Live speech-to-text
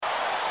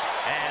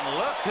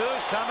look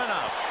who's coming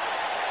up.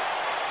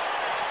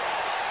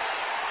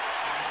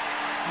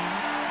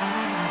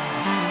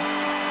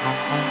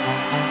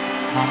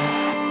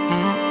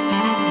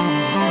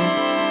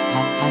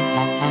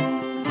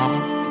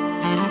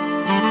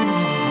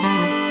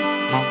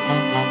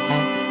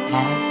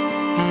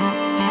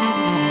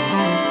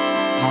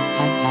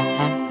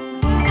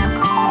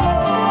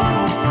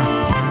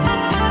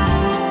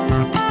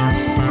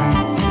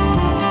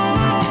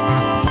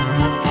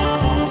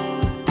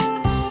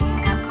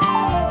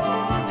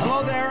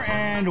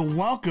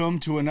 Welcome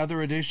to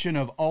another edition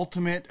of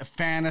Ultimate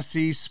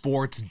Fantasy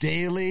Sports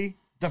Daily,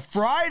 the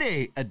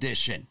Friday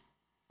edition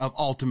of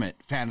Ultimate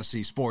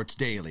Fantasy Sports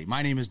Daily.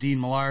 My name is Dean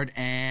Millard,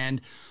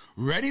 and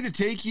ready to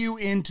take you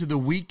into the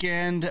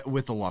weekend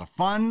with a lot of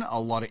fun, a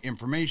lot of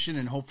information,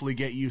 and hopefully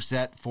get you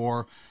set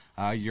for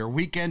your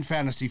weekend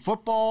fantasy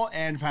football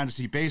and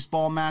fantasy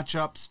baseball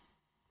matchups,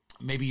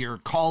 maybe your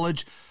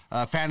college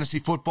fantasy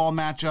football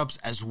matchups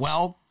as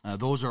well.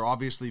 Those are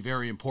obviously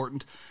very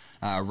important.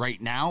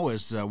 Right now,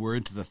 as we're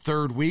into the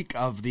third week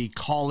of the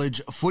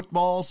college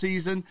football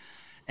season.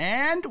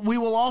 And we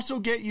will also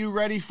get you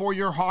ready for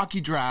your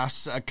hockey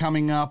drafts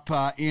coming up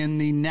in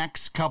the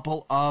next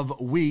couple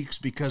of weeks,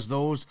 because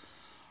those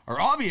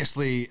are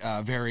obviously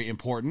very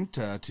important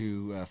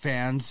to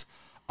fans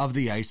of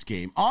the ice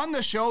game. On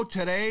the show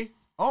today,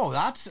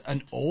 that's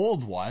an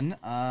old one.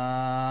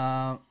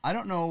 I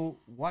don't know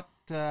why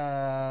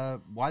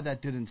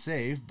that didn't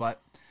save,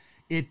 but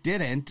it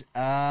didn't.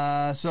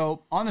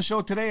 So on the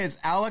show today is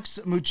Alex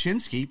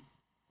Muchinsy.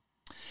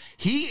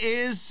 He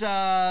is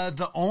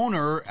the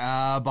owner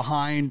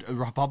behind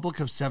Republic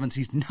of Seven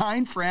Seas,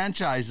 9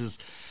 franchises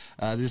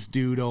this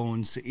dude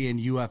owns in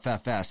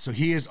UFFS. So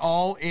he is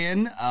all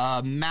in,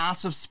 a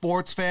massive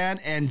sports fan,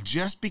 and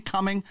just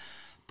becoming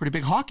a pretty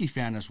big hockey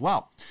fan as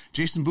well.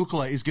 Jason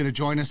Bukala is going to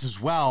join us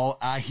as well.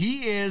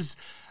 He is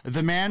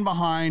the man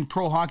behind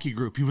Pro Hockey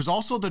Group. He was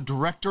also the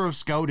director of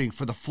scouting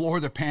for the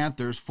Florida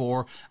Panthers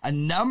for a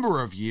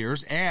number of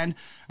years, and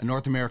a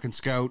North American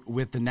scout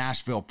with the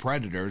Nashville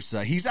Predators.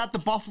 He's at the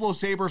Buffalo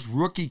Sabres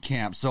rookie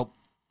camp. So I'm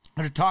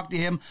going to talk to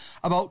him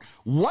about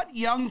what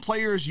young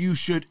players you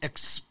should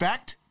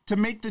expect to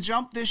make the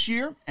jump this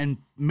year and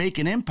make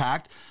an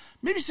impact.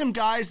 Maybe some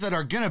guys that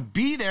are going to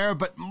be there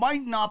but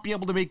might not be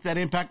able to make that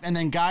impact, and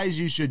then guys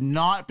you should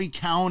not be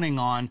counting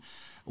on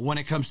when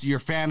it comes to your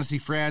fantasy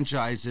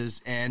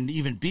franchises and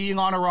even being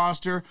on a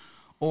roster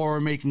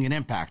or making an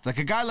impact. Like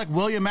a guy like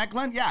William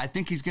Eklund, I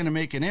think he's going to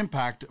make an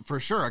impact for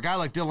sure. A guy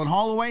like Dylan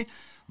Holloway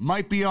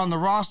might be on the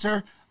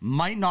roster,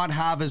 might not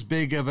have as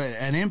big of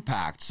an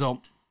impact.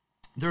 So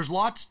there's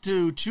lots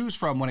to choose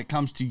from when it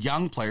comes to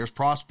young players,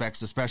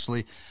 prospects,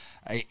 especially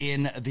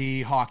in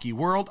the hockey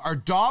world. Our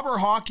Dauber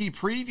hockey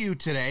preview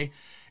today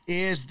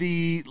is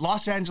the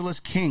Los Angeles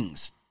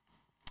Kings.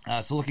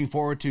 So looking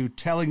forward to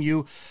telling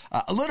you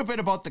a little bit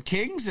about the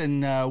Kings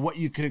and what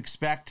you can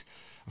expect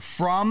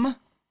from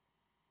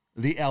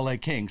the LA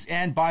Kings.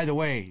 And by the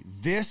way,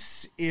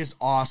 this is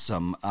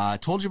awesome. I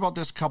told you about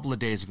this a couple of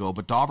days ago,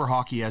 but Dauber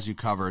Hockey has you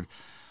covered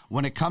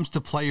when it comes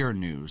to player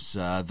news.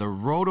 The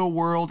Roto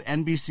World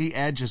NBC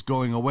Edge is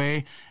going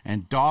away,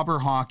 and Dauber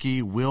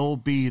Hockey will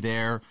be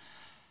there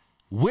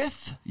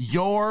with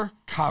your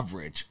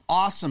coverage.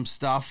 Awesome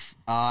stuff.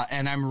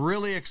 And I'm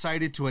really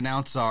excited to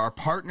announce our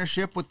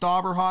partnership with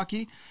Dauber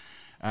Hockey.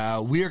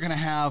 We are going to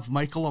have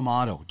Michael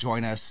Amato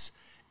join us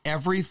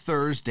every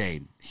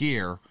Thursday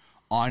here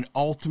on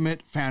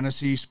Ultimate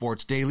Fantasy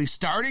Sports Daily,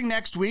 starting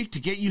next week, to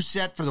get you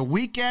set for the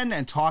weekend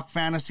and talk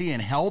fantasy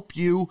and help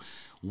you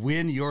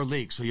win your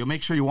league. So you'll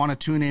make sure you want to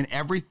tune in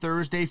every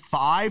Thursday,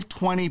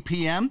 5:20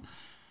 p.m.,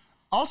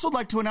 Also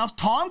like to announce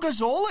Tom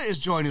Gazzola is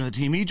joining the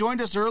team. He joined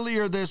us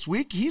earlier this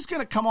week. He's going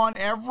to come on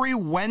every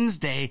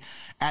Wednesday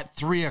at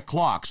 3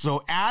 o'clock.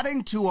 So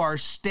adding to our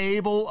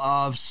stable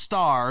of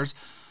stars,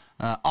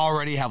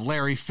 already have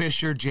Larry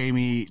Fisher,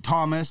 Jamie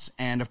Thomas,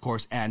 and of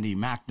course Andy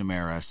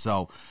McNamara.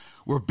 So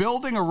we're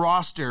building a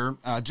roster,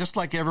 just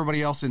like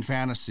everybody else in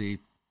fantasy,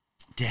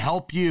 to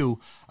help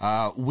you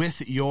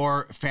with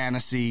your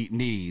fantasy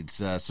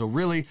needs. So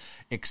really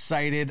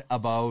excited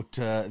about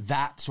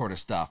that sort of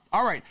stuff.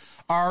 All right,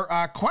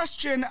 our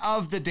question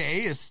of the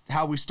day is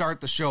how we start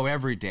the show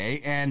every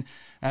day. And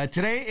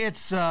today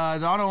it's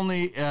not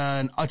only,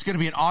 it's going to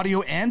be an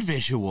audio and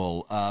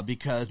visual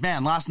because,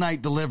 man, last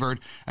night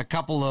delivered a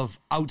couple of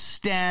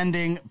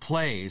outstanding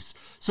plays.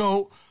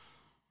 So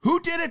who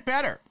did it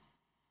better?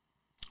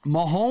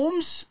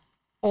 Mahomes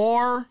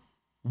or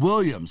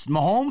Williams?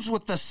 Mahomes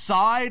with the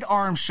side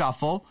arm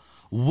shuffle,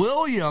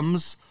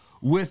 Williams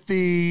with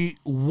the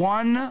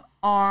one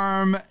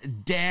arm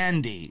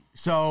dandy.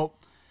 So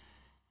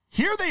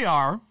here they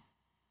are.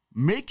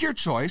 Make your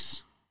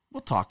choice. We'll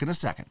talk in a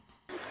second.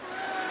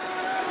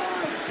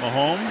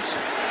 Mahomes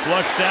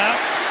flushed out.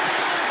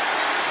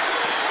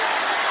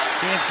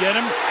 Can't get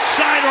him.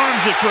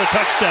 Sidearms it for a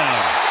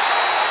touchdown.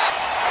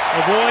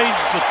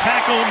 Avoids the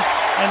tackle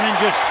and then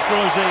just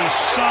throws a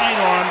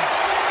sidearm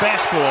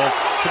fastball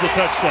for the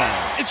touchdown.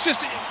 It's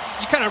just,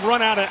 you kind of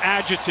run out of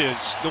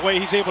adjectives the way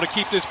he's able to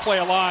keep this play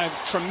alive.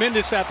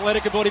 Tremendous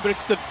athletic ability, but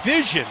it's the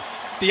vision,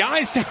 the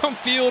eyes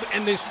downfield,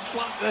 and the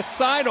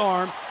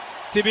sidearm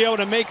to be able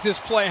to make this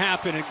play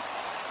happen. And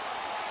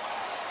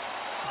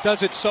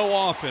does it so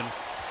often,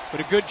 but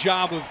a good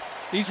job of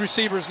these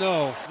receivers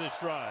know. This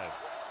drive.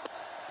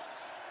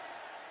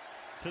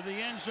 To the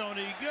end zone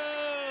he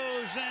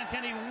goes,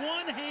 and he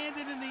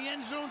one-handed in the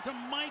end zone to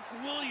Mike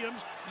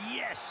Williams.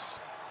 Yes.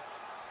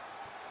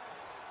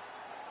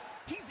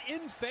 He's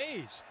in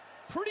phase.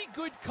 Pretty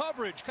good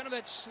coverage, kind of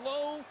that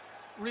slow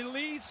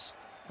release,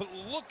 but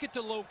look at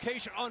the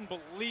location.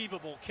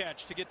 Unbelievable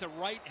catch to get the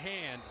right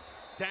hand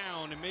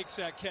down and makes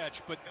that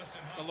catch, but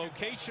the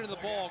location of the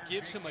ball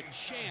gives him a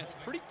chance.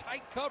 Pretty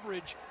tight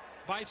coverage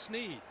by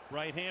Snead.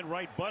 Right hand,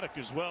 right buttock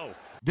as well.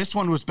 This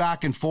one was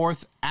back and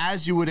forth,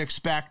 as you would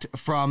expect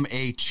from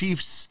a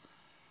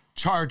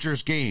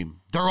Chiefs-Chargers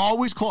game. They're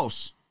always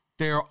close.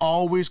 They're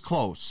always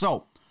close.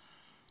 So,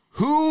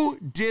 who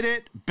did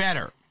it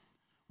better?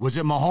 Was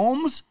it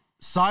Mahomes,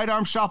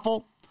 sidearm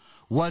shuffle?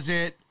 Was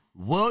it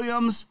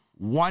Williams,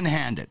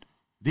 one-handed?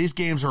 These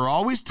games are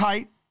always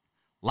tight.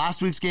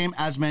 Last week's game,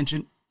 as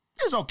mentioned,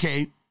 is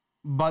okay,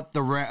 but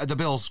the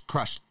Bills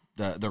crushed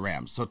the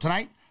Rams. So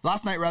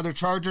last night,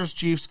 Chargers,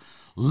 Chiefs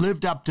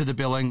lived up to the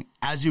billing,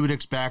 as you would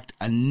expect.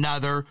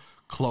 Another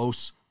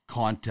close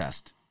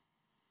contest.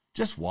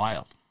 Just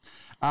wild.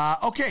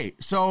 Okay,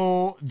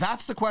 so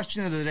that's the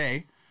question of the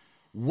day.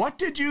 What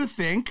did you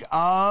think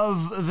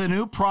of the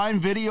new Prime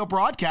Video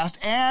broadcast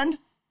and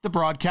the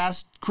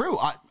broadcast crew?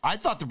 I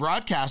thought the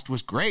broadcast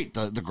was great.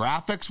 The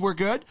graphics were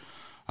good.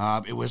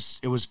 It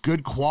was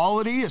good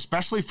quality,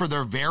 especially for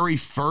their very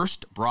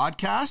first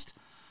broadcast.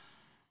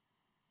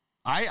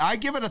 I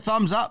give it a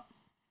thumbs up.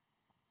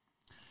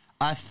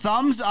 A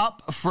thumbs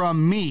up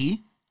from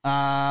me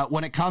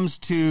when it comes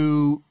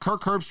to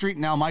Kirk Herbstreit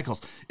and Al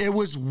Michaels. It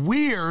was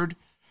weird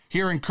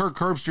hearing Kirk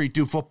Herbstreit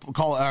do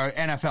football,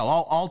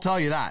 NFL. I'll tell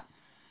you that.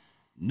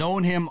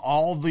 Known him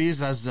all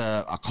these as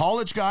a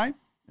college guy,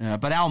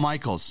 but Al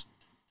Michaels,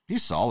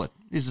 he's solid.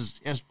 He's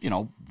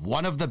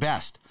one of the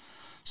best.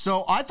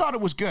 So I thought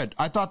it was good.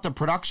 I thought the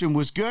production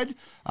was good.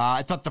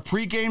 I thought the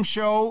pregame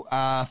show,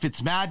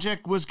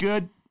 Fitzmagic was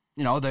good.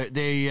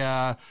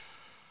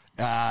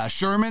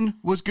 Sherman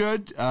was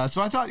good.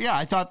 So I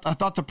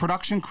thought the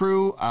production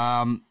crew,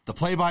 the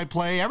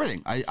play-by-play,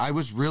 everything. I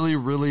was really,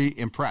 really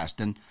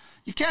impressed. And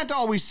you can't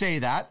always say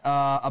that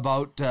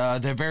about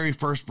the very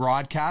first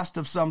broadcast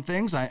of some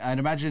things. I'd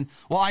imagine.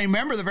 Well, I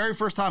remember the very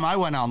first time I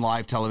went on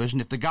live television.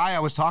 If the guy I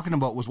was talking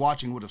about was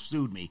watching, would have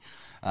sued me.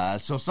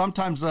 So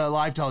sometimes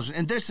live television,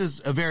 and this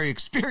is a very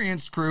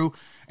experienced crew,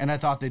 and I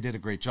thought they did a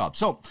great job.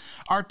 So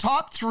our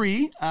top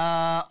three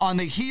on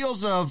the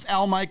heels of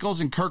Al Michaels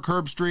and Kirk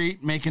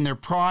Herbstreit making their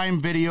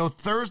Prime Video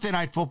Thursday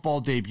Night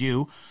Football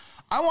debut.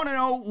 I want to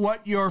know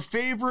what your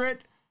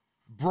favorite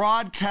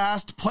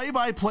broadcast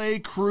play-by-play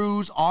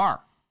crews are.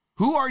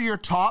 Who are your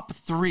top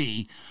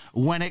three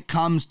when it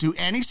comes to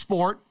any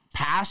sport,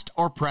 past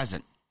or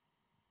present?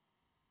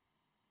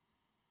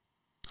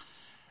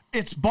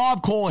 It's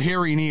Bob Cole,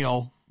 Harry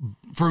Neal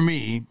for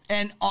me.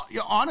 And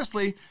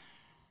honestly,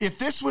 if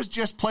this was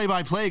just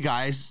play-by-play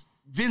guys,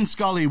 Vin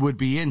Scully would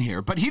be in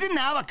here. But he didn't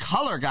have a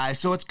color guy,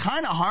 so it's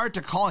kind of hard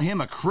to call him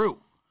a crew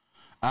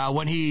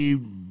when he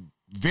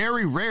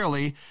very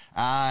rarely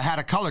had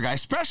a color guy,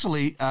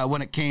 especially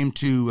when it came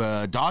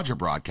to Dodger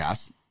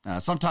broadcasts.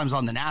 Sometimes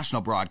on the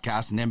national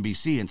broadcast and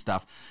NBC and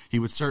stuff, he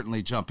would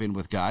certainly jump in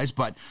with guys.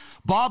 But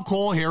Bob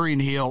Cole, Harry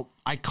Neal,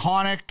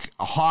 iconic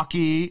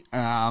hockey.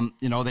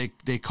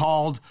 They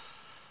called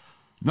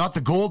not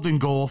the golden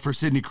goal for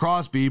Sidney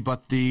Crosby,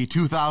 but the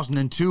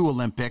 2002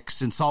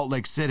 Olympics in Salt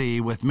Lake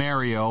City with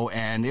Mario,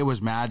 and it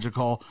was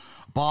magical.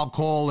 Bob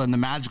Cole and the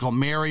magical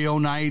Mario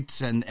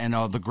nights and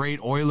the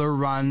great Oiler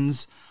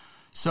runs.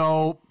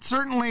 So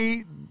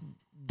certainly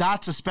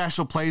that's a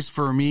special place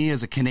for me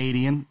as a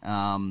Canadian.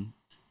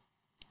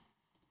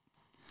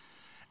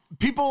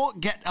 People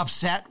get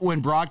upset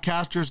when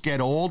broadcasters get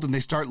old and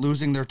they start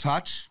losing their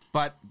touch,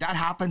 but that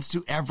happens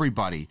to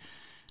everybody.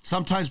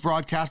 Sometimes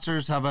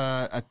broadcasters have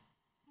a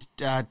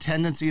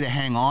tendency to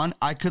hang on.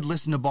 I could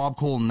listen to Bob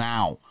Cole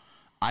now.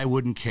 I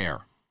wouldn't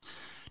care.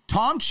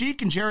 Tom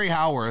Cheek and Jerry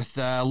Howarth,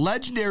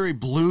 legendary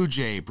Blue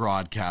Jay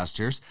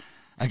broadcasters.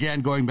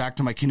 Again, going back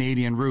to my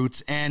Canadian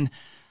roots. And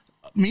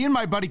me and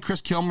my buddy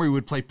Chris Kilmery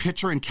would play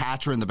pitcher and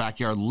catcher in the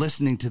backyard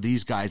listening to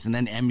these guys and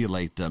then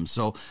emulate them.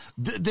 So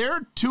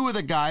they're two of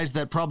the guys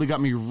that probably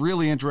got me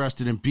really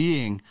interested in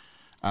being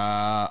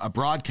a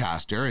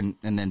broadcaster, and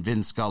then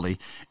Vin Scully.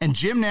 And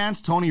Jim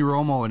Nantz, Tony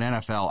Romo in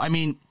NFL. I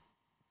mean,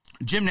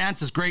 Jim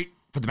Nantz is great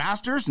for the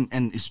Masters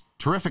and he's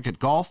terrific at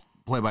golf,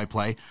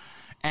 play-by-play.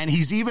 And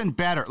he's even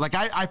better. Like,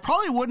 I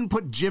probably wouldn't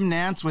put Jim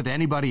Nantz with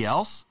anybody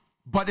else,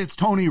 but it's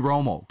Tony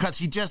Romo because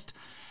he just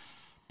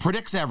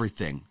predicts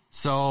everything.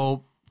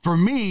 So for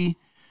me,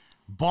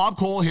 Bob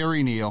Cole,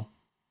 Harry Neal,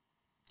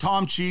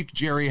 Tom Cheek,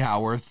 Jerry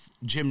Howarth,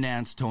 Jim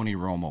Nantz, Tony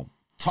Romo.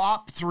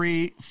 Top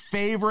three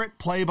favorite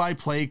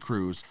play-by-play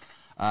crews.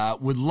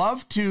 Would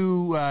love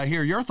to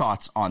hear your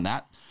thoughts on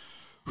that.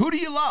 Who do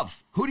you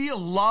love? Who do you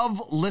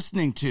love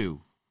listening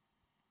to?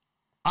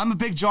 I'm a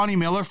big Johnny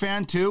Miller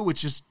fan too,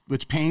 which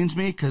pains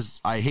me because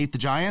I hate the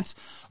Giants.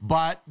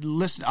 But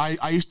listen,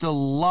 I used to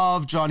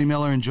love Johnny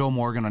Miller and Joe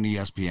Morgan on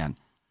ESPN.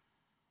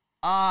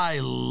 I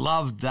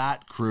loved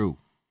that crew.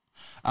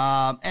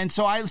 And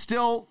so I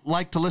still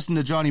like to listen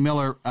to Johnny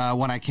Miller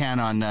when I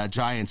can on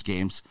Giants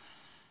games.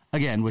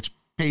 Again, which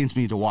pains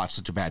me to watch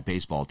such a bad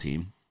baseball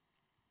team.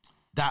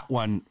 That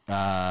one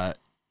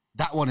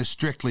is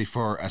strictly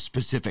for a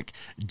specific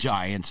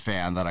Giants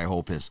fan that I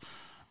hope is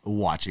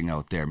watching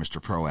out there,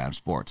 Mr. Pro-Am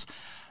Sports.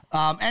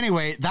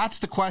 Anyway, that's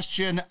the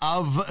question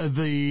of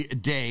the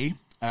day,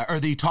 or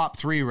the top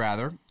three,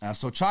 rather.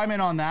 So chime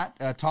in on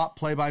that, top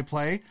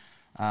play-by-play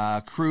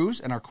crews,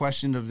 and our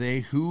question of the day,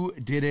 who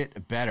did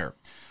it better?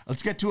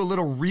 Let's get to a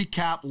little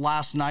recap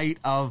last night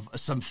of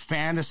some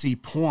fantasy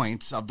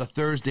points of the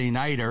Thursday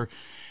Nighter.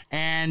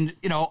 And,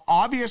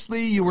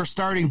 obviously you were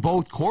starting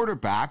both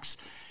quarterbacks,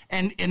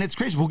 and it's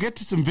crazy. We'll get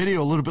to some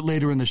video a little bit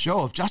later in the show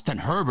of Justin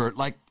Herbert.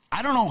 Like,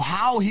 I don't know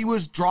how he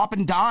was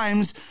dropping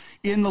dimes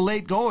in the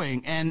late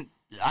going, and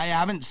I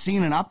haven't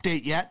seen an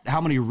update yet how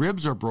many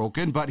ribs are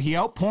broken, but he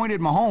outpointed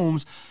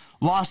Mahomes,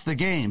 lost the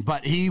game,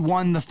 but he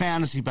won the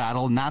fantasy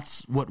battle, and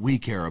that's what we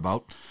care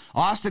about.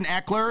 Austin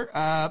Eckler,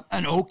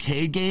 an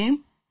okay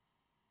game.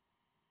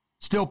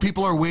 Still,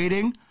 people are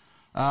waiting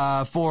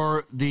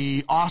for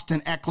the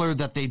Austin Eckler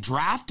that they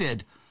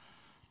drafted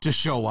to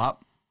show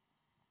up.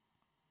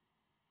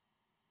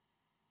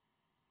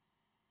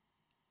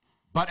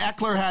 But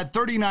Eckler had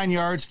 39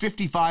 yards,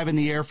 55 in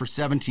the air for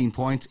 17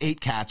 points,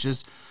 8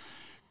 catches.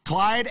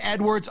 Clyde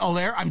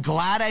Edwards-Helaire, I'm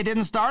glad I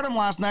didn't start him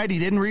last night. He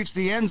didn't reach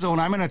the end zone.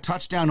 I'm in a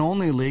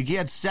touchdown-only league. He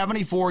had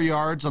 74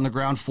 yards on the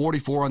ground,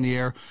 44 on the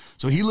air.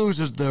 So he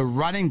loses the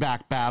running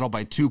back battle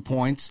by 2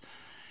 points.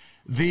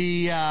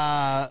 The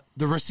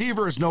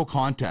receiver is no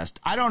contest.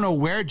 I don't know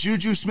where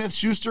Juju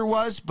Smith-Schuster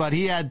was, but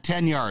he had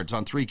 10 yards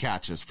on 3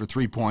 catches for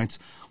 3 points,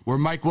 where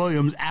Mike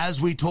Williams,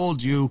 as we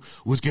told you,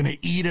 was going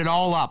to eat it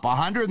all up.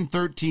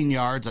 113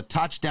 yards, a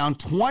touchdown,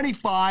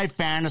 25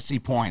 fantasy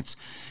points.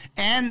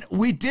 And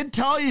we did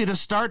tell you to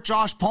start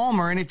Josh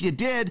Palmer, and if you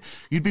did,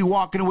 you'd be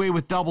walking away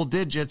with double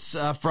digits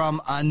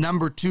from a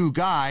number 2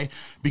 guy,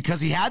 because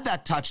he had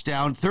that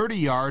touchdown, 30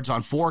 yards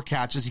on 4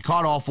 catches. He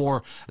caught all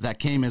 4 that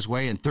came his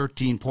way and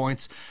 13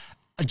 points.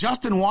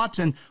 Justin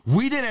Watson,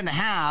 we didn't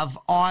have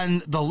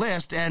on the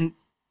list, and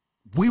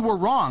we were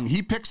wrong.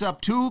 He picks up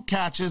 2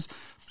 catches,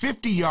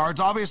 50 yards.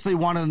 Obviously,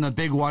 one of them, the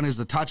big one, is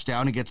the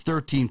touchdown. He gets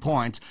 13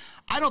 points.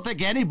 I don't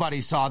think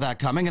anybody saw that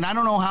coming, and I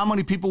don't know how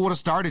many people would have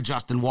started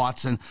Justin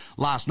Watson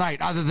last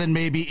night, other than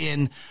maybe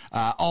in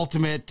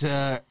Ultimate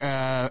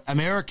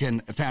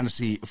American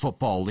Fantasy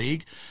Football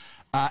League.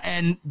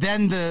 And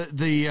then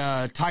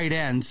the tight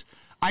ends.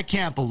 I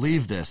can't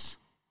believe this.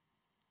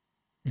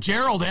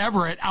 Gerald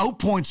Everett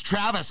outpoints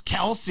Travis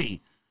Kelce.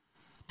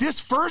 This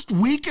first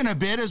week and a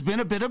bit has been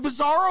a bit of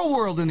bizarro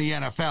world in the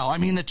NFL. I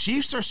mean, the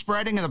Chiefs are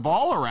spreading the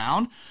ball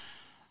around,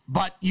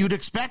 but you'd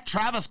expect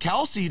Travis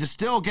Kelce to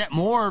still get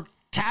more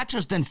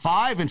catches than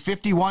 5 and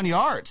 51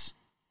 yards.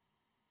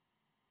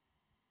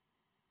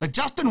 Like,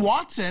 Justin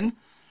Watson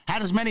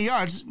had as many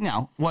yards,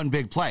 one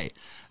big play.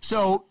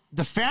 So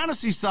the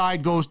fantasy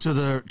side goes to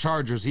the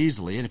Chargers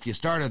easily, and if you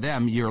started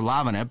them, you're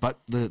loving it, but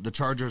the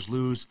Chargers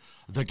lose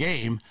the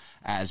game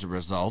as a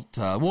result.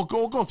 We'll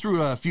go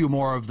through a few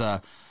more of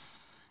the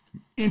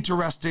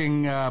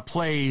interesting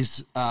plays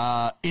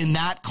in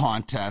that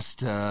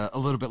contest a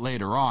little bit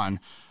later on.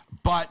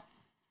 But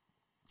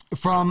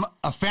from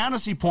a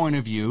fantasy point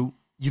of view,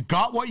 you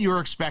got what you were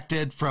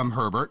expected from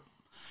Herbert.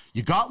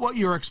 You got what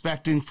you were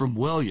expecting from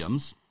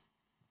Williams.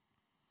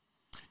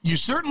 You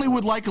certainly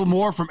would like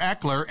more from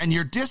Eckler, and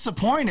you're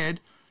disappointed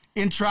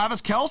in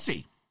Travis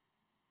Kelce.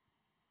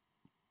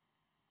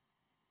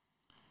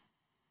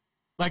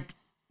 Like,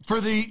 for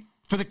the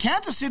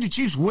Kansas City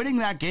Chiefs winning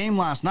that game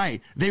last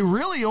night, they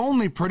really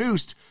only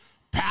produced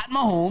Pat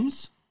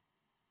Mahomes,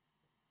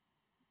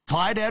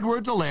 Clyde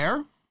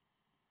Edwards-Helaire,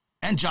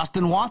 and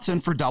Justin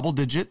Watson for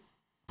double-digit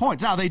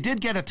points. Now, they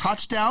did get a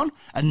touchdown,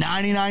 a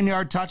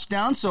 99-yard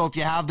touchdown, so if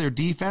you have their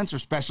defense or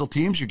special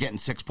teams, you're getting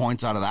 6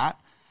 points out of that.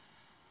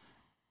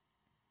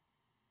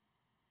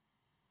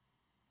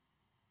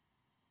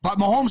 But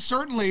Mahomes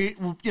certainly,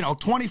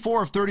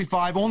 24 of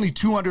 35, only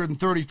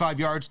 235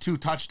 yards, 2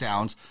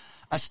 touchdowns,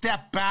 a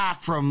step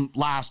back from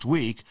last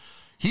week.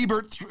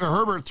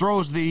 Herbert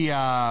throws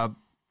the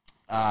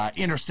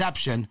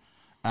interception,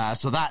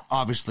 so that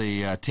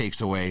obviously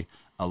takes away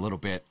a little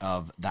bit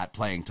of that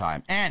playing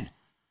time. And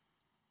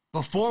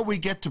before we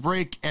get to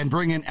break and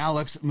bring in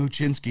Alex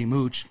Muchinsy,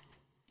 Mooch,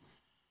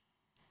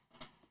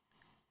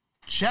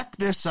 check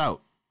this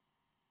out.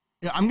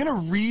 I'm going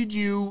to read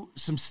you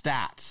some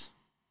stats.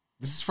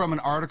 This is from an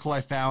article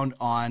I found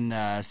on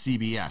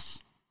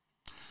CBS.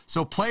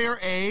 So player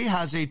A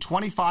has a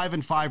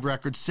 25-5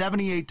 record,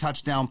 78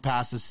 touchdown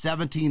passes,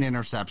 17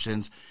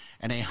 interceptions,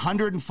 and a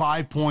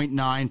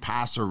 105.9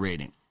 passer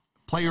rating.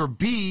 Player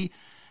B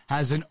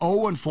has an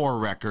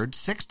 0-4 record,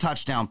 6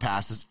 touchdown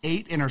passes,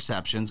 8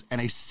 interceptions, and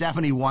a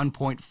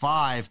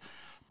 71.5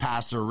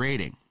 passer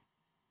rating.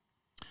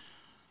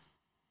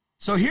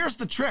 So here's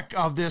the trick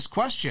of this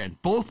question.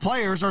 Both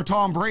players are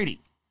Tom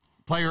Brady.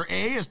 Player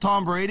A is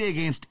Tom Brady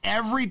against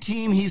every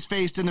team he's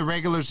faced in the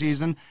regular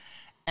season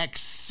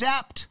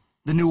except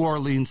the New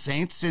Orleans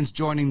Saints since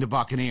joining the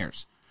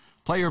Buccaneers.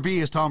 Player B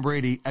is Tom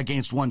Brady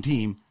against one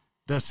team,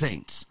 the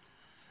Saints.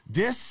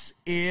 This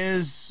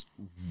is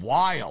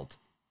wild.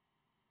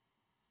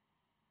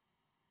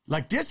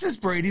 Like, this is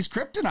Brady's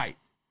kryptonite.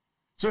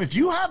 So if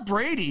you have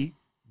Brady,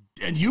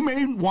 and you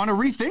may want to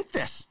rethink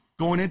this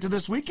going into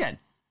this weekend.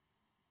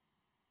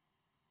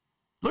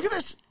 Look at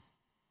this.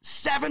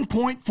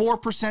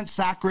 7.4%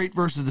 sack rate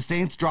versus the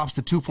Saints drops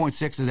to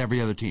 2.6 at every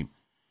other team.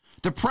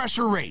 The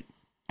pressure rate,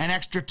 an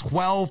extra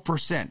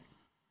 12%.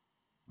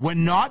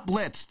 When not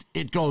blitzed,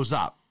 it goes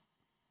up.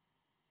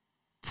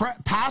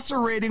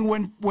 Passer rating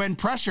when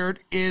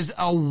pressured is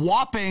a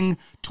whopping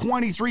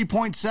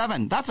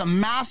 23.7. That's a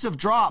massive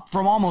drop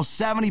from almost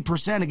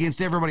 70%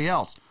 against everybody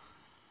else.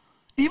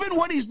 Even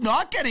when he's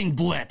not getting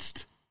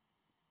blitzed.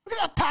 Look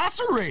at that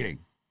passer rating.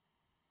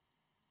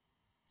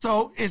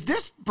 So is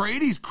this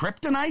Brady's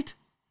kryptonite?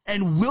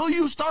 And will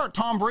you start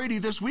Tom Brady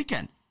this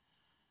weekend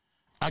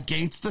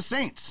against the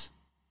Saints?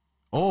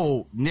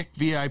 Oh, Nick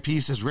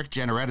VIP says Rick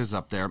Genneretta's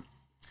up there.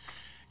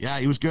 Yeah,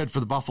 he was good for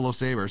the Buffalo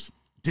Sabres.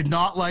 Did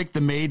not like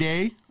the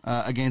Mayday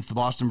against the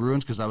Boston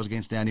Bruins because that was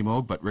against Andy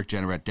Moog, but Rick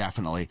Jenneret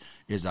definitely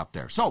is up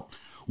there. So,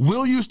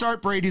 will you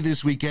start Brady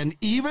this weekend,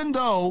 even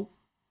though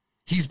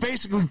he's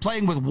basically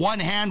playing with one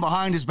hand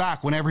behind his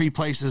back whenever he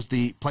plays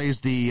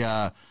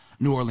the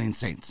New Orleans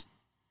Saints?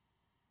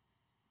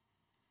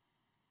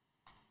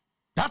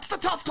 That's the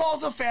tough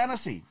calls of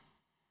fantasy.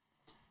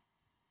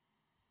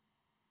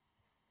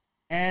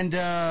 And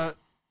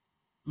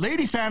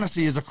Lady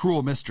Fantasy is a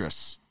cruel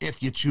mistress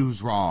if you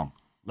choose wrong.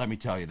 Let me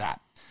tell you that.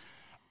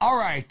 All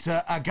right,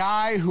 a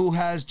guy who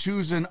has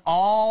chosen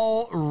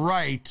all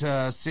right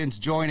since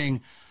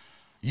joining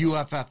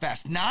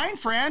UFFS. 9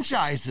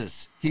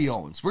 franchises he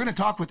owns. We're going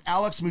to talk with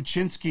Alex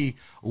Muchinsy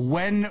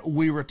when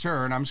we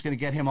return. I'm just going to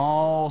get him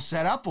all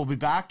set up. We'll be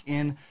back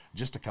in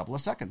just a couple of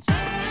seconds.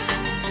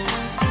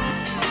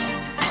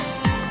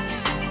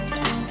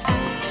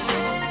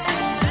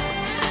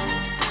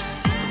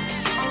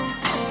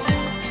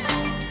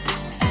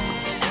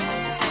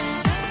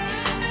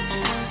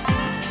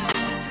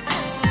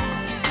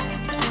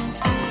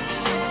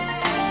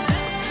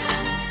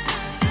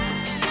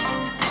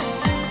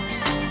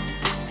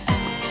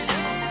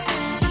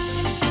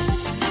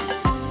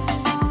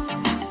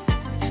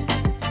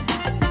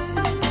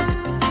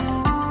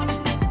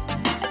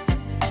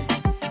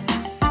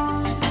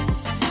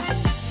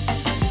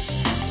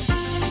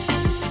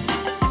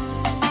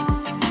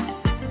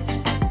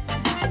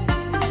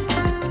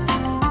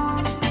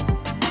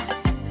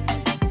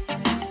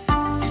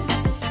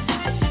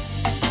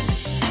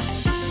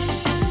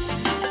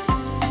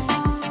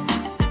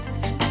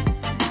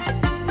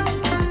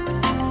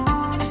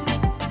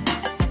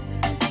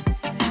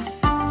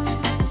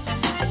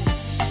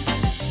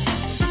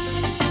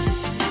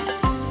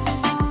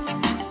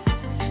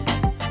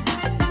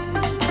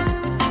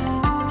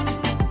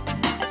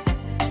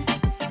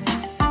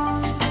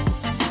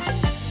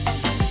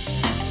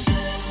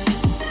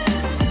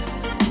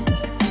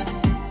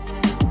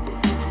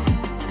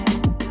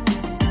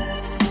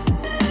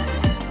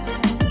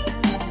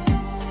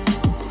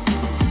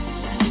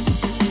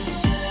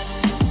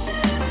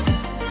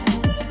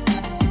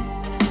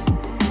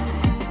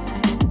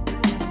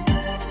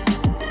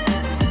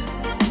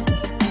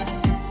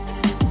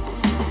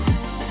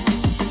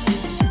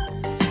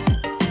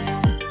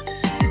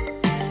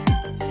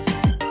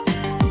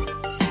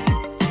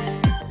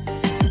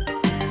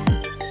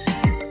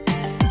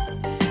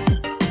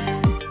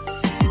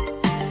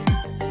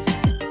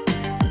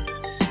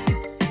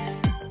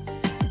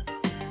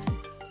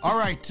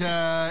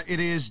 It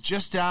is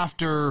just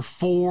after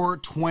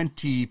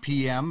 4:20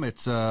 p.m.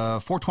 It's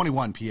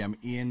 4:21 p.m.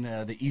 in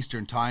the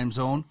Eastern Time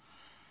Zone.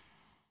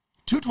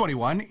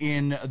 2:21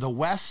 in the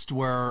West,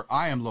 where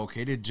I am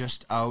located,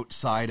 just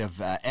outside of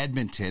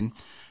Edmonton.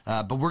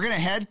 But we're going to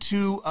head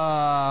to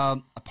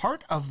a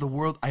part of the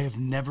world I have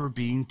never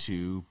been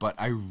to, but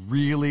I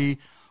really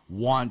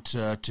want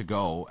to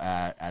go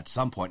at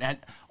some point. And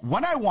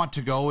when I want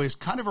to go is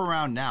kind of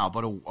around now,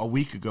 but a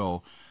week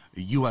ago.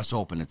 U.S.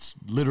 Open. It's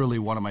literally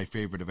one of my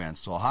favorite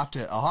events. So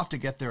I'll have to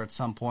get there at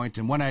some point.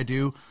 And when I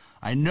do,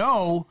 I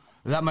know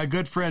that my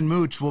good friend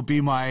Mooch will be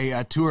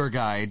my tour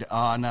guide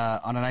on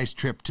a nice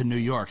trip to New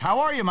York. How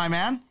are you, my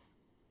man?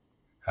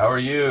 How are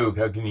you?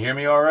 Can you hear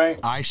me all right?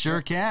 I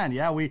sure can.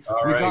 Yeah, we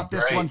got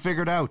this great. one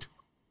figured out.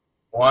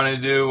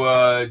 Wanted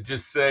to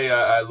just say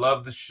I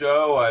love the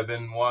show. I've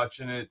been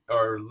watching it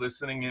or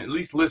listening, at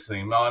least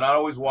listening. No, not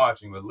always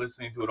watching, but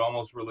listening to it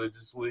almost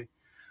religiously.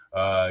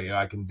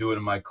 I can do it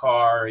in my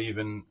car,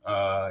 even,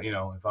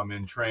 if I'm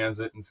in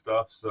transit and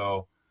stuff.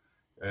 So,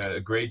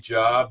 great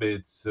job.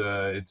 It's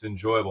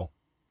enjoyable.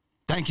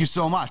 Thank you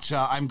so much.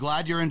 I'm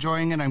glad you're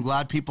enjoying it. I'm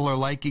glad people are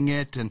liking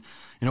it, and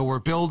we're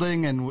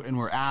building and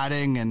we're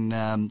adding,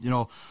 and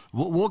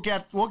we'll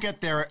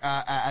get there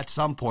at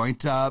some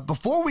point.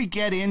 Before we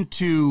get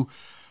into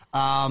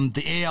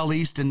the AL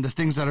East and the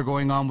things that are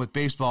going on with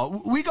baseball,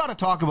 we got to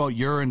talk about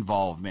your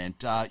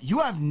involvement. You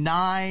have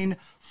 9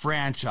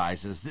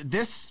 franchises.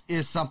 This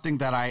is something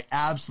that I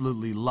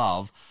absolutely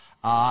love,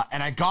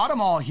 and I got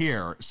them all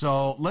here.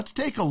 So let's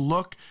take a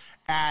look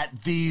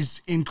at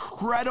these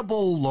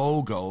incredible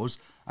logos.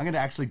 I'm going to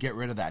actually get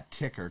rid of that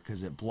ticker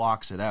because it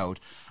blocks it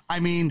out. I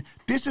mean,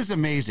 this is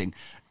amazing.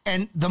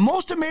 And the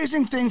most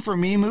amazing thing for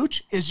me,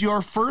 Mooch, is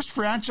your first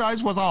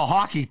franchise was a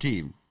hockey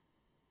team.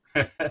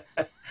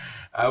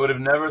 I would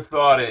have never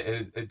thought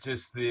it. It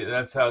just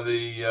that's how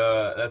the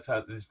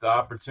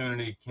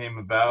opportunity came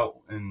about,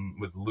 and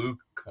with Luke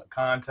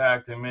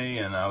contacting me,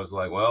 and I was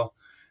like, well,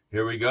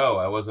 here we go.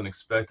 I wasn't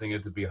expecting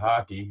it to be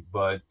hockey,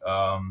 but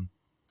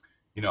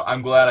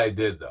I'm glad I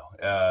did, though.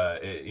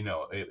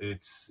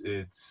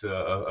 It's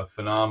a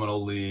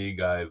phenomenal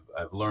league. I've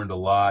learned a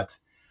lot.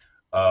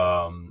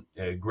 A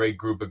great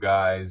group of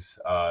guys.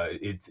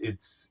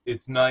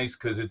 It's nice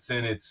because it's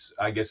in its,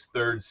 I guess,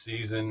 3rd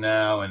season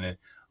now, and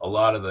a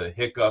lot of the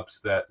hiccups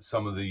that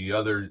some of the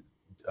other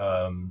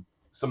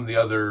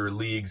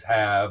leagues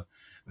have,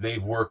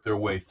 they've worked their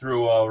way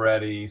through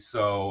already.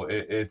 So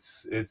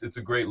it's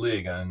a great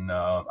league, and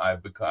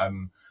I've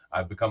become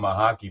a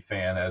hockey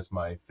fan as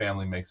my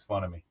family makes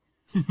fun of me.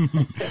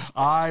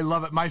 I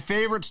love it. My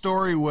favorite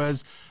story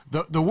was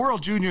the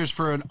World Juniors,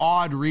 for an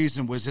odd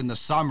reason, was in the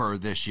summer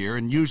this year,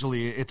 and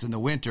usually it's in the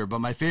winter. But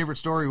my favorite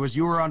story was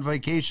you were on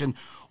vacation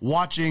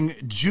watching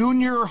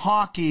junior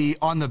hockey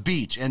on the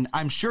beach, and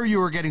I'm sure you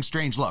were getting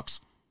strange looks.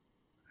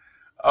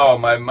 Oh,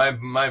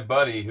 my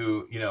buddy,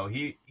 who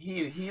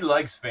he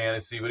likes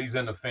fantasy, but he's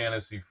into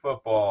fantasy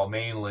football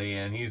mainly,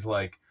 and he's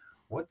like,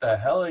 what the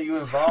hell are you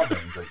involved in?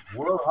 He's like,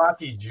 World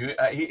Hockey Junior.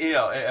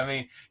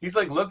 He's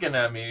like looking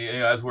at me,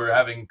 as we're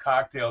having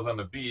cocktails on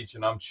the beach,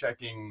 and I'm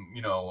checking,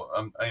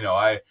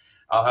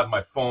 I'll have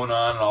my phone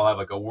on, and I'll have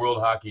like a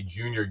World Hockey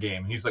Junior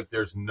game. He's like,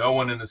 there's no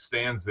one in the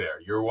stands there.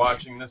 You're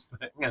watching this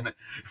thing, and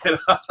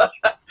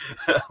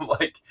I'm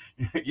like,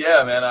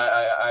 yeah, man,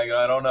 I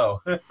don't know.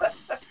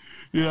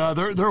 Yeah,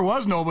 there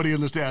was nobody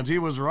in the stands. He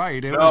was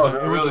right. It No, was there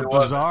a really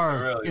bizarre.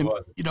 wasn't. There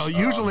really wasn't.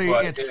 Usually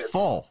it's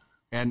full.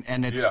 And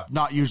it's Yeah.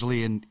 not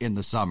usually in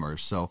the summer.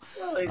 So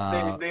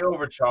Well, they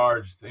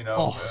overcharged.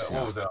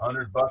 What was it?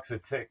 $100 a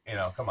tick?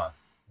 Come on.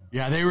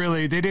 yeah,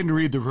 they didn't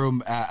read the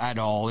room at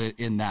all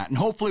in that. And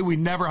hopefully we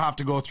never have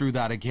to go through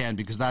that again,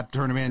 because that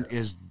tournament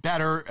is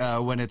better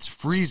when it's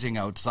freezing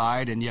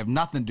outside and you have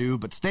nothing to do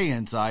but stay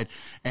inside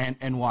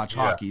and watch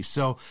hockey.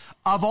 So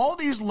of all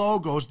these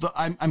logos,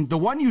 the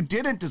one you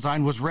didn't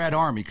design was Red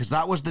Army, because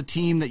that was the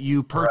team that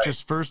you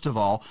purchased first of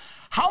all.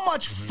 How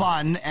much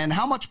fun and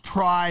how much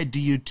pride do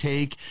you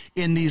take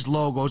in these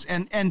logos?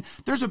 And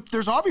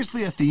there's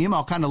obviously a theme.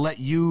 I'll kind of let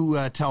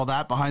you tell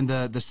that behind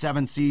the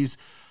Seven Seas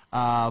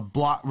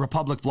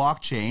Republic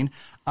blockchain,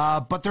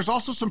 but there's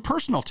also some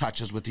personal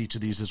touches with each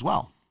of these as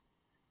well.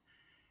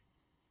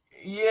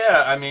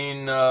 Yeah, I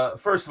mean,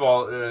 first of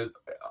all,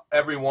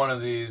 every one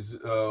of these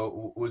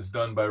was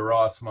done by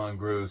Ross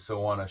Mongrue, so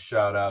I want to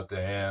shout out to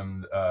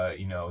him.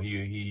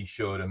 He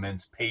showed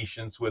immense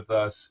patience with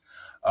us.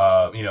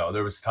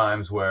 There was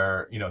times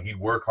where he'd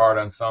work hard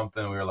on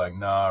something, we were like,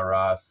 nah,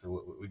 Ross,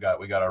 we got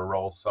to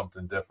roll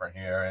something different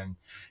here, and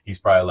he's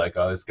probably like,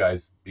 oh, this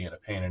guy's being a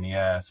pain in the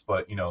ass,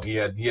 but he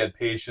had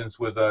patience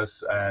with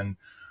us, and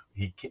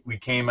we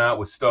came out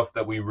with stuff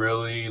that we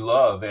really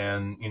love.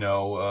 And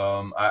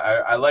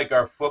I like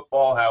our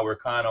football, how we're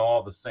kind of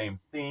all the same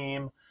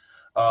theme.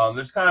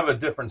 There's kind of a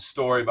different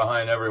story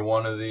behind every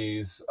one of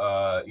these,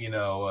 and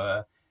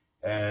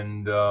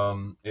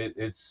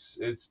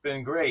it's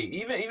been great.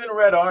 Even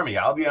Red Army,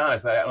 I'll be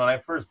honest, when I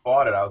first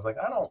bought it, I was like,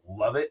 I don't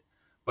love it,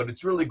 but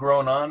it's really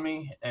grown on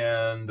me.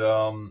 And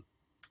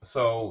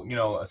so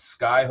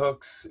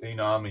Skyhooks,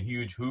 I'm a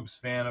huge Hoops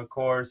fan, of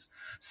course.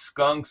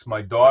 Skunks,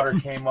 my daughter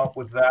came up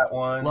with that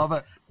one. Love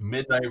it.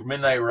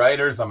 Midnight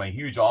Riders, I'm a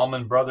huge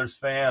Allman Brothers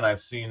fan.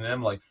 I've seen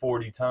them like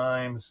 40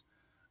 times.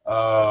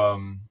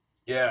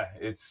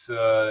 It's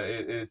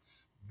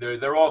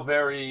they're all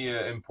very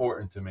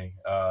important to me.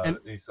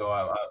 So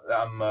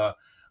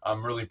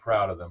I'm really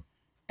proud of them.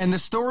 And the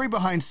story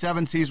behind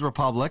Seven Seas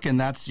Republic, and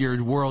that's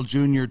your World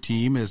Junior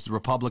team, is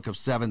Republic of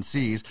Seven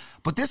Seas.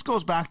 But this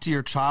goes back to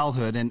your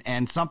childhood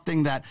and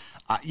something that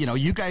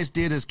you guys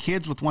did as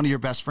kids with one of your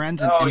best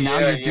friends, and now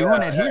you're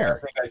doing it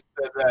here. I think I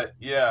said that.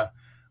 Yeah.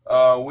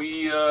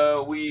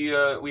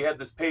 We had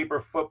this paper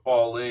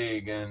football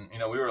league, and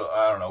we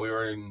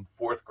were in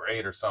 4th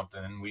grade or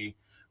something, and we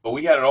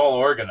had it all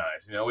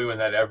organized. We went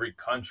at every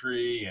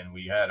country, and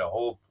we had a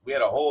whole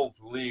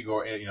league,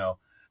 or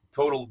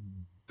total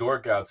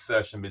dork out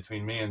session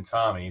between me and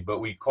Tommy, but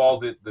we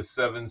called it the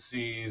Seven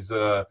Seas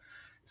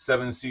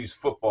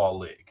Football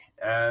League.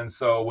 And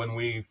so when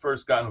we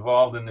first got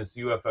involved in this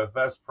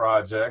UFFS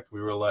project,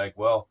 we were like,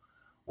 well,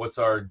 what's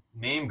our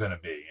name going to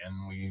be?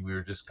 And we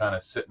were just kind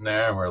of sitting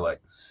there and we're like,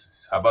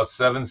 how about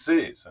 7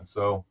 C's? And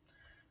so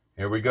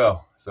here we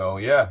go. So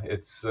yeah,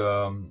 it's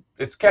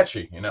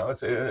catchy, you know,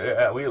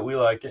 we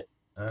like it.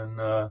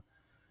 And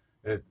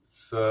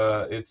it's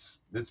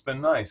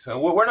been nice.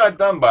 And we're not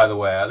done, by the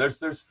way.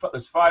 There's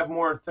 5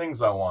 more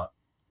things I want.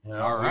 You know,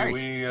 All right.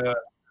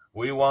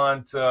 We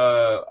want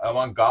I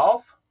want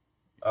golf,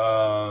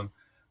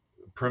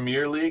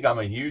 Premier League. I'm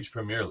a huge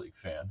Premier League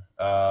fan.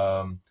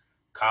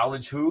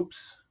 College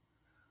hoops.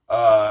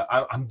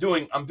 I'm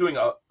doing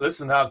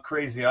listen how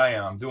crazy I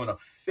am. I'm doing a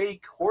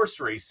fake horse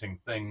racing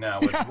thing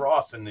now with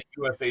Ross and the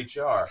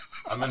UFHR.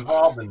 I'm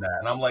involved in that,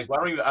 and I'm like,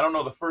 I don't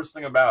know the first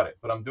thing about it,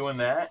 but I'm doing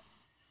that.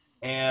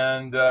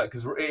 And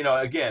because you know,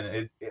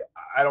 again,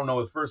 I don't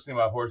know the first thing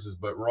about horses,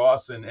 but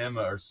Ross and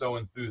Emma are so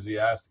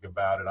enthusiastic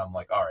about it. I'm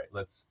like, all right,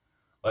 let's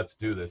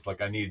do this.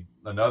 Like, I need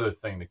another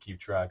thing to keep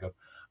track of.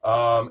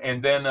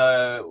 And then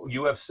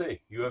UFC.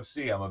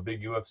 I'm a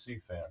big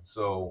UFC fan.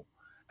 So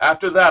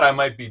after that, I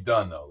might be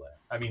done, though.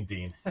 I mean,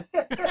 Dean.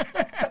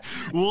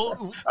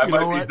 Well, I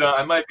might be done.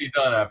 I might be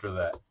done after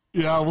that.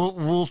 Yeah,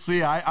 we'll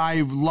see.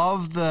 I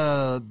love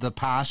the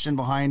passion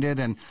behind it,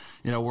 and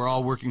you know, we're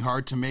all working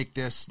hard to make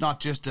this not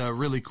just a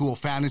really cool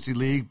fantasy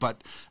league,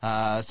 but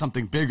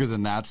something bigger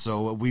than that.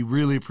 So we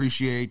really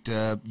appreciate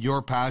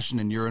your passion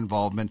and your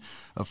involvement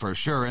for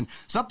sure. And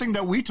something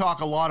that we talk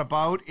a lot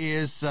about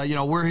is, you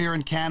know, we're here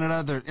in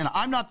Canada. And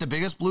I'm not the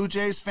biggest Blue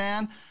Jays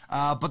fan,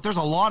 but there's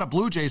a lot of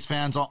Blue Jays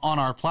fans on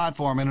our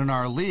platform and in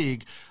our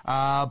league.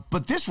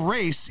 But this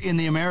race in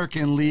the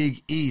American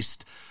League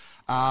East.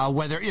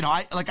 Whether, you know,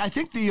 I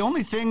think the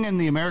only thing in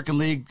the American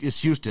League is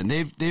Houston.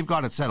 They've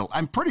got it settled.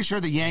 I'm pretty sure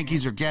the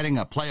Yankees are getting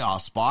a playoff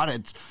spot.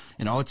 It's,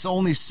 you know, it's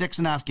only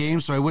 6.5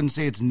 games, so I wouldn't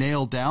say it's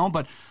nailed down,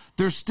 but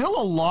there's still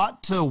a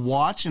lot to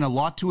watch and a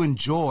lot to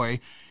enjoy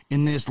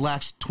in this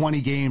last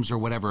 20 games or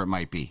whatever it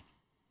might be.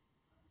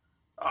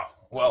 Oh,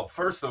 well,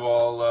 first of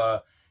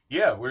all,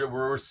 yeah,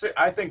 we're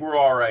I think we're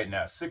all right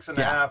now.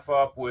 6.5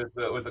 up with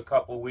a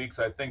couple of weeks.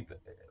 I think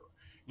that,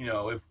 you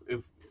know, if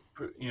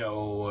you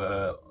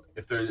know.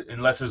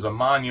 Unless there's a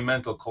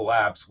monumental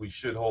collapse, we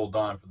should hold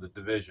on for the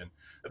division.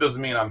 That doesn't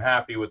mean I'm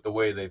happy with the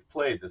way they've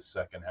played this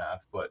second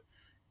half, but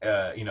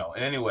you know,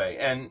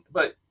 anyway.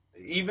 But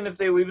even if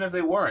they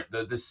weren't,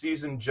 the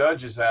season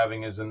Judge is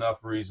having is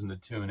enough reason to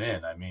tune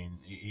in. I mean,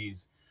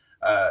 he's.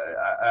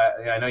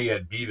 I know you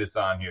had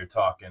Beavis on here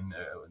talking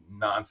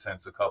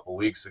nonsense a couple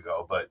weeks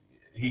ago, but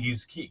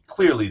he's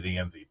clearly the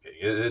MVP.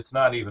 It's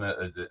not even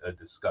a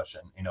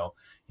discussion. You know,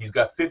 he's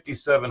got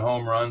 57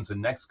 home runs. The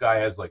next guy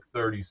has like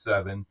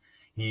 37.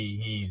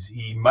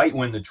 He might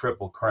win the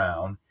Triple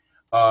Crown.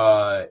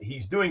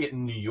 He's doing it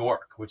in New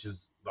York, which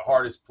is the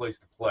hardest place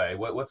to play.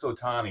 What's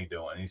Ohtani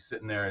doing? He's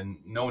sitting there, and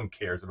no one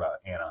cares about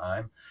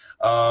Anaheim.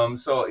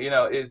 So you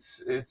know,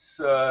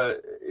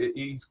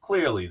 he's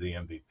clearly the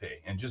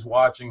MVP. And just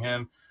watching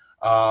him.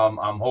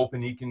 I'm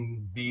hoping he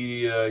can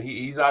be.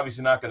 He's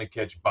obviously not going to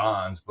catch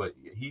Bonds, but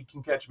he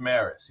can catch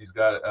Maris. He's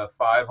got 6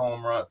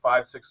 home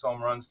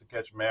runs to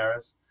catch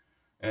Maris,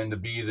 and to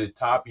be the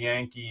top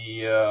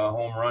Yankee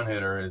home run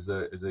hitter is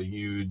a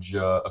huge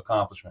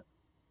accomplishment.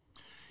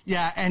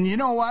 Yeah, and you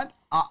know what?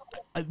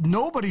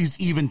 Nobody's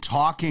even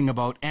talking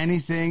about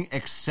anything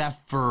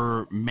except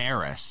for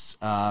Maris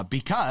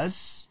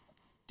because.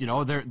 You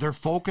know, they're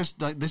focused.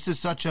 This is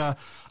such a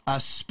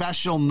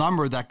special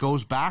number that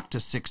goes back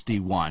to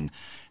 61.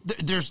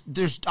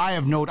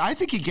 I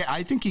think he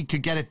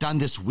could get it done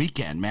this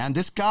weekend, man.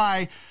 This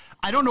guy,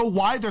 I don't know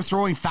why they're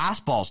throwing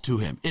fastballs to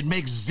him. It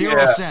makes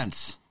zero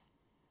sense.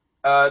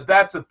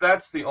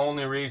 That's the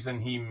only reason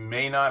he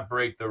may not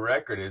break the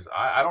record is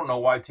I don't know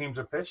why teams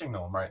are pitching to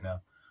him right now.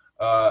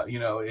 You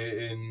know,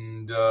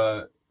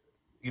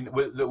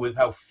 with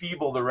how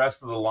feeble the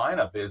rest of the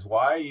lineup is,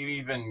 why are you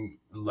even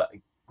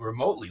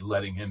remotely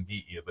letting him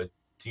beat you? But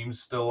teams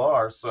still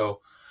are.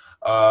 So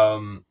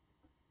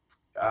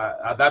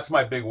that's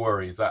my big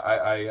worries.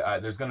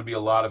 There's going to be a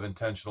lot of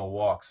intentional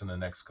walks in the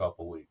next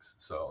couple weeks.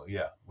 So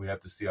yeah, we have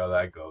to see how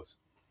that goes.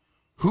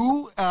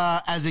 Who,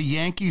 as a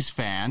Yankees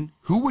fan,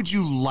 who would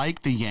you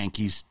like the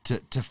Yankees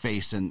to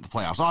face in the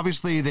playoffs?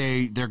 Obviously,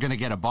 they're going to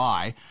get a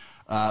bye.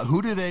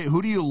 Who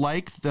do you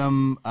like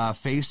them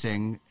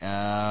facing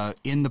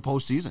in the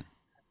postseason?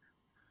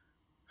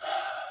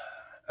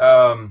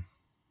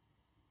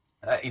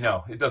 You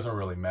know, it doesn't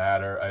really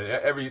matter.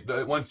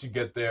 Once you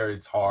get there,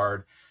 it's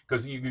hard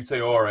because you could say,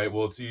 all right,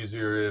 well, it's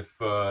easier if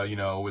you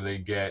know, they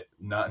get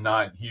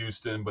not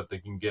Houston, but they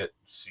can get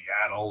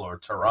Seattle or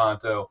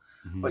Toronto.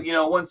 Mm-hmm. But you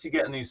know, once you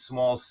get in these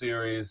small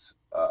series,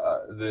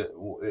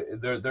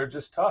 they're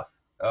just tough.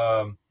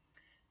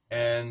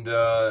 And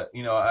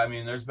you know, I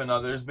mean, there's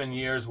been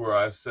years where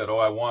I've said, oh,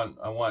 I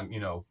want you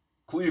know,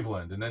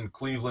 Cleveland, and then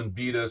Cleveland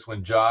beat us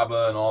when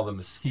Jabba and all the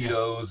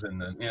mosquitoes,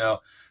 and then, you know,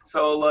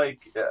 so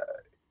like.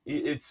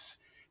 It's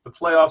the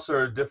playoffs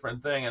are a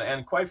different thing,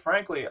 and quite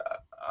frankly,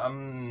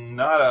 I'm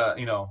not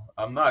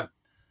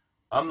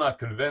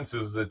convinced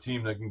as a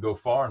team that can go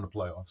far in the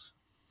playoffs.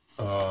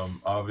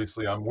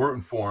 Obviously, I'm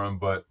rooting for them,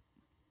 but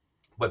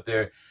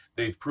they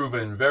they've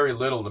proven very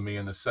little to me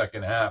in the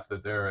second half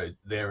that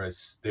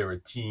they're a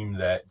team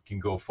that can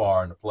go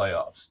far in the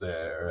playoffs.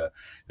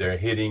 Their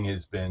hitting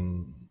has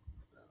been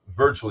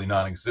virtually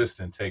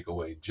non-existent. Take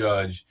away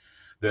Judge,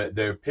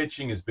 their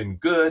pitching has been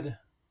good,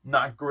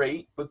 not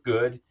great, but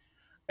good,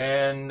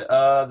 and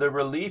the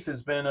relief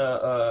has been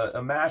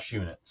a mash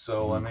unit.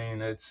 So I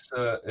mean, it's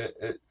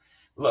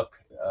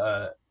look,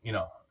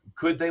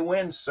 could they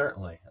win?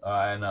 Certainly,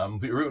 and I'm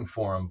rooting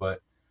for them,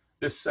 but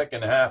this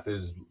second half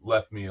has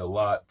left me a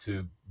lot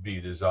to be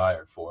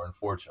desired for,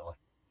 unfortunately.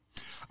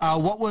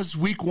 What was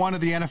week 1 of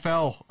the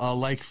NFL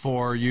like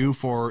for you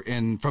from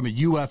a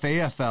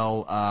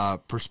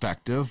UFAFL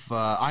perspective?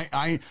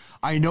 I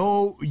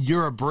know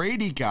you're a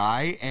Brady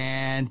guy,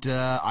 and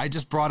I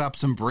just brought up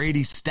some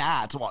Brady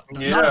stats. Well,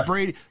 not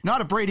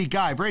a Brady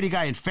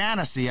guy in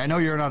fantasy. I know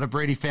you're not a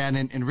Brady fan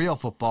in real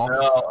football.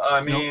 No,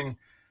 I mean,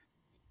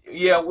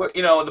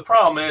 the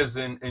problem is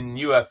in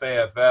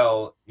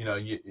UFAFL,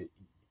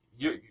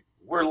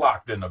 we're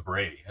locked into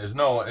Brady. There's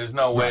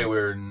no way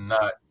we're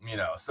not,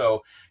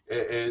 so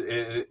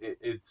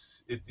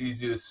it's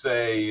easy to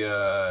say,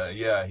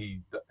 he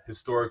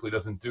historically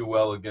doesn't do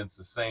well against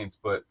the Saints,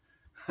 but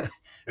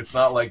it's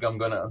not like I'm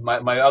going to,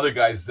 my other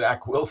guy's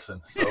Zach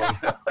Wilson. So,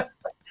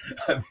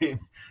 I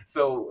mean,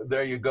 so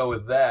there you go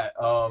with that.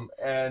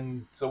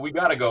 And so we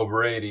got to go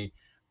Brady.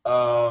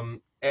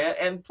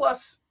 And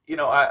plus,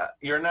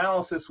 your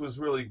analysis was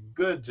really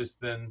good just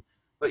then.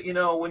 But,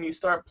 when you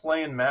start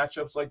playing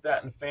matchups like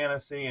that in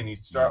fantasy and you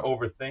start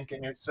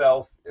overthinking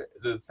yourself,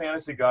 the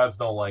fantasy gods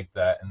don't like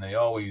that. And they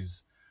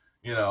always,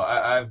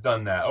 I've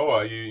done that.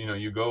 Oh,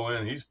 you go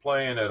in, he's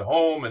playing at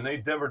home and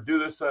they never do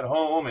this at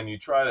home. And you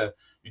try to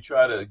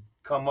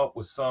come up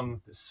with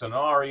some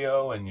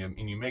scenario and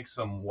you make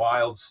some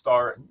wild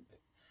start.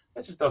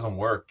 That just doesn't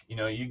work.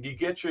 You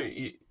get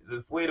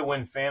the way to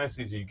win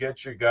fantasy is you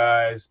get your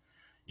guys.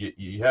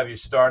 You have your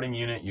starting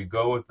unit, you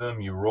go with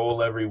them, you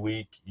roll every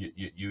week,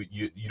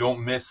 you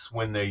don't miss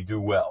when they do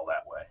well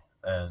that way.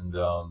 And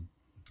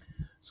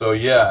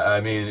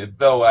I mean,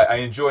 though I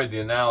enjoyed the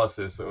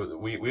analysis,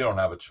 we don't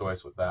have a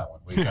choice with that one.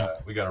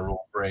 We got to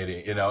roll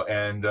Brady, and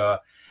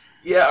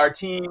our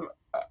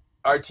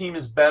team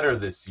is better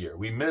this year.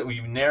 We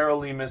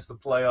narrowly missed the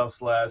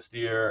playoffs last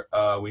year.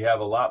 We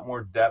have a lot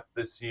more depth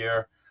this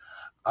year.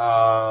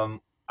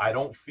 I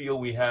don't feel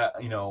we have,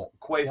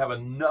 quite have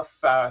enough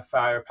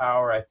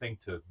firepower, I think,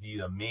 to be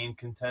the main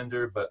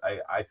contender, but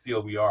I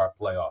feel we are a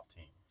playoff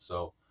team.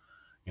 So,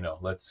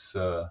 let's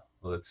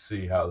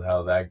see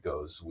how that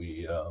goes.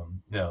 We,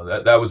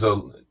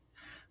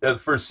 that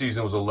first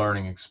season was a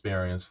learning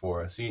experience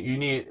for us. You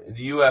need,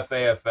 the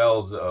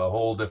UFAFL is a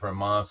whole different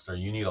monster.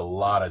 You need a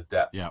lot of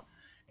depth. Yeah.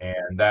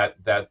 And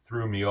that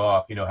threw me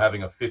off,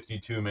 having a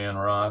 52-man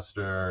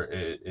roster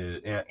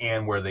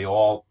and where they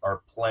all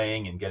are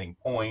playing and getting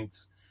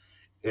points.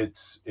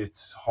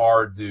 It's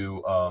hard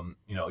to,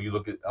 you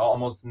look at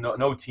almost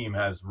no team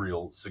has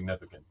real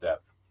significant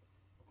depth.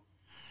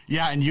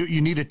 Yeah, and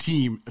you need a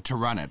team to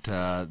run it.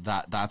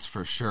 That's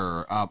for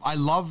sure. I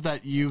love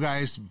that you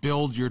guys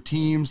build your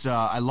teams.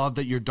 I love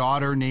that your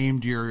daughter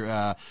named your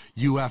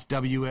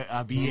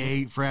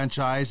UFWBA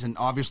franchise, and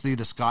obviously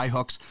the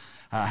Skyhooks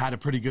had a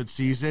pretty good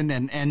season.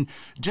 And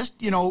just,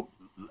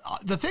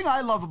 the thing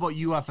I love about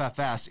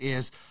UFFS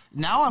is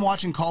now I'm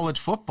watching college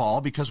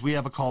football because we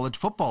have a college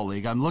football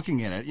league. I'm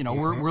looking at it.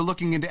 We're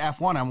looking into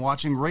F1. I'm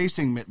watching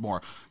racing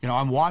more.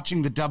 I'm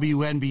watching the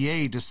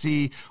WNBA to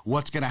see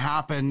what's going to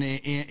happen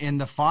in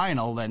the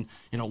final. And,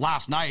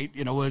 last night,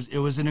 it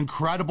was an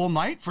incredible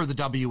night for the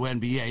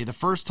WNBA. The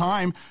first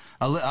time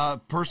a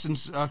person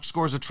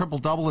scores a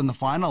triple-double in the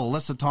final,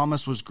 Alyssa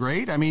Thomas was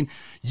great. I mean,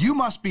 you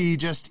must be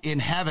just in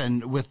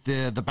heaven with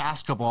the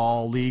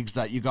basketball leagues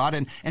that you got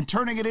and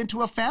turning it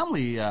into a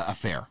family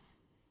affair.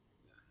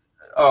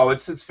 Oh,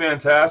 it's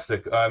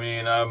fantastic. I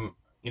mean,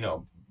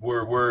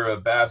 we're a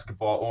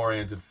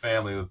basketball-oriented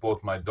family with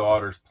both my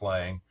daughters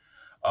playing.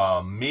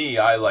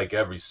 I like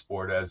every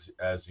sport,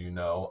 as you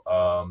know.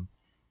 I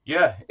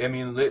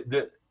mean,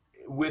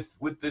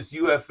 with this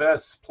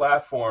UFS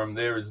platform,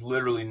 there is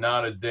literally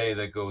not a day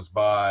that goes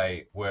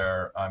by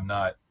where I'm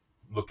not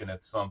looking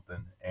at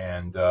something.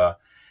 And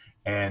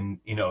then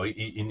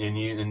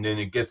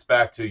it gets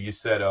back to, you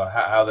said,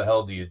 how the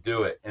hell do you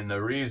do it? And the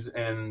reason,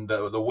 and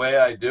the way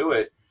I do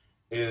it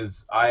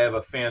is I have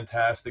a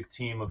fantastic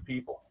team of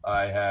people.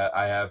 I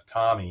have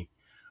Tommy,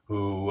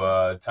 who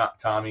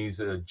Tommy's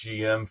a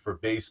GM for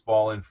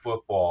baseball and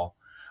football.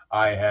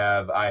 I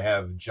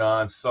have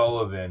John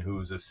Sullivan,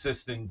 who's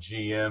assistant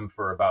GM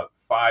for about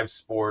 5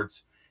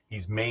 sports.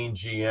 He's main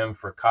GM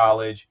for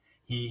college.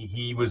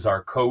 He was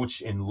our coach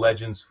in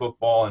Legends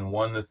football and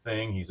won the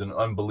thing. He's an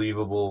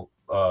unbelievable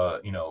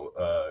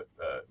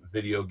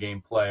video game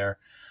player.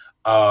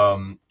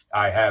 I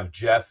have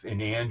Jeff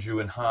and Andrew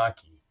in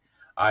hockey.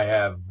 I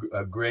have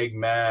Greg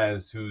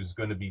Maz, who's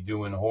going to be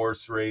doing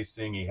horse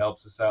racing. He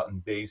helps us out in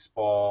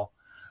baseball.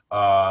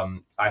 I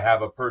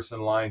have a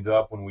person lined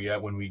up when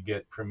we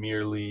get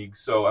Premier League.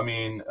 So I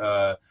mean,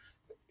 I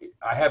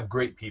have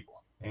great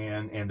people,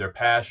 and they're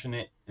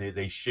passionate.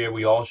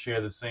 We all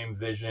share the same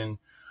vision.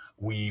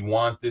 We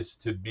want this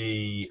to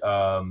be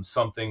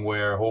something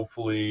where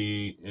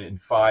hopefully in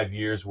 5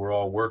 years we're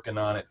all working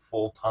on it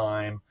full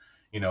time.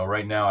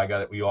 Right now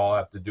we all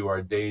have to do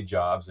our day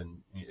jobs, and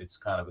it's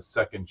kind of a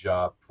second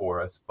job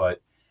for us,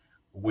 but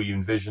we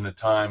envision a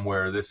time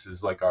where this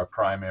is like our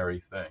primary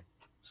thing.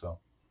 So.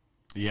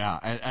 Yeah,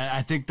 and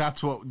I think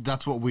that's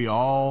what we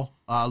all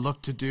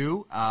look to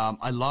do.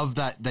 I love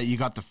that you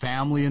got the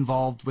family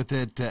involved with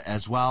it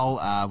as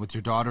well, with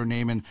your daughter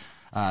naming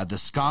the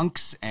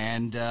Skunks,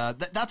 and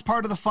that's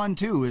part of the fun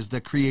too, is the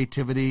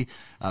creativity,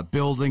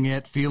 building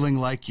it, feeling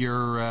like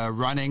you're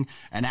running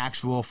an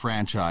actual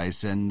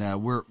franchise.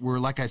 And we're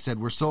like I said,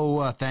 we're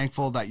so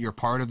thankful that you're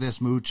part of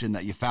this, Mooch, and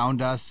that you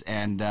found us.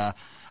 And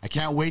I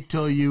can't wait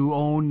till you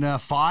own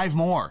 5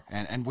 more,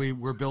 and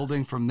we're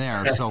building from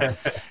there. So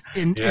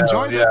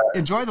enjoy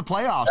the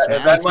playoffs,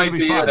 man. That might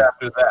be it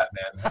after that, man.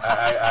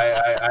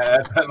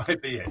 That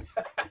might be it.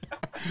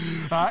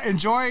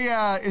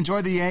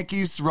 Enjoy the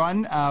Yankees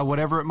run,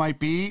 whatever it might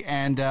be,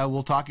 and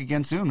we'll talk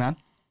again soon, man.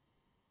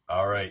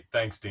 All right.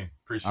 Thanks, Dean.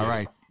 Appreciate it. All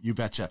right. You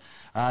betcha.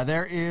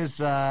 There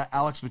is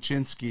Alex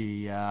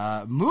Muchinsy.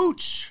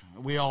 Mooch,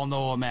 we all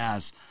know him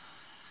as.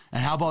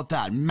 And how about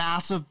that?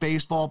 Massive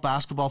baseball,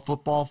 basketball,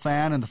 football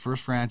fan, and the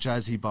first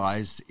franchise he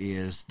buys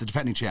is the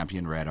defending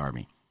champion Red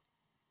Army.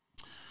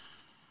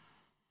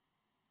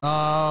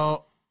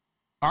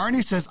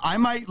 Arnie says, I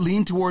might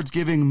lean towards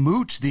giving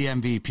Mooch the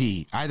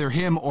MVP, either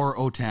him or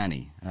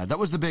Ohtani. That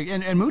was the big,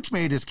 and Mooch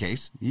made his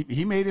case.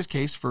 He made his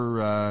case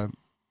for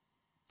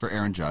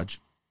Aaron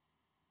Judge.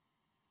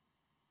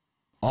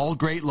 All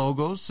great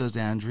logos, says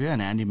Andrea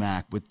and Andy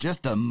Mack, with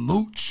just the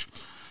Mooch.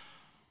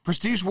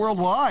 Prestige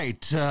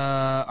Worldwide.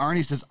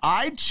 Arnie says,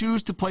 I'd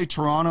choose to play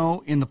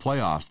Toronto in the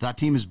playoffs. That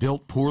team is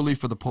built poorly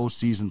for the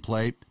postseason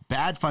play.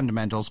 Bad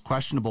fundamentals,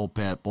 questionable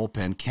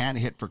bullpen, can't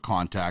hit for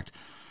contact.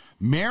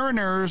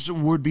 Mariners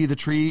would be the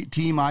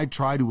team I'd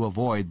try to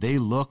avoid. They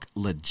look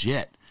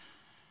legit.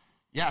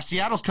 Yeah,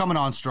 Seattle's coming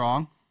on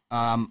strong.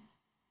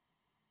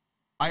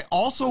 I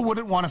also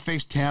wouldn't want to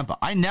face Tampa.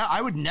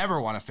 I would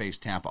never want to face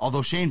Tampa,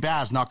 although Shane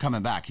Baz not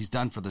coming back. He's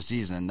done for the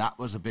season. That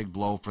was a big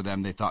blow for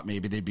them. They thought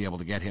maybe they'd be able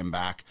to get him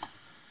back.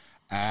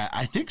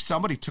 I think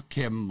somebody took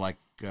him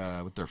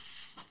with their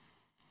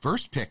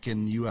first pick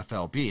in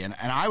UFLB, and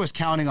I was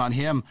counting on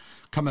him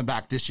coming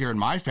back this year in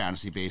my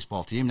fantasy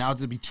baseball team. Now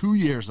it'll be 2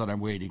 years that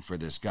I'm waiting for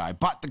this guy.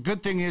 But the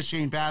good thing is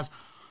Shane Baz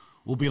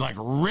will be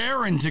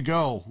raring to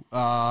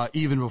go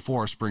even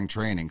before spring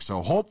training.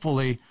 So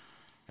hopefully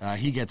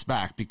he gets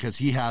back, because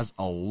he has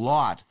a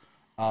lot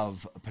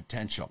of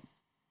potential.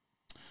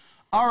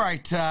 All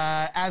right,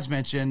 as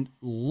mentioned,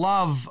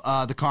 love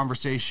the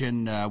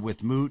conversation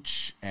with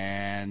Mooch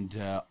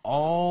and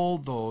all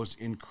those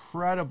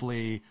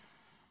incredibly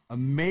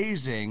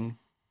amazing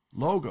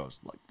logos.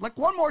 Like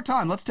one more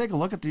time, let's take a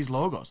look at these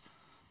logos.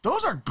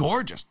 Those are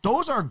gorgeous.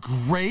 Those are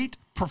great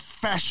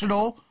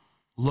professional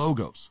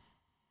logos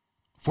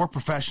for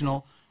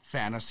professional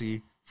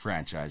fantasy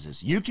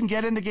franchises. You can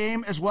get in the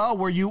game as well,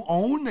 where you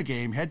own the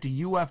game. Head to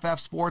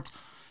uffsports.com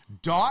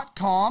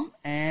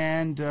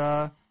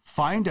and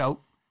find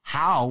out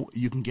how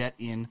you can get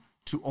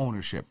into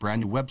ownership.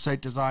 Brand new website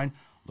design.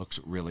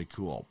 Looks really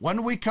cool.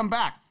 When we come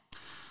back,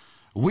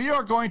 we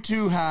are going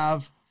to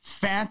have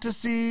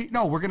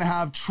we're going to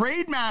have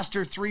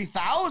Trademaster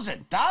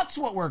 3000. That's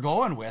what we're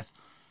going with.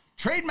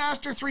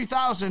 Trademaster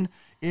 3000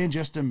 in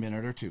just a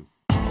minute or two.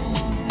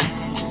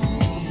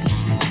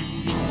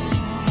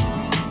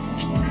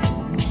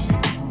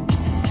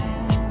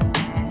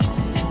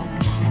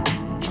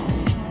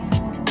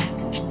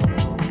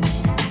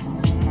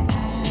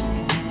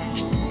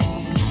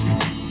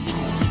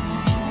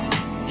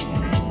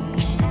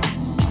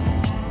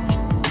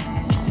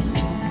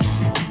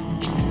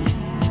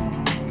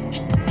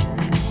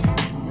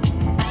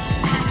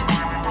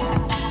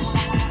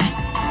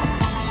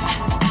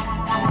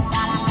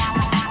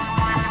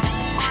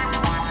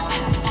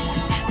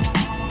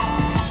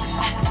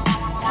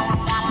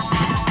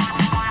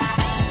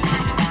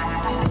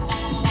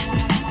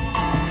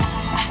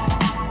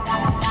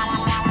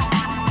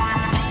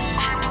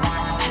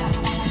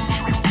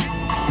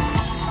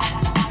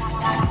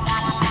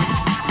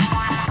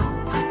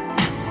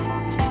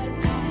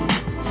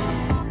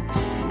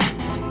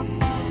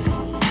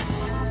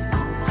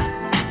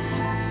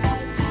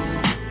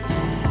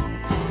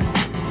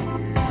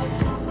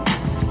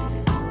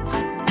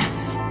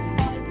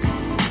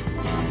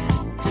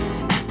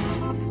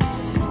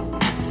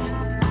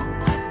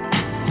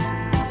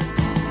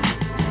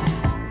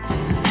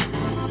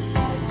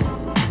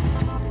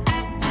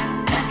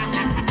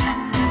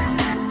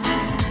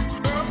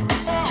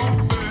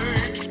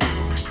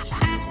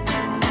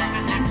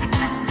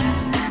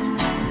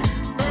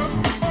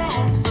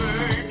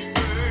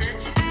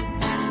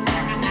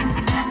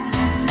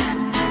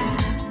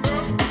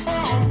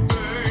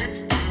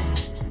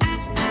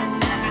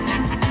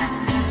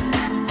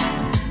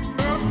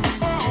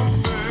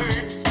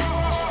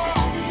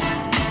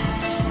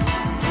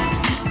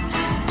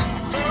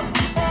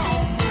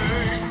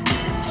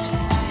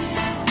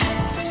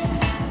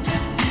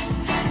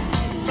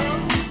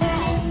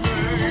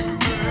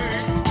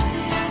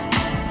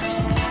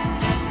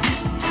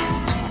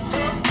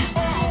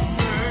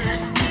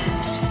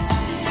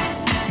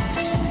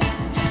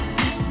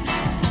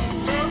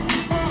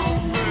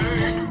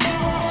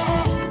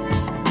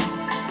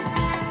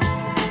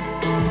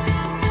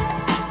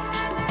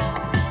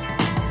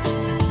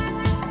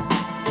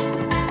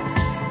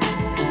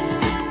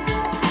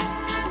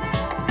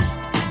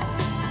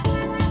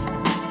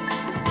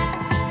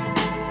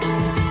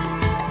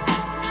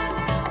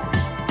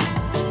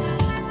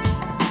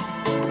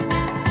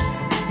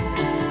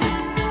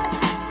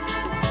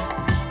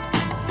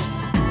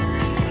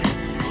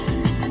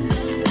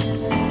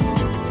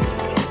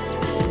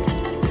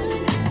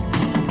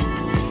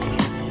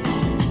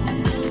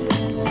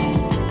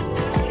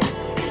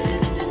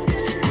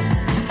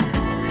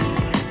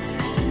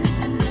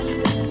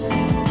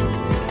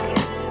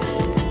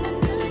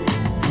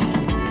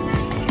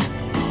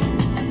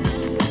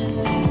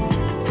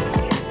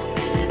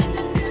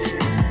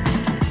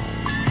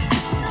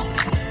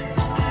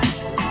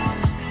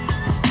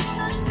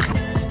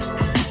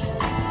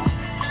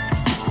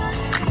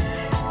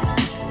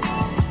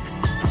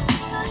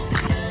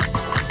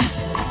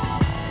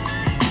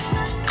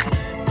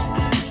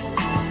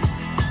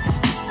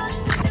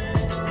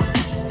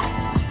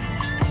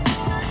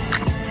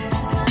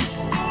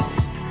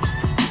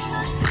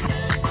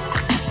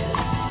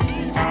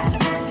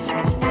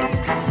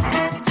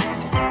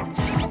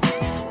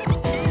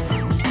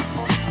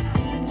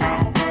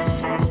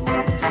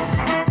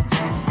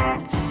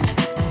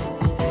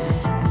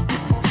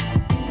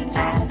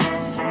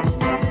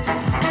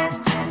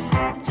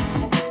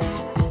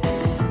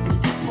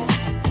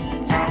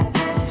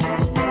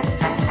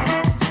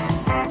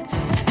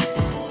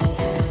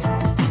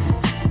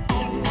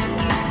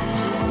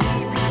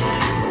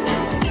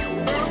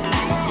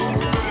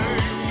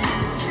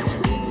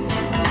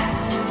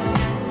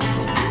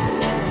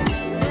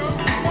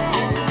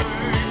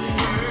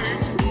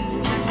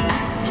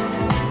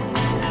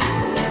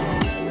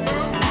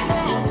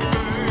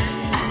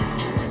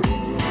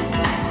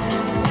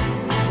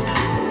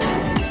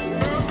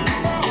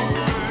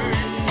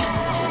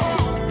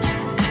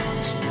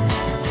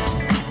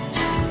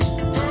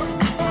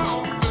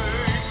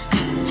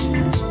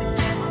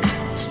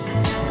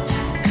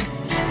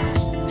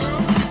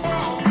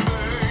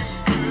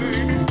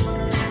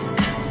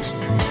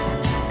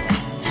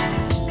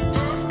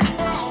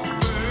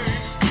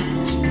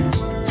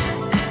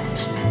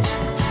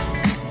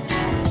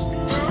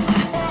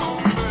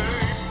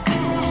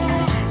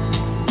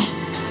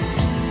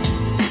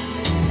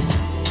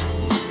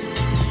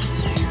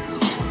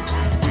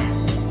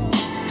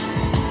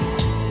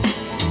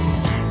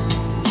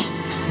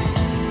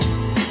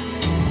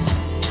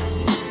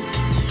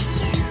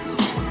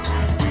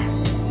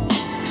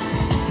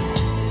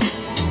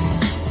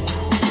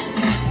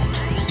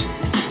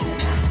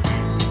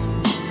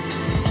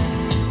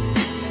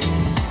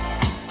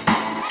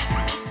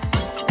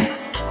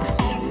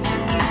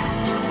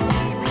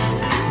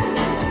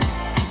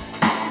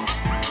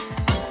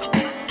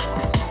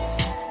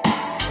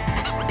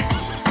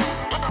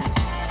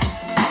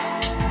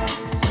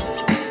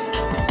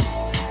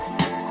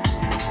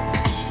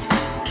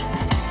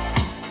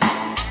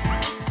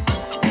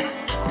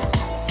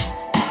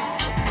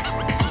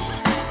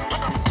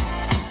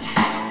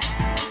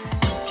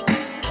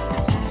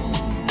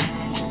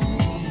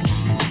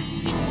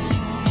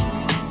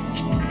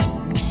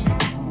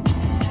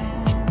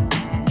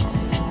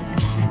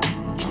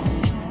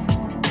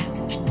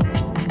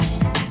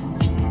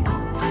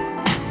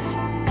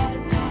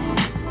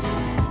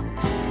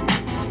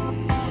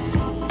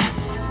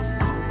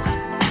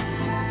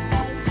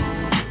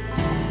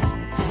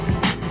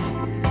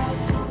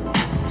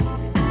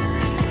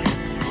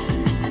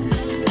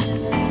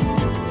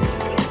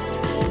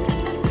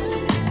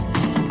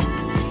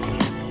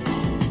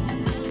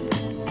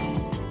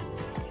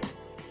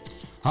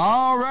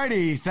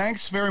 righty.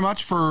 Thanks very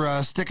much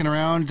for sticking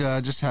around.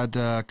 Just had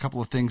a couple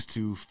of things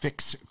to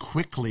fix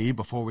quickly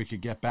before we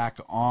could get back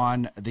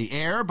on the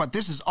air. But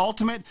this is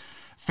Ultimate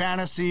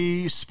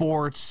Fantasy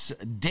Sports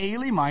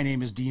Daily. My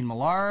name is Dean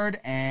Millard,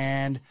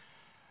 and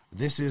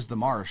this is the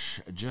Marsh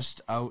just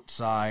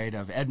outside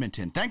of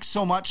Edmonton. Thanks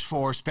so much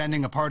for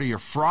spending a part of your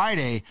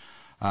Friday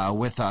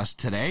with us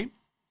today.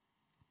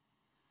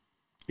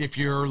 If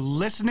you're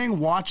listening,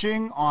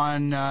 watching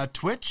on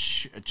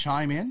Twitch,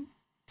 chime in.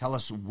 Tell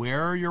us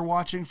where you're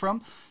watching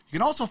from. You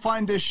can also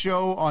find this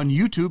show on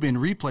YouTube in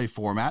replay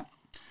format.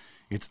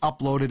 It's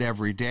uploaded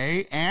every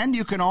day. And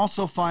you can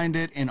also find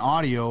it in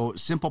audio,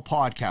 simple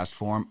podcast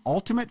form,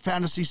 Ultimate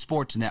Fantasy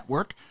Sports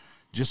Network.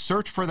 Just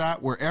search for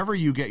that wherever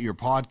you get your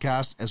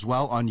podcasts, as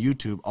well on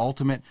YouTube,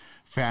 Ultimate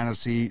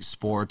Fantasy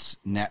Sports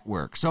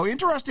Network. So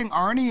interesting,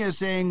 Arnie is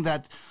saying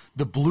that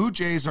the Blue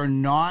Jays are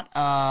not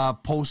a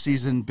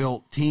postseason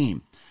built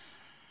team.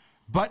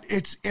 But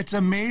it's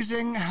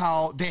amazing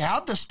how they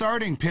have the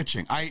starting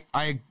pitching.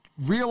 I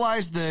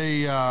realize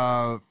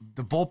the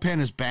bullpen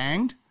is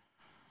banged,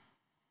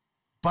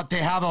 but they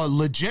have a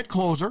legit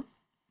closer,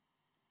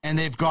 and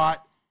they've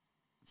got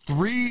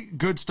 3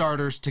 good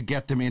starters to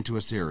get them into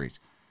a series.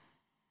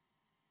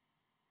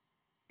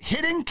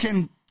 Hitting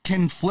can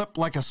flip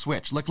like a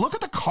switch. Like, look at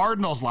the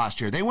Cardinals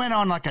last year. They went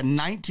on like a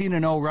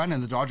 19-0 run,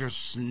 and the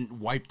Dodgers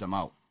wiped them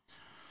out.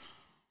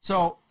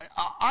 So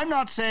I'm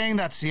not saying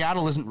that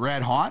Seattle isn't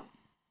red hot.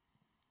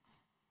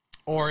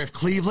 Or if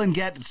Cleveland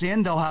gets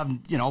in, they'll have,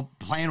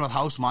 playing with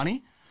house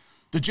money.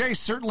 The Jays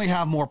certainly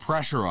have more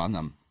pressure on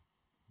them.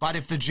 But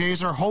if the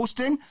Jays are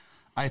hosting,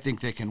 I think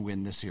they can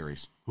win the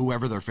series,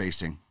 whoever they're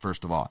facing,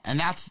 first of all. And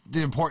that's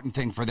the important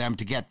thing for them,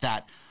 to get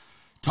that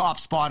top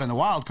spot in the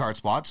wild card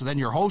spot. So then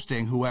you're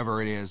hosting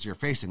whoever it is you're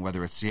facing,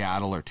 whether it's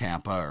Seattle or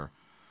Tampa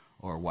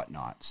or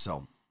whatnot.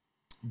 So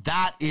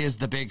that is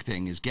the big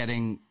thing, is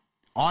getting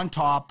on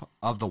top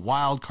of the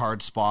wild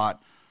card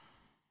spot,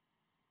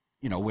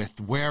 with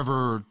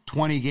wherever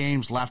 20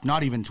 games left,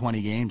 not even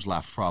 20 games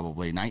left,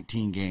 probably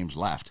 19 games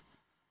left.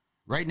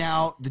 Right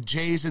now, the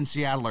Jays and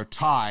Seattle are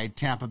tied.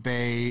 Tampa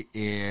Bay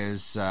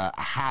is a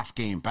half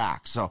game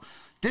back. So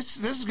this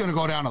is going to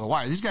go down to the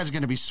wire. These guys are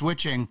going to be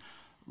switching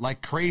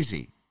like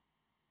crazy.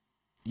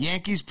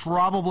 Yankees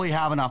probably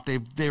have enough.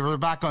 They're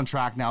back on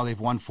track now. They've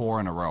won 4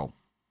 in a row.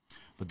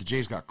 But the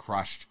Jays got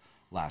crushed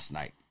last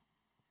night.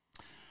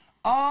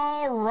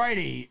 All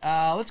righty,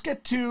 let's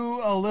get to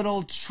a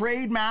little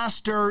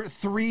Trademaster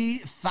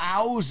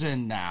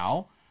 3000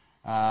 now.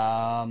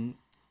 Not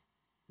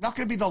going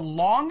to be the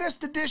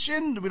longest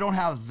edition. We don't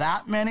have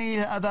that many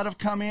that have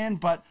come in,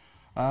 but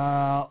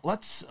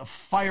let's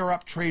fire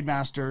up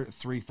Trademaster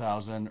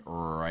 3000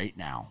 right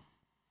now.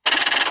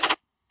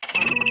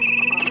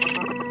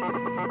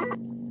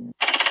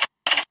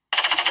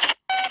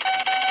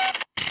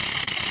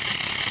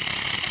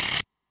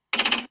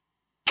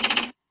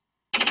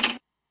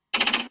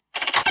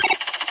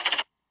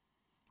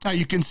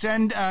 You can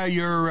send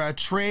your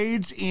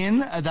trades in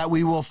that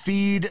we will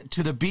feed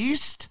to the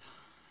beast,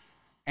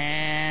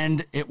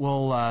 and it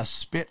will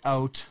spit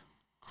out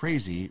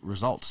crazy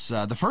results.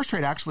 The first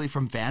trade actually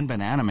from Van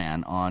Banana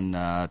Man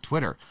on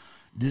Twitter.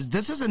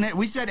 This isn't.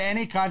 We said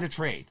any kind of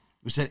trade.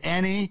 We said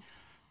any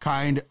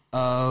kind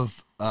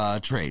of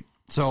trade.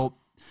 So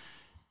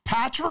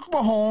Patrick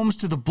Mahomes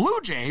to the Blue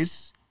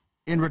Jays.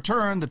 In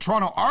return, the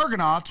Toronto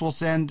Argonauts will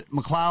send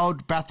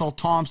McLeod, Bethel,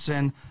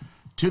 Thompson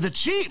to the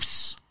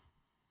Chiefs.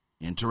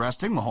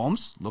 Interesting.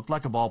 Mahomes looked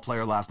like a ball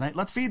player last night.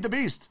 Let's feed the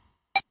beast.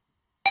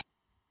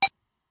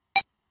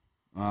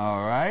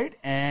 All right.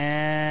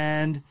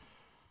 And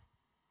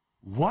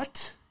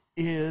what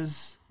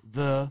is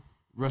the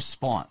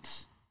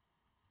response?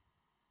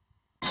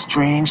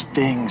 Strange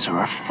things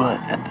are afoot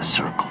at the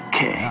Circle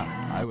K.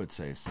 Yeah, I would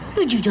say so.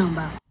 What you talking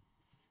about?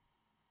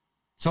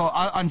 So,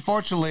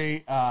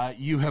 unfortunately,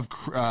 you have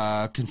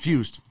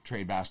confused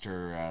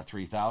Trademaster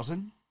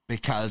 3000,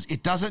 because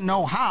it doesn't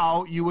know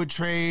how you would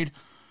trade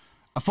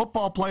a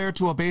football player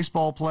to a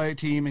baseball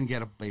team and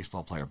get a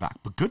baseball player back.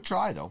 But good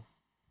try, though.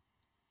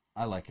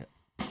 I like it.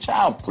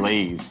 Child,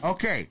 please.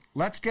 Okay,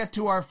 let's get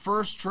to our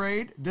first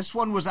trade. This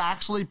one was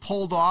actually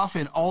pulled off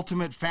in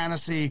Ultimate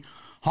Fantasy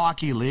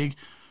Hockey League.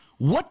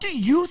 What do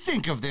you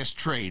think of this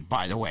trade,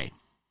 by the way?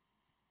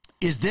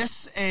 Is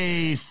this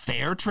a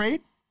fair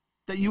trade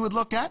that you would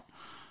look at?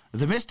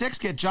 The Mystics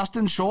get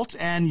Justin Schultz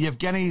and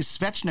Yevgeny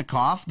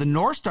Svechnikov. The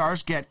North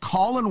Stars get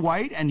Colin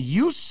White and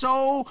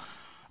Juuso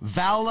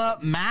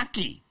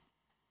Valimaki.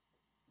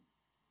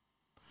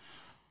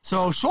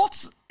 So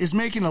Schultz is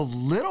making a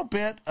little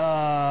bit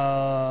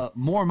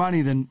more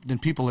money than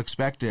people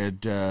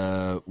expected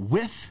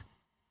with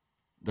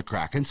the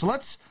Kraken. So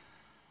let's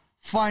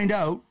find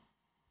out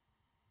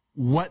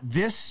what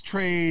this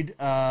trade,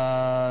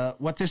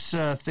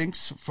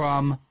 thinks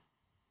from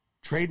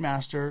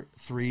Trademaster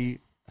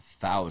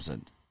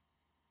 3000.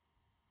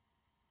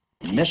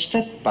 Missed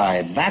it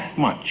by that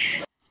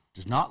much.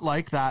 Does not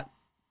like that,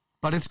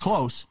 but it's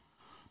close.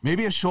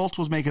 Maybe if Schultz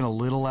was making a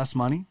little less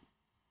money,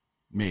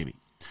 maybe.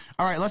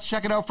 All right, let's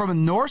check it out from a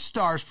North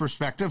Stars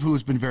perspective,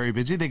 who's been very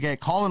busy. They get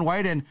Colin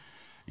White and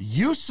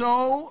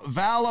Juuso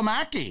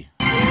Välimäki.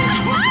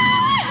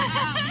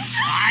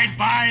 I'd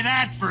buy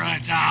that for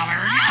 $1.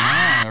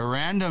 Yeah, a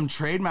random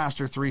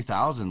Trademaster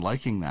 3000,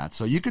 liking that.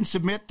 So you can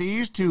submit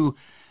these to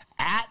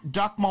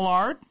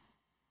 @DuckMillard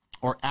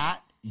or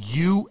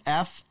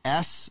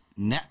 @UFS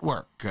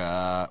Network.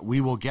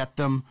 We will get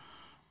them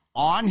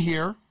on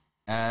here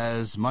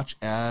as much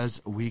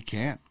as we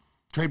can.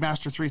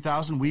 Trademaster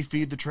 3000, we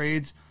feed the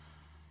trades.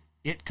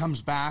 It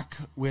comes back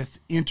with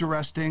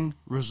interesting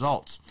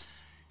results.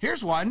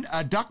 Here's one.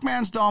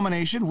 Duckman's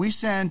domination. We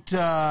sent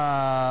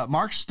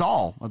Mark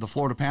Stahl of the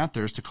Florida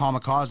Panthers to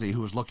Kamikaze,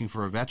 who was looking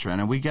for a veteran,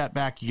 and we got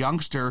back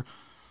youngster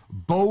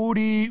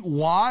Bodie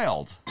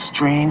Wild.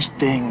 Strange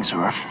things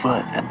are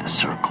afoot at the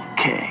Circle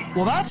K.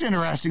 Well, that's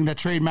interesting that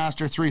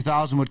Trademaster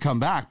 3000 would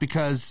come back,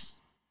 because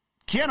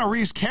Keanu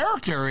Reeves'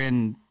 character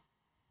in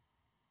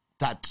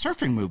that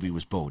surfing movie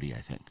was Bodie,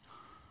 I think.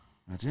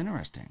 That's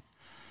interesting.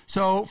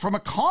 So from a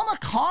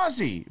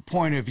Kamikaze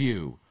point of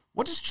view,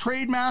 what does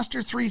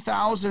Trademaster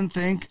 3000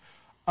 think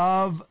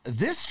of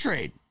this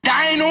trade?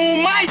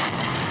 Dynamite!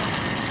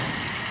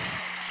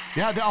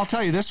 Yeah, I'll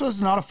tell you, this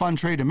was not a fun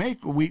trade to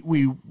make.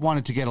 We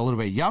wanted to get a little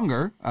bit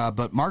younger,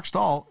 but Mark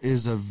Stahl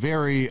is a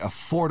very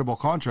affordable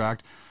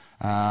contract,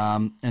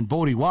 and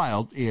Bodie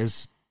Wild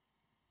is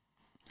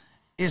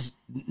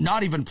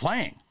not even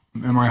playing.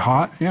 Am I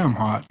hot? Yeah, I'm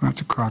hot.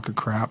 That's a crock of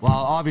crap. Well,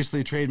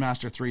 obviously,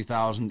 Trademaster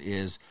 3000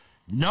 is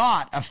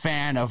not a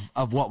fan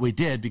of what we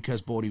did,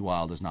 because Bodie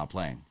Wild is not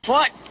playing.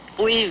 What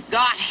we've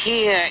got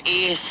here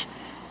is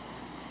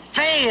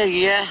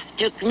failure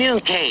to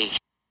communicate.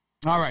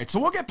 All right, so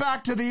we'll get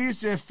back to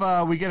these if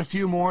we get a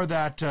few more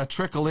that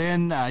trickle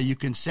in. You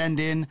can send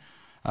in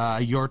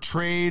your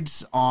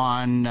trades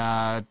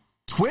on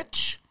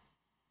Twitch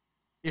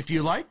if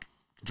you like.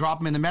 Drop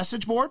them in the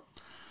message board.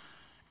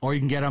 Or you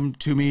can get them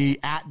to me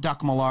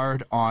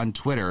 @DuckMillard on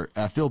Twitter.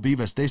 Phil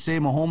Beavis, they say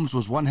Mahomes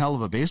was one hell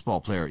of a baseball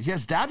player.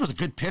 His dad was a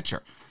good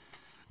pitcher.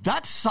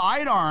 That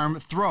sidearm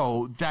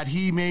throw that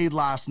he made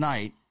last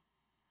night,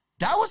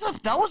 that was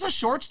a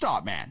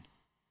shortstop, man.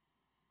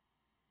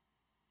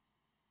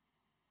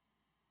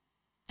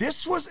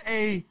 This was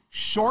a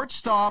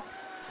shortstop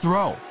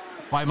throw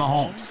by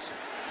Mahomes.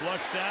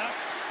 Flushed out.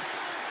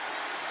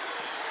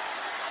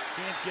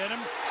 Can't get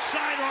him.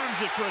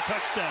 Sidearms it for a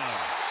touchdown.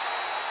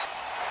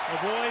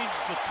 Avoids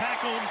the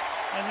tackle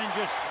and then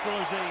just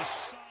throws a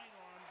sidearm.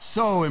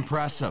 So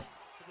impressive.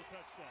 For the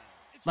touchdown.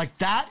 Like,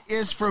 that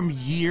is from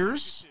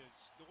years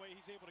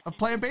of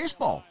playing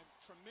baseball.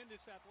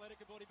 Tremendous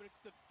athletic ability, but it's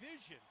the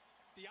vision,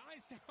 the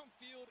eyes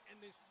downfield, and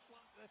the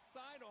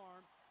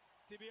sidearm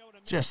to be able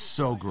to. Just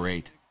so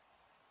great.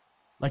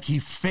 Like, he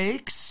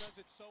fakes Does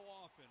it so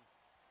often,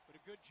 but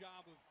a good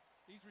job of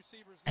these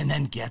receivers. and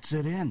then gets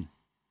it in.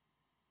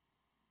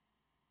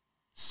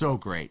 So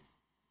great.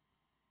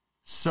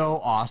 So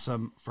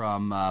awesome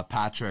from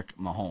Patrick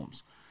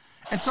Mahomes.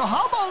 And so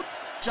how about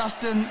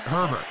Justin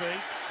Herbert?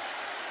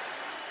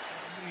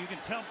 You can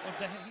tell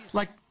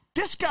Like,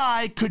 this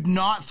guy could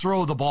not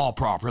throw the ball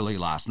properly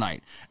last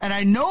night. And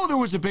I know there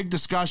was a big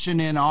discussion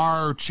in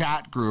our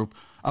chat group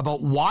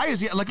about why is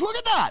he, like, look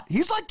at that.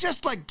 He's like,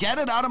 just like, get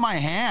it out of my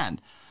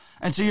hand.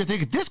 And so you're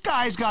thinking, this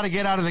guy's got to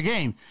get out of the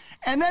game.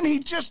 And then he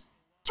just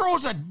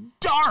throws a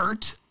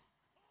dart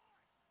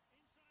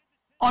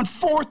on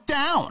 4th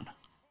down.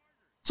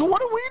 So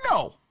what do we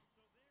know?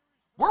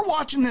 We're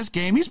watching this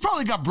game. He's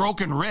probably got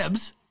broken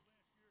ribs.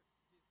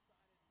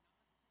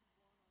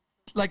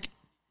 Like,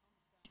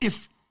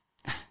 if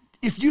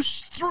you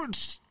showed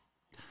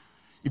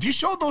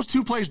those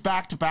two plays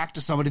back to back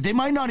to somebody, they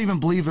might not even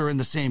believe they're in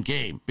the same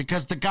game,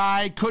 because the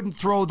guy couldn't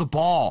throw the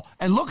ball.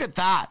 And look at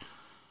that.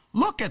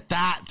 Look at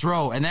that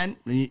throw. And then,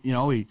 you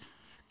know, he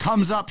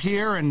comes up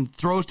here and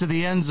throws to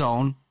the end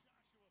zone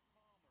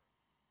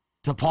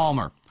to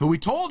Palmer, who we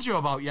told you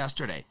about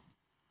yesterday.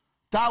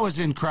 That was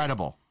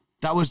incredible.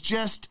 That was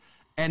just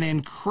an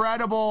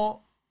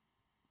incredible,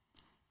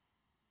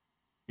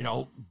 you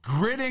know,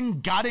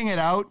 gutting it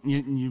out.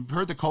 You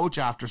heard the coach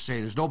after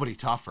say there's nobody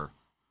tougher.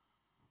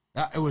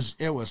 It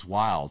was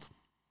wild.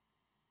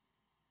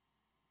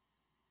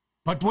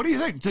 But what do you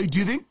think? Do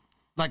you think,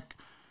 like,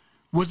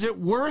 was it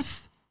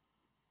worth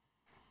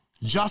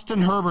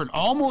Justin Herbert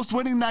almost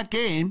winning that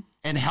game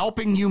and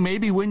helping you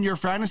maybe win your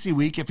fantasy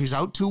week if he's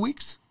out 2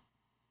 weeks?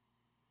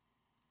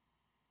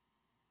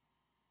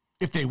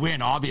 If they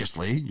win,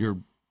 obviously,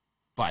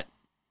 but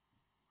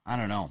I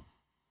don't know.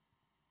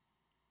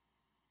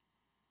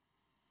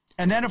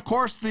 And then, of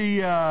course,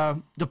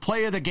 the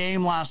play of the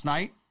game last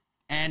night.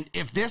 And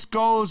if this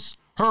goes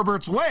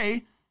Herbert's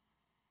way,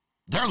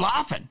 they're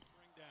laughing.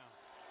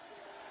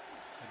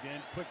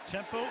 Again, quick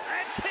tempo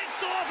and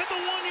picked off at the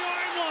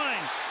 1-yard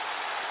line.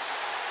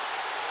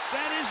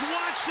 That is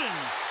Watson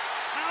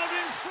out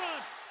in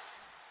front.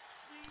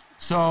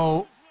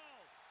 So,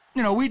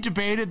 you know, we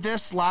debated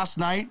this last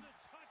night,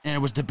 and it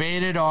was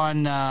debated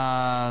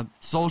on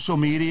social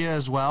media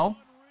as well.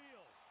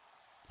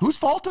 Whose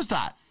fault is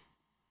that?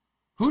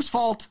 Whose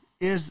fault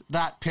is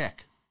that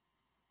pick?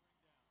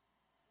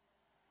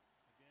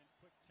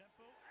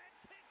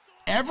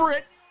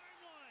 Everett,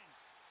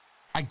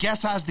 I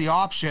guess, has the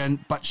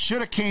option, but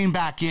should have came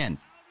back in.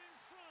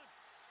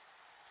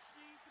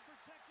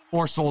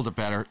 Or sold it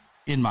better,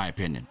 in my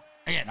opinion.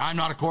 Again, I'm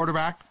not a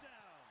quarterback,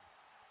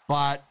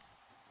 but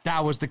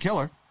that was the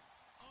killer.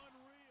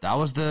 That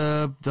was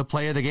the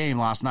play of the game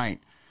last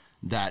night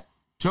that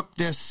took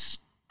this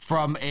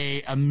from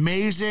a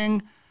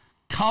amazing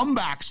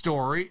comeback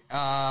story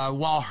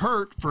while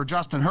hurt for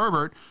Justin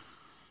Herbert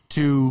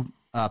to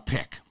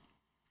pick.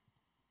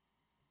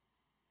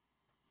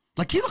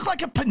 Like, he looked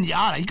like a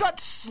piñata. He got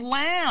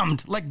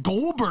slammed like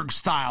Goldberg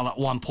style at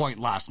one point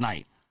last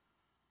night.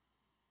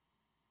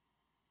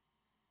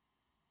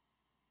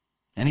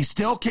 And he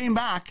still came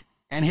back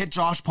and hit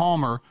Josh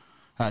Palmer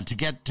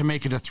to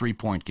make it a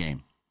 3-point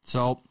game.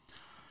 So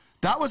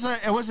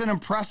it was an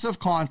impressive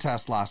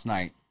contest last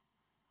night.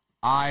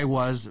 I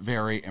was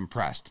very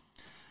impressed.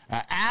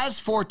 As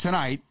for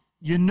tonight,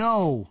 you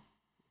know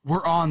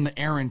we're on the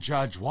Aaron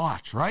Judge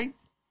watch, right?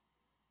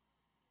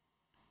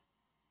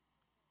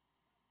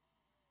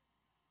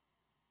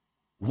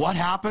 What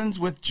happens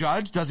with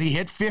Judge? Does he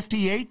hit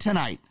 58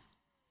 tonight?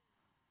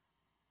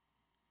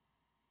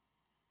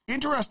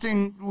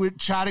 Interesting with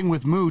chatting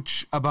with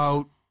Mooch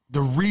about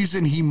the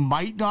reason he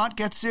might not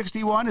get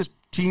 61 is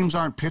teams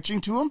aren't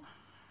pitching to him,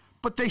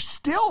 but they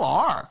still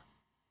are.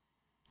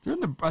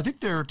 I think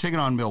they're taking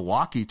on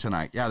Milwaukee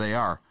tonight. Yeah, they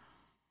are.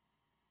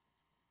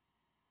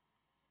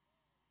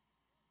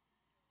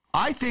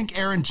 I think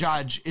Aaron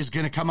Judge is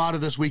going to come out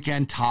of this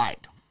weekend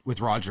tied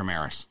with Roger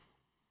Maris.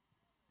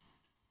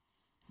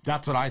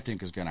 That's what I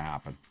think is going to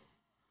happen.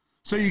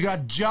 So you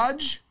got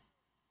Judge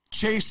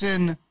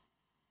chasing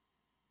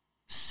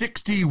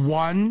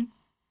 61,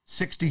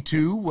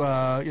 62,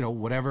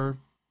 whatever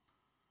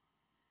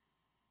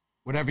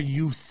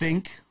you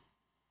think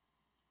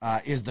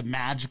is the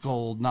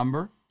magical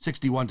number.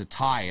 61 to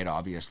tie it,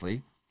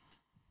 obviously.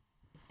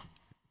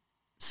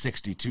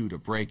 62 to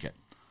break it.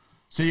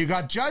 So you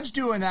got Judge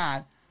doing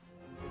that.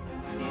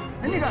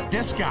 Then you got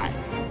this guy.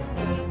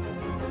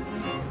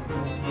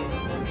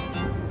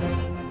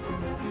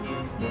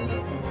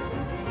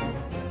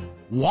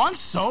 Juan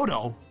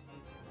Soto.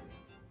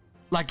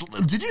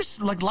 Did you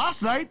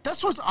last night?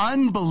 This was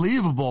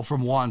unbelievable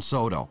from Juan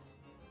Soto.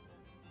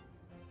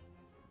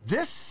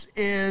 This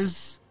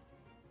is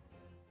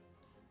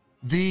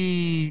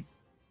the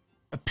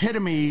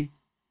epitome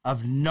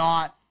of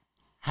not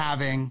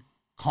having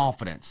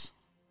confidence.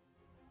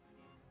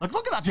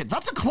 Look at that pitch.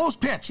 That's a close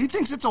pitch. He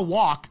thinks it's a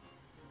walk,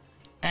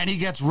 and he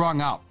gets rung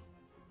up.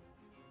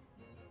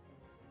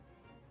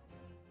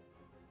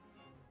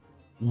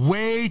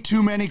 Way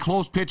too many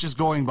close pitches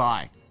going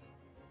by.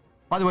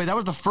 By the way, that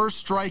was the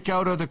first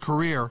strikeout of the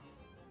career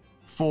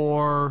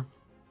for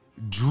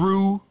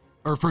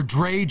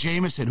Dre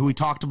Jameson, who we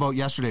talked about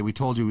yesterday. We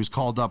told you he was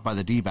called up by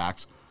the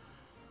D-backs.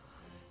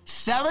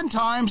 7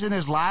 times in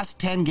his last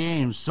 10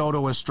 games,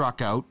 Soto has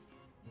struck out.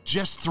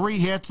 Just 3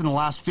 hits in the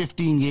last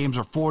 15 games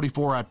or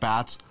 44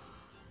 at-bats.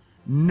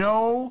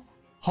 No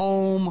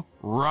home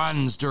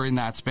runs during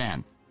that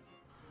span.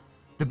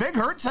 The Big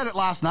Hurt said it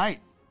last night.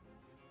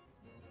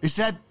 He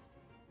said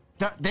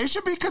that they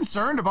should be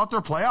concerned about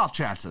their playoff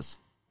chances.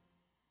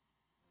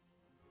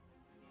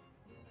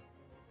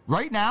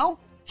 Right now,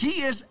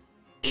 he is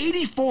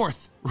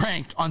 84th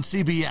ranked on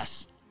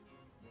CBS.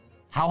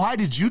 How high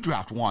did you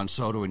draft Juan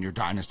Soto in your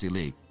Dynasty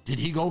League? Did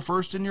he go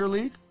first in your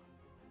league?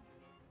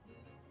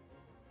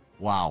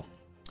 Wow.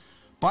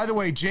 By the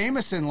way,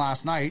 Jameson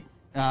last night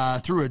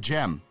threw a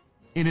gem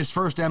in his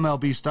first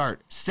MLB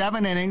start.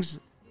 7 innings,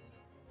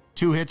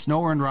 2 hits,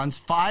 no earned runs,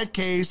 5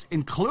 Ks,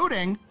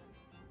 including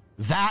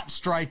that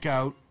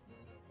strikeout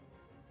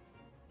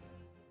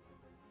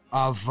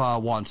of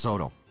Juan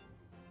Soto.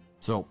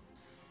 So,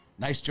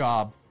 nice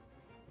job,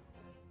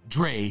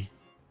 Dre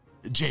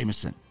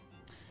Jameson.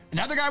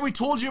 Another guy we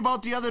told you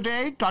about the other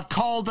day got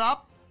called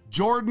up.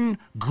 Jordan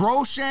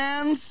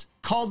Groshans,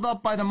 called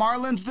up by the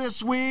Marlins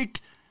this week.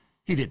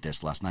 He did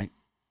this last night.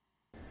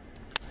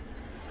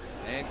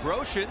 And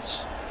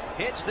Groshans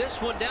hits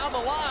this one down the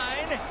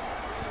line,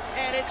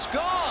 and it's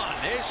gone.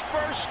 His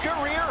first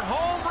career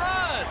home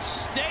run.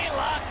 Stay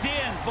locked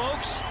in,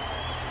 folks.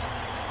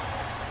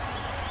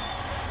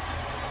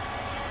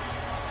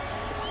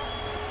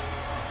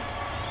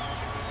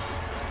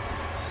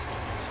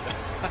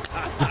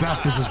 The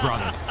best is his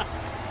brother.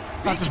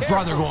 That's his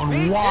brother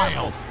going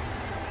wild.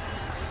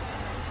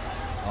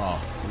 Oh,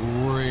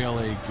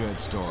 really good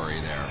story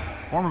there.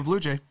 Former Blue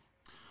Jay.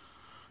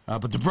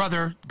 But the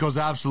brother goes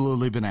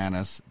absolutely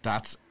bananas.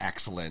 That's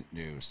excellent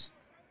news.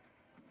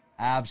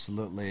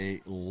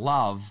 Absolutely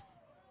love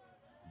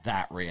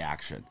that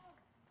reaction.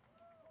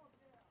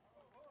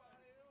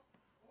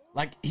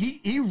 Like,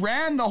 he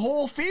ran the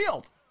whole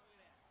field.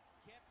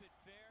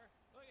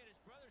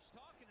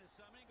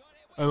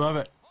 I love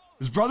it.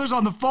 His brother's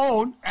on the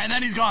phone, and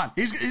then he's gone.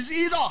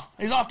 He's off.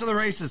 He's off to the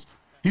races.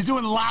 He's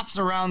doing laps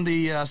around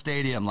the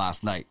stadium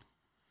last night.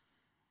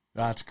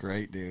 That's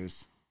great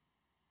news.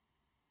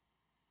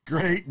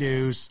 Great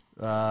news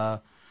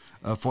for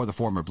the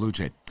former Blue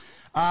Jay.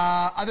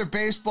 Other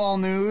baseball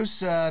news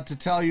to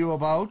tell you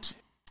about.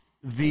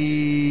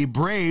 The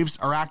Braves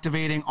are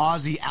activating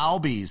Ozzie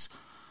Albies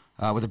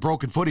with a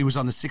broken foot. He was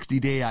on the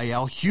 60-day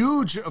IL.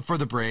 Huge for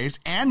the Braves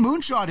and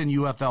Moonshot in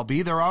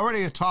UFLB. They're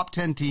already a top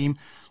 10 team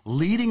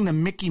leading the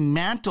Mickey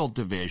Mantle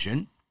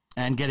division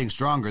and getting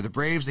stronger. The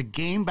Braves a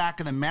game back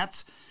of the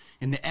Mets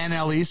in the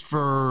NL East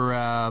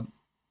for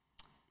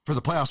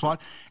the playoff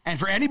spot. And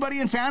for anybody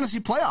in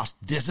fantasy playoffs,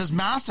 this is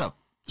massive.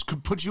 This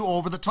could put you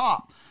over the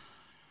top.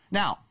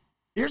 Now,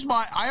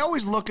 I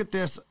always look at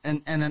this,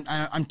 and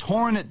I'm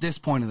torn at this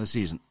point of the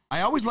season.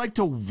 I always like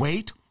to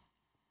wait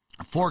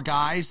for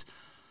guys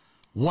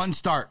one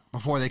start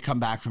before they come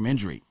back from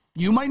injury.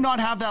 You might not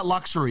have that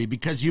luxury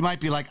because you might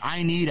be like,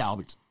 I need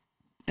Albies.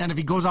 And if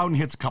he goes out and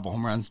hits a couple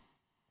home runs,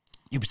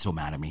 you'd be so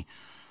mad at me.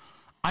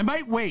 I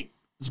might wait.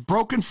 It's a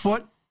broken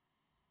foot.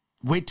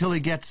 Wait till he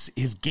gets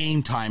his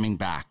game timing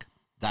back.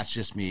 That's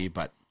just me,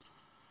 but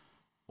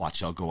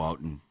watch, I'll go out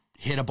and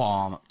hit a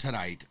bomb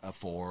tonight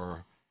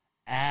for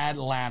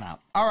Atlanta.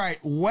 All right,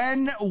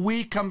 when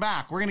we come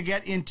back, we're going to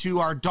get into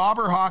our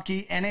Dauber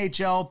Hockey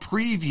NHL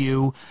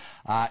preview.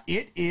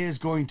 It is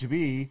going to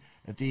be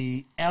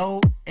the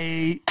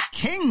LA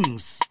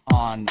Kings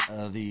on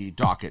the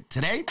docket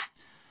today.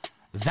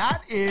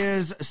 That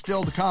is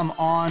still to come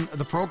on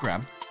the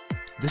program.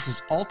 This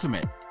is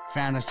Ultimate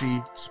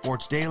Fantasy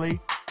Sports Daily.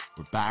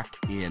 We're back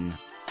in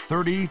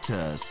 30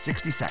 to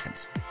 60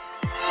 seconds.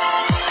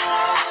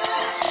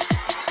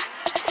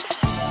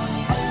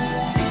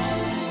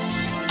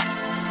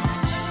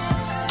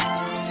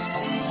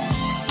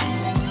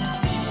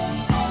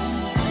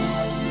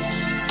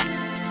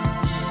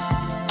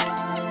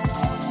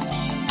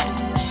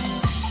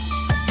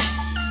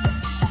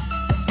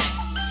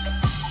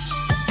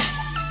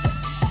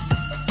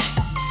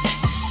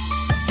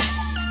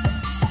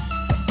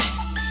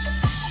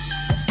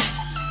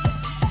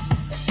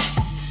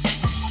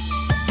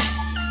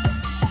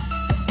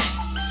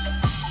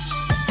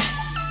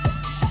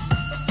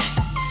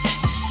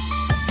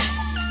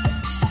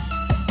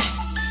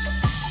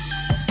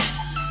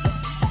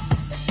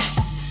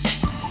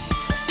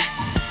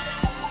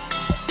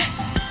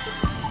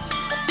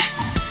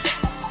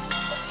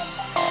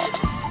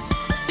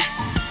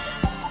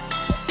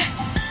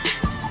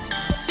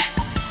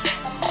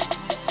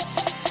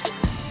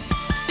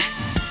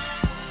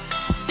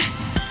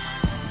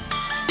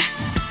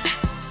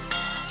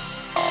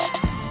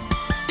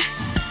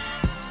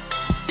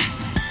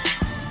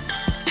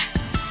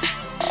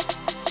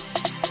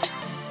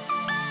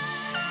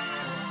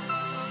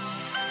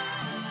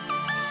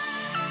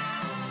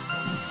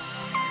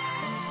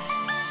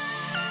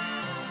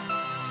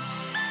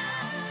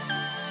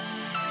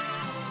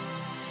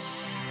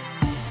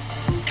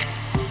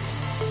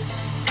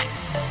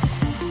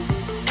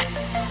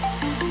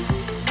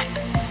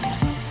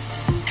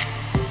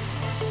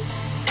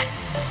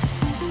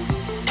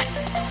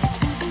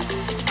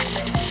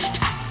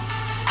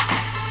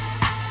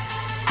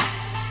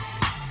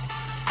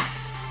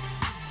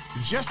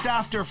 Just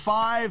after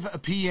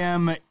 5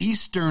 p.m.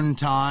 Eastern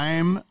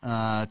Time,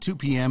 2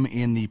 p.m.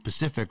 in the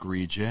Pacific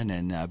region,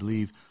 and I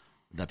believe,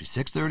 would that be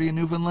 6:30 in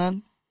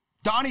Newfoundland?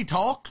 Donnie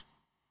Talk,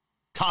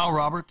 Kyle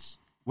Roberts,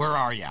 where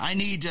are you? I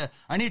need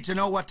to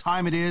know what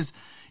time it is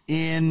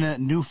in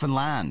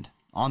Newfoundland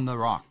on the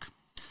Rock.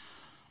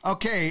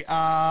 Okay,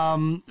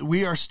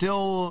 we are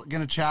still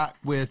going to chat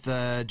with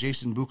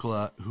Jason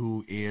Bukala,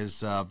 who is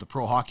the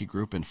Pro Hockey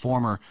Group and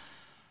former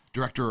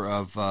director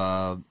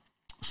of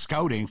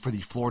scouting for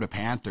the Florida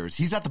Panthers.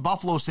 He's at the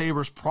Buffalo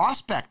Sabres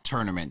prospect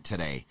tournament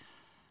today.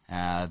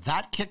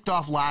 That kicked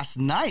off last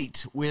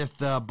night with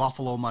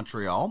Buffalo,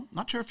 Montreal.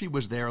 Not sure if he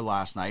was there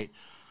last night,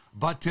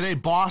 but today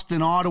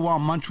Boston, Ottawa,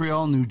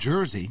 Montreal, New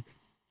Jersey.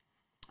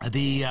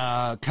 The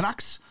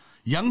Canucks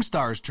Young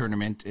Stars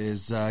tournament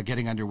is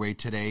getting underway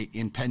today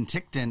in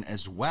Penticton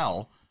as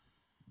well.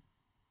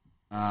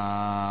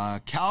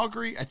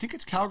 Calgary, I think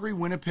it's Calgary,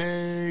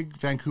 Winnipeg,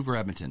 Vancouver,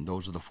 Edmonton.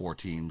 Those are the four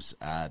teams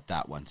at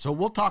that one. So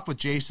we'll talk with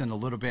Jason a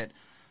little bit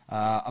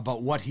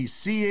about what he's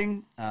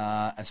seeing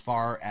as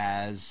far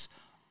as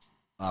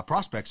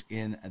prospects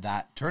in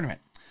that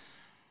tournament.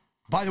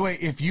 By the way,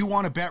 if you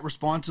want to bet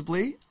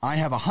responsibly, I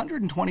have a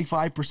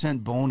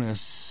 125%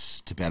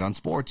 bonus to bet on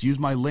sports. Use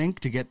my link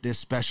to get this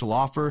special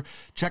offer.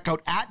 Check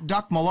out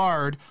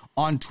 @DuckMillard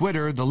on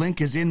Twitter. The link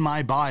is in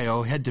my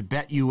bio. Head to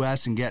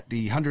BetUS and get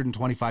the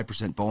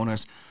 125%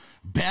 bonus.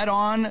 Bet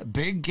on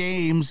big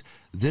games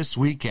this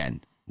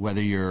weekend,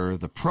 whether you're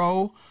the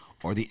pro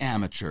or the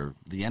amateur,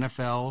 the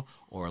NFL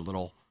or a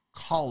little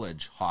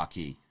college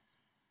hockey.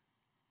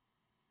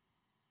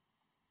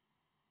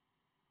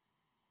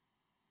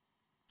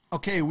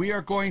 Okay, we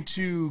are going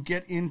to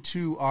get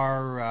into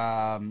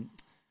our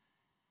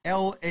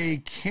LA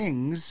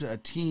Kings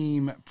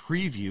team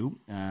preview,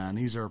 and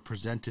these are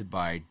presented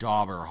by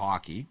Dauber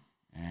Hockey.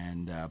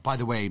 And by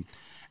the way,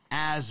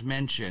 as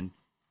mentioned,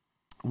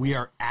 we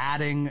are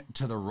adding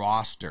to the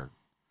roster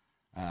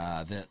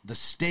the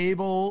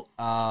stable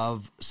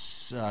of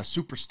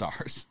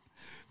superstars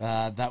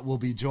that will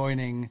be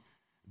joining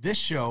this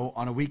show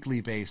on a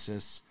weekly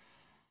basis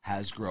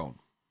has grown.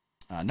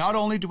 Not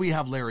only do we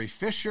have Larry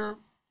Fisher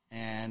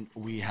and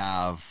we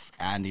have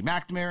Andy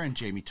McNamara and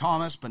Jamie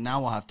Thomas, but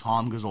now we'll have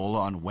Tom Gazzola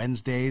on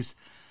Wednesdays.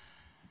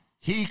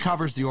 He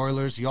covers the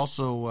Oilers. He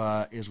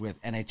also is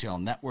with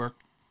NHL Network.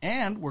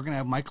 And we're going to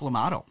have Michael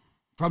Amato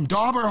from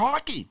Dauber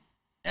Hockey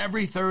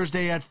every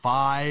Thursday at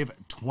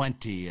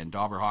 5:20. And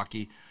Dauber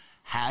Hockey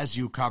has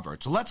you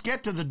covered. So let's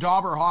get to the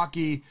Dauber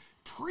Hockey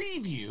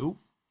preview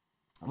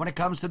when it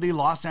comes to the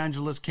Los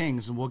Angeles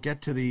Kings. And we'll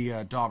get to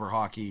the Dauber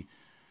Hockey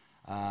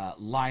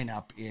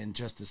lineup in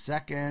just a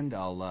second.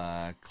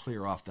 I'll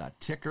clear off that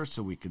ticker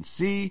so we can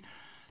see.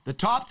 The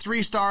top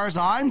 3 stars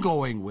I'm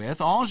going with: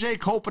 Anze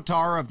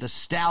Kopitar of the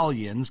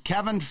Stallions,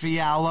 Kevin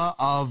Fiala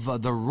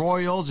of the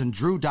Royals, and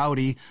Drew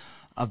Doughty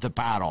of the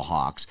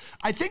Battlehawks.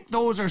 I think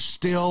those are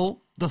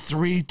still the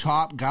 3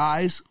 top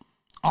guys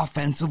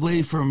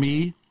offensively for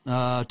me,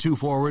 2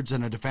 forwards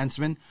and a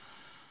defenseman.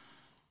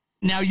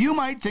 Now, you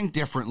might think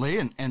differently,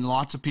 and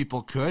lots of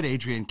people could.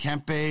 Adrian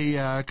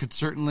Kempe could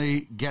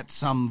certainly get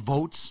some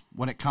votes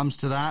when it comes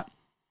to that.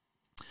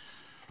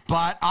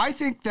 But I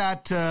think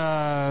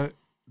that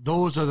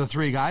those are the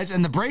 3 guys.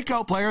 And the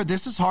breakout player,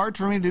 this is hard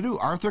for me to do,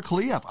 Arthur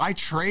Kaliev. I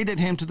traded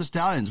him to the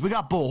Stallions. We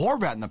got Bo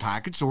Horvat in the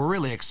package, so we're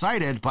really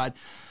excited. But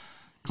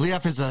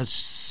Kaliev is an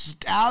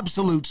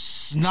absolute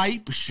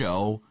snipe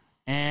show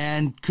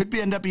and could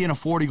end up being a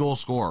 40-goal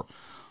scorer.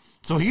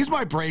 So he's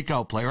my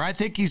breakout player. I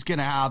think he's going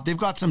to have, they've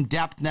got some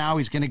depth now.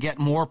 He's going to get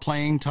more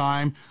playing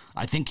time.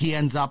 I think he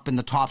ends up in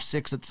the top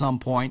 6 at some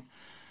point.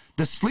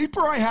 The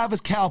sleeper I have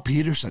is Cal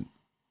Peterson.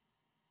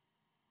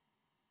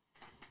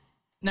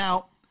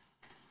 Now,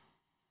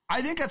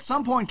 I think at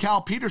some point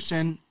Cal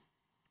Peterson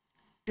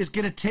is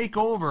going to take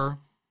over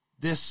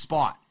this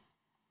spot.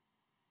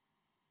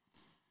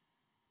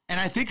 And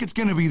I think it's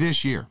going to be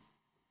this year.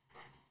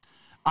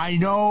 I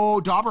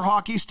know Dauber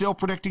Hockey still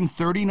predicting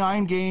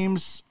 39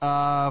 games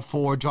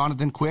for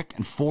Jonathan Quick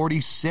and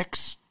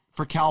 46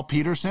 for Cal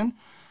Peterson.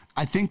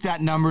 I think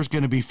that number is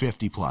going to be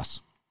 50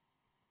 plus.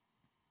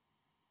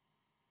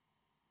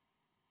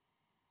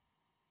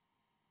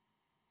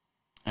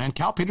 And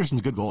Cal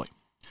Peterson's a good goalie.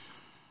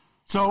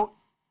 So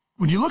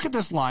when you look at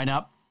this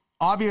lineup,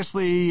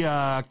 obviously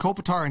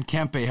Kopitar and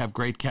Kempe have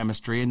great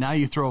chemistry, and now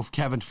you throw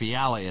Kevin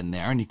Fiala in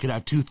there, and you could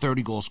have 2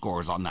 30-goal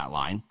scorers on that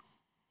line.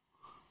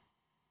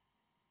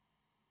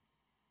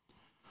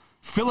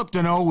 Philip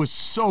Deneau was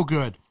so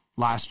good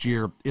last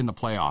year in the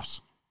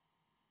playoffs.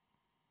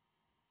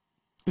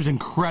 It was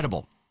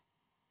incredible.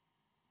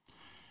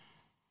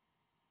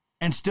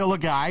 And still a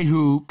guy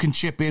who can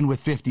chip in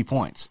with 50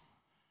 points.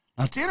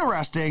 Now, it's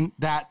interesting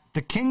that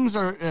the Kings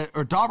or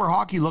Dauber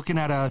Hockey looking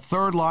at a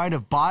 3rd line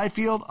of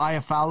Byfield,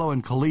 Iafallo,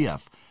 and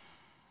Kaliev.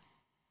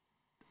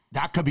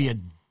 That could be a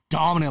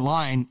dominant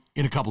line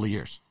in a couple of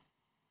years.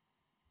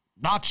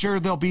 Not sure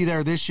they'll be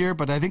there this year,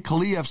 but I think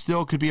Kaliev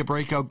still could be a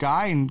breakout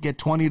guy and get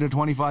 20 to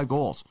 25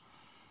 goals.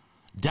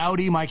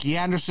 Doughty, Mikey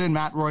Anderson,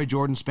 Matt Roy,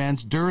 Jordan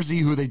Spence,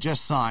 Dursey, who they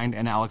just signed,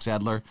 and Alex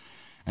Edler.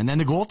 And then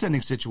the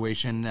goaltending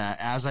situation,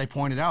 as I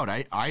pointed out,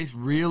 I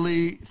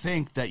really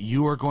think that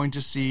you are going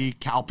to see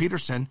Cal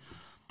Peterson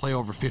play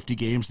over 50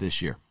 games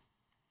this year.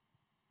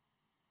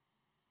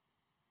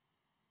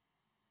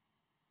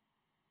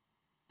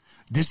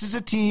 This is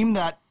a team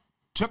that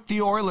took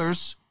the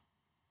Oilers,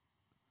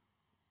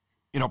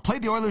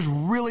 played the Oilers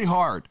really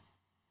hard.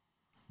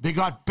 They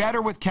got better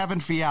with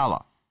Kevin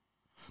Fiala.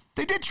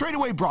 They did trade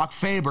away Brock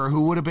Faber,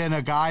 who would have been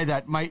a guy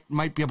that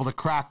might be able to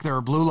crack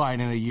their blue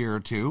line in a year or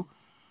two.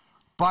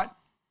 But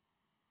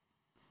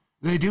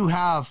they do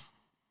have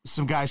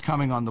some guys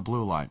coming on the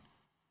blue line.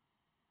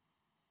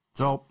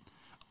 So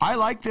I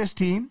like this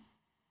team.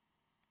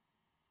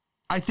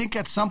 I think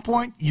at some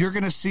point you're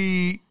going to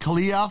see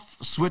Kaliev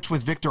switch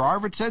with Victor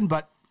Arvidsson,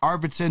 but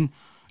Arvidsson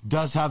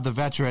does have the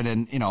veteran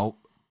and,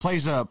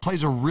 plays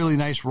a really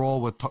nice role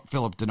with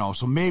Philip Deneau.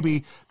 So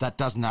maybe that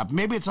doesn't happen.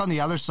 Maybe it's on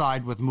the other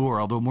side with Moore,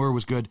 although Moore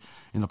was good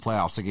in the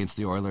playoffs against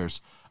the Oilers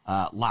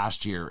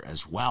last year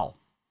as well.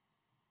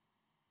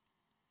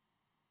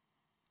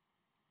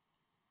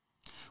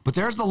 But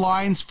there's the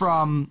lines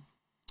from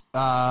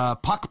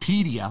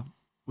Puckpedia,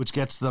 which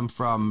gets them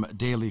from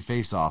Daily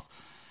Faceoff.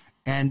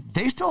 And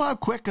they still have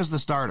Quick as the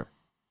starter.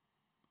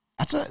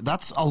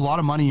 That's a lot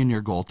of money in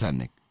your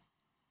goaltending.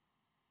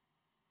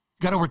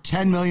 Got over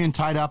 $10 million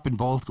tied up in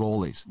both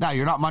goalies. Now,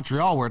 you're not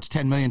Montreal where it's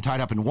 $10 million tied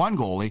up in one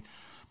goalie,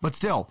 but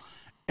still,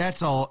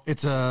 it's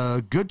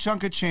a good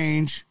chunk of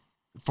change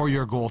for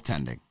your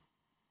goaltending.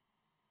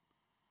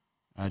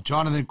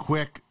 Jonathan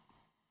Quick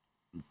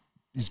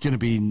is going to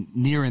be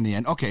near in the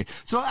end. Okay,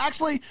 so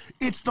actually,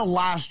 it's the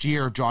last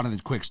year of Jonathan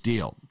Quick's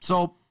deal.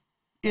 So,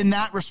 in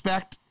that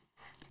respect,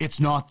 it's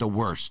not the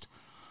worst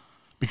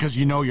because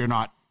you're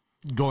not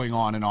going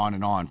on and on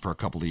and on for a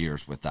couple of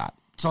years with that.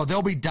 So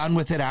they'll be done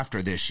with it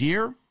after this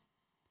year.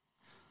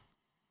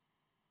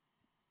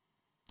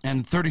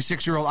 And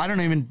 36-year-old, I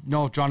don't even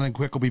know if Jonathan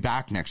Quick will be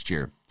back next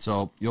year.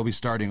 So you'll be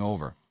starting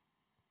over.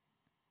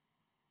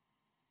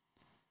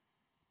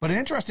 But an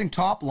interesting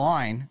top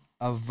line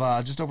of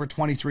just over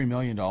 $23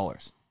 million.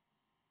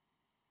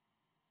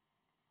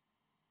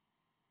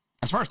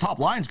 as far as top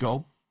lines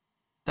go,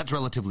 that's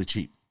relatively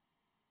cheap.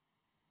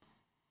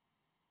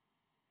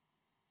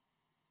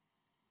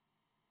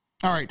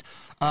 All right.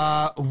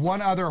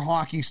 One other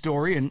hockey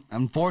story, and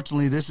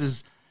unfortunately this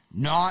is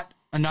not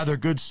another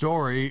good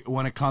story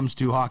when it comes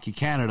to Hockey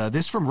Canada.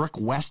 This from Rick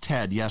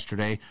Westhead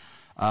yesterday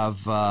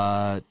of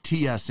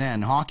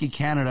TSN. Hockey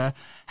Canada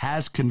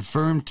has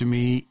confirmed to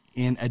me,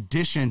 in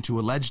addition to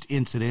alleged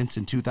incidents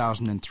in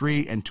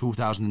 2003 and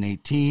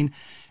 2018,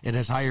 it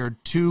has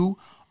hired 2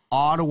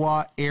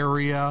 Ottawa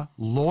area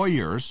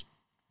lawyers,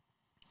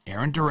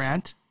 Aaron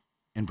Durant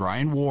and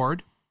Brian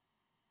Ward,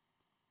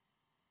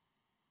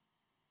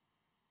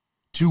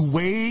 to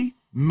weigh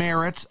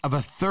merits of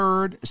a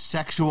third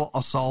sexual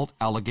assault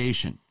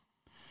allegation.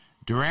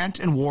 Durant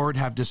and Ward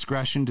have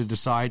discretion to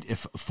decide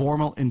if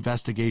formal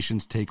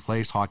investigations take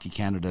place, Hockey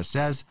Canada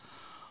says.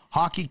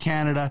 Hockey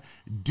Canada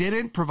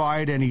didn't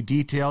provide any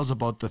details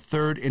about the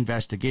third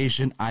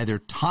investigation, either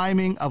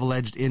timing of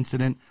alleged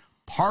incident,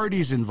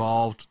 parties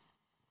involved,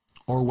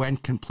 or when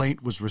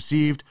complaint was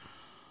received.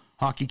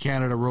 Hockey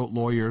Canada wrote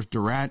lawyers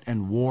Durant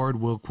and Ward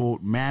will,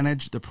 quote,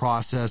 manage the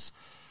process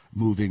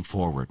moving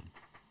forward.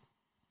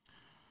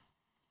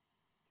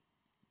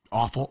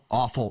 Awful,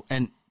 awful.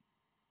 And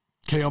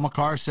K.O.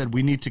 McCarr said,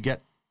 we need to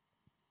get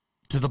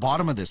to the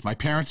bottom of this. My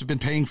parents have been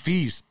paying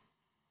fees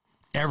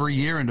every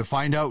year, and to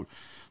find out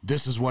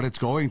this is what it's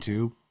going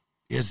to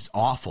is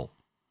awful.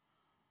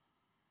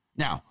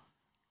 Now,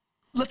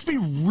 let's be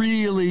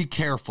really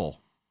careful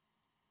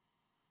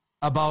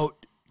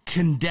about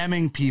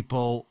condemning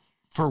people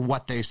for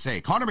what they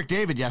say. Connor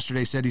McDavid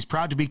yesterday said he's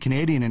proud to be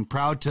Canadian and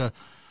proud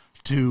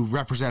to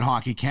represent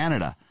Hockey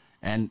Canada.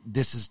 And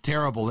this is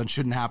terrible and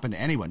shouldn't happen to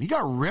anyone. He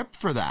got ripped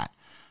for that.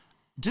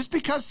 Just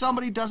because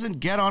somebody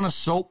doesn't get on a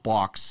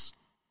soapbox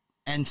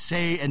and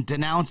say and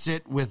denounce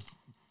it with,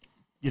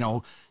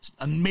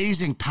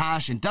 amazing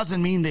passion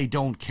doesn't mean they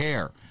don't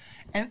care.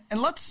 And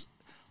let's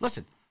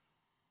listen.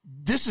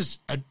 This is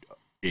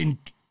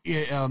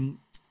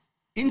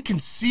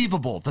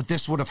inconceivable that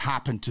this would have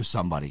happened to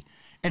somebody,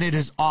 and it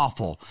is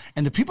awful.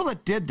 And the people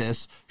that did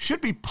this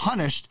should be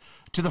punished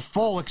to the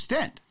full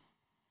extent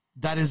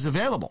that is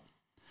available.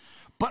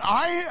 But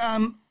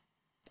I'm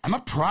a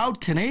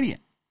proud Canadian.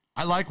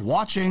 I like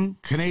watching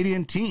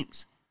Canadian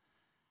teams.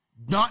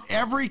 Not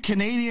every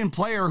Canadian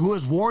player who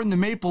has worn the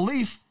Maple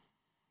Leaf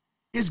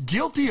is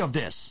guilty of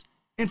this.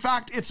 In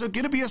fact, it's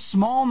going to be a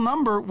small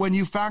number when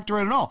you factor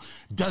in it all.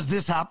 Does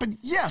this happen?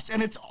 Yes,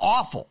 and it's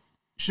awful.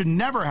 Should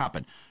never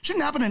happen.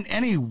 Shouldn't happen in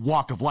any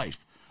walk of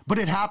life. But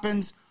it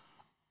happens.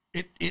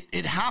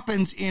 It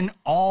happens in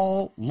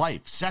all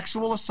life.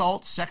 Sexual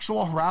assault,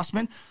 sexual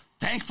harassment.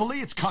 Thankfully,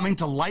 it's coming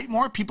to light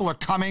more. People are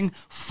coming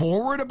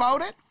forward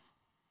about it.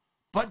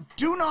 But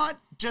do not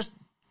just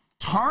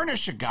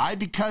tarnish a guy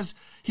because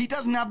he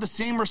doesn't have the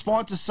same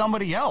response as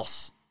somebody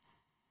else.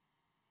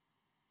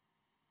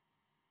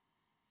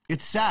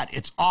 It's sad.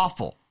 It's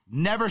awful.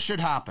 Never should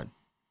happen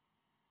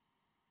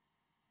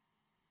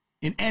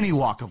in any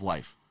walk of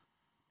life.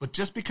 But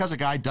just because a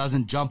guy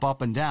doesn't jump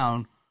up and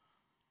down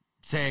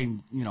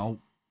saying,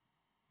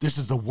 this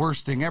is the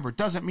worst thing ever,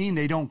 doesn't mean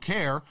they don't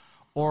care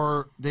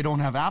or they don't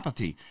have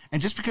apathy.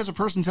 And just because a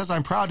person says,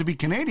 I'm proud to be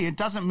Canadian,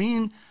 doesn't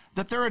mean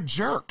that they're a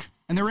jerk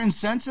and they're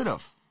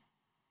insensitive.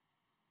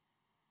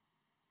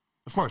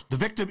 Of course, the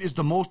victim is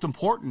the most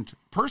important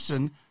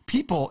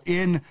people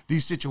in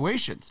these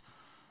situations.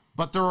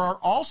 But there are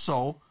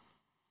also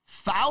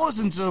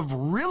thousands of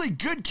really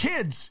good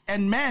kids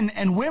and men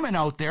and women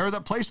out there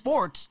that play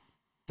sports,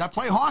 that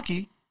play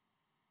hockey,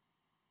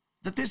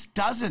 that this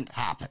doesn't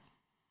happen.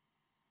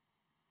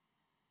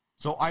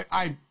 So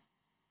I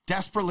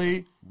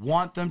desperately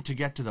want them to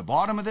get to the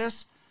bottom of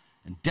this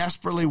and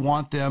desperately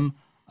want them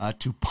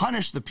to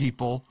punish the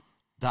people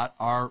that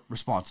are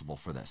responsible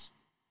for this.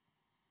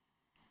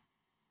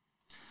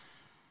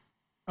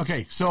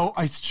 Okay, so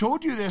I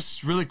showed you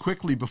this really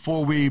quickly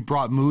before we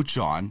brought Mooch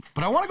on,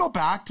 but I want to go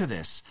back to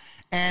this.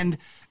 And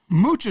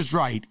Mooch is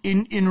right.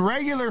 In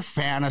regular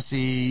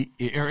fantasy,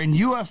 or in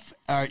UFAFL,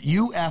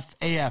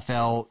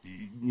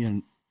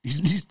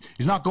 he's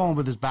not going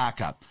with his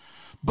backup.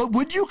 But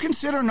would you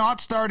consider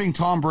not starting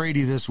Tom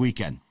Brady this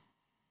weekend?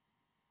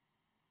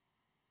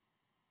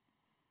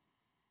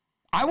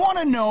 I want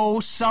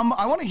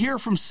to hear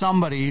from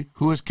somebody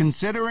who is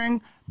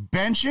considering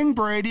benching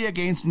Brady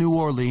against New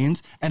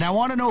Orleans, and I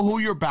want to know who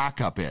your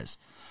backup is.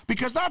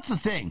 Because that's the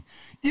thing.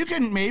 You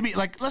can maybe,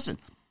 listen,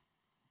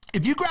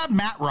 if you grab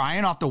Matt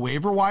Ryan off the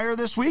waiver wire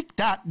this week,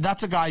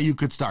 that's a guy you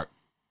could start.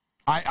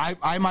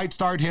 I might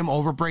start him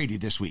over Brady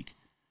this week.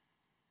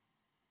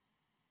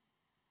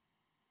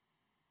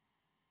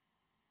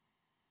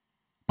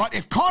 But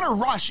if Connor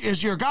Rush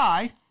is your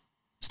guy,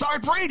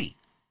 start Brady.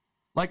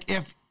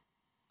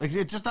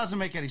 It just doesn't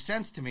make any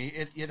sense to me.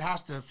 It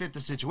has to fit the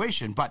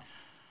situation. But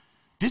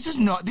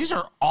these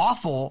are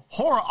awful,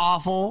 horror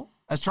awful,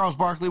 as Charles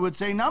Barkley would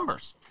say,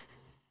 numbers.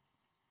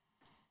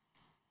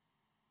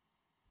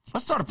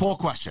 Let's start a poll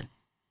question.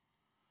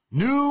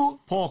 New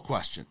poll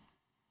question.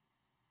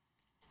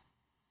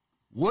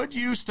 Would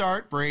you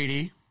start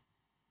Brady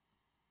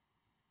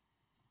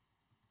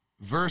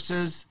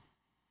versus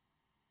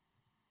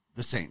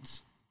the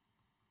Saints?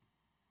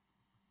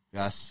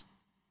 Yes.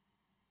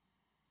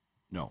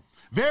 No.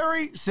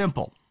 Very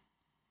simple.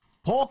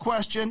 Poll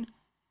question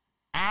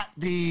at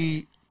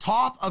the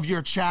top of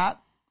your chat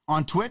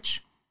on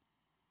Twitch.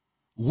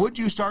 Would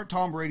you start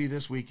Tom Brady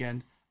this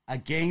weekend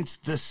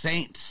against the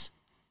Saints,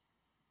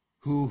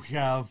 who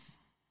have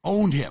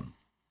owned him?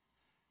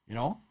 You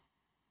know,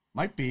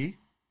 might be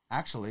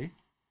actually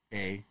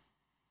a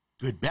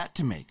good bet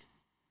to make.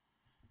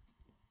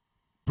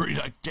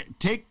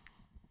 Take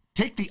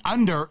the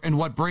under and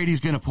what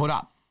Brady's going to put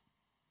up.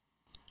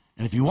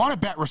 And if you want to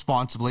bet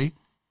responsibly,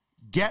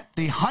 get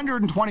the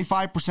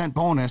 125%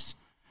 bonus.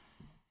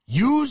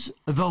 Use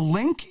the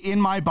link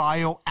in my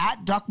bio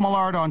at Duck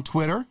Millard on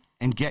Twitter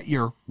and get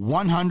your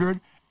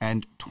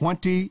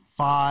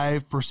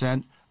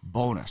 125%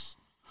 bonus.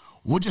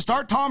 Would you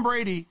start Tom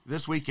Brady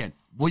this weekend?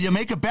 Will you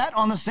make a bet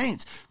on the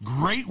Saints?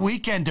 Great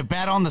weekend to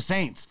bet on the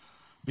Saints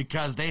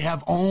because they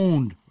have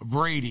owned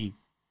Brady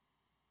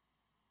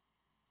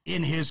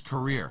in his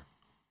career.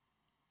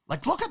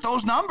 Like, look at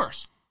those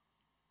numbers.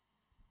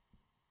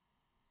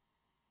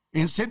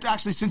 Since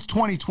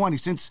 2020,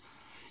 since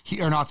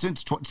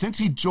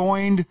he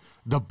joined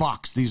the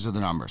Bucks, these are the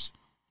numbers.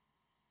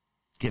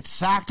 Gets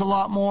sacked a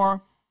lot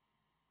more,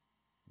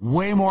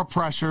 way more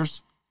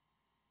pressures.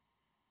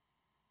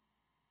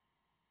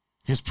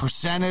 His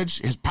percentage,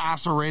 his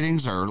passer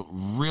ratings are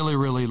really,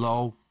 really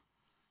low.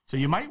 So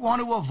you might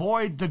want to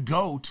avoid the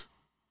GOAT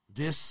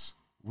this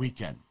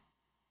weekend.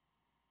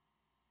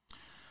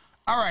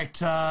 All right,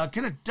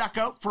 going to duck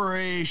out for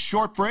a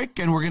short break,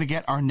 and we're going to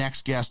get our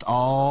next guest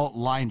all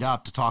lined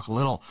up to talk a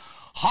little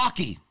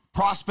hockey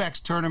prospects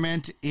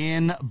tournament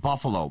in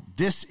Buffalo.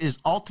 This is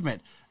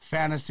Ultimate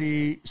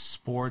Fantasy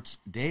Sports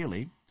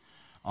Daily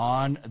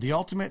on the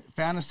Ultimate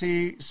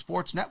Fantasy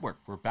Sports Network.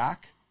 We're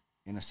back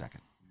in a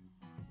second.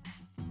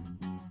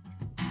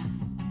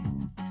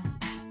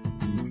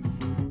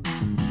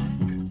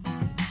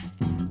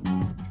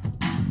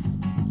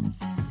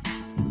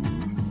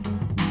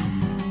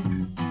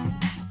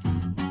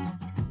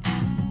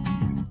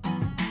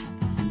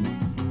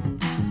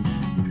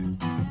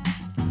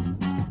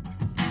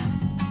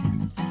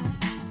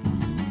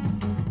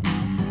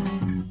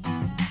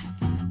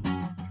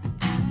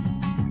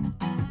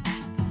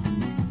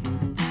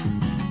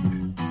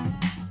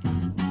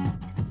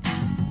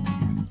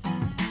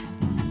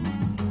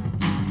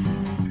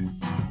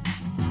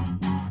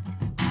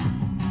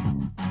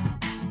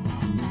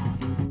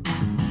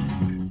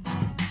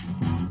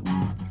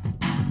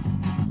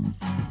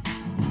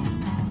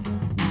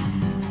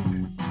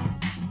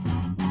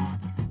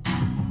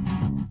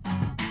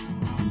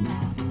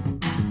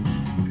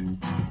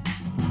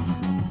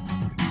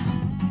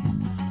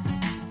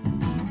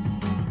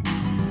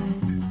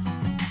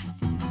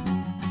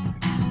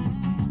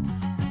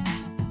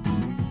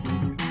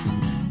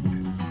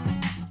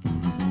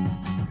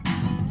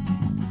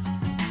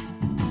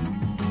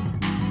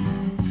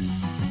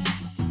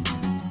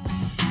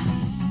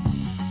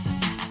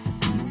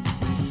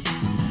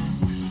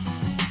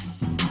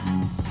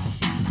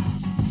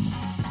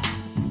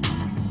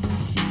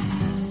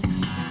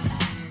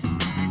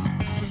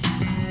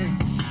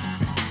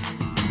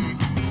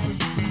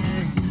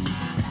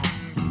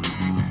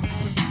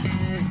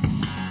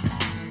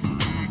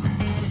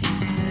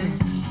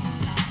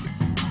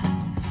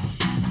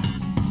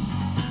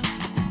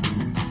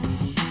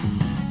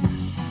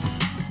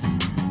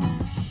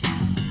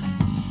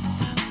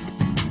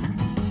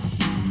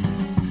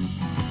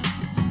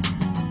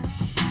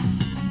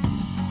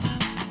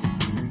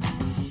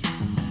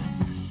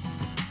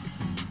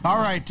 All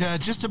right,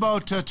 just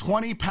about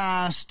 20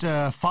 past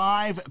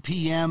 5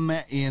 p.m.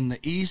 in the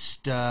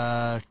East,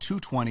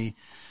 2:20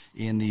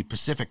 in the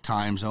Pacific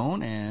time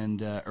zone, and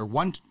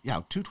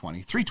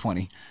 2:20,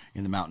 3:20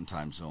 in the Mountain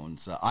time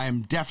zones. I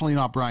am definitely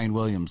not Brian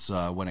Williams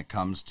when it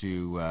comes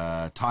to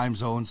time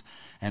zones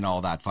and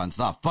all that fun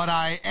stuff, but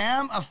I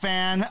am a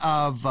fan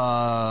of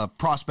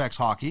prospects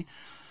hockey.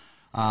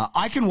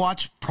 I can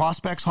watch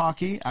prospects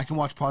hockey. I can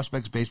watch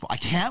prospects baseball. I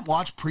can't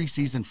watch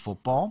preseason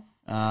football.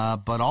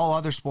 But all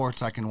other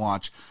sports I can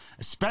watch,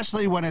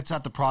 especially when it's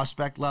at the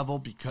prospect level,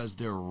 because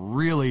they're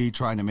really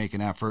trying to make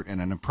an effort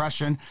and an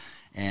impression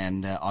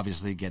and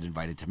obviously get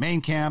invited to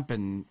main camp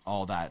and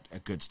all that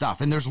good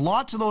stuff. And there's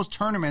lots of those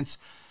tournaments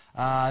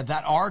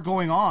that are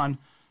going on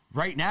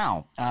right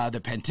now. The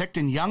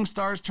Penticton Young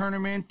Stars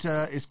tournament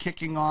is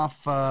kicking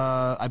off,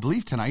 I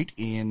believe, tonight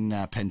in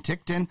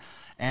Penticton.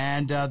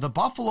 And the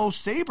Buffalo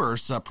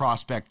Sabres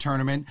prospect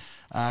tournament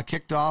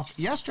kicked off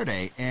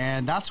yesterday.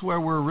 And that's where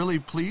we're really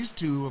pleased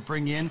to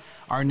bring in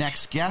our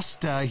next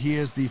guest. He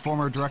is the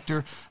former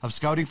director of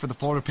scouting for the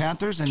Florida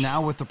Panthers and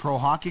now with the Pro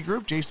Hockey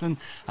Group, Jason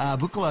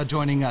Bukala,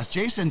 joining us.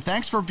 Jason,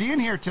 thanks for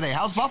being here today.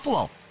 How's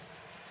Buffalo?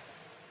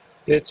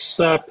 It's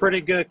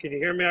pretty good. Can you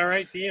hear me all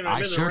right, Dean? I'm I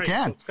in the sure ring,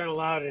 can. so it's kind of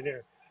loud in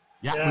here.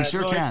 Yeah, we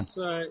sure can.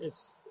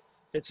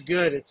 It's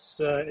good.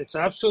 It's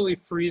absolutely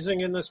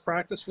freezing in this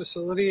practice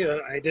facility.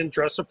 I didn't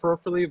dress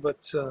appropriately,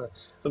 but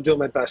I'm doing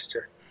my best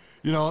here.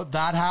 You know,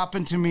 that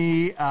happened to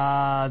me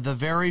the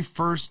very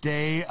first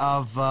day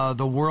of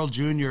the World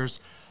Juniors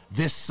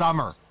this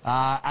summer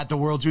at the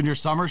World Junior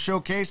Summer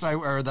Showcase,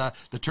 or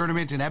the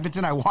tournament in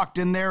Edmonton. I walked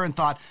in there and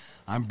thought,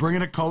 I'm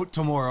bringing a coat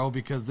tomorrow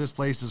because this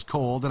place is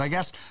cold. And I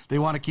guess they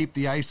want to keep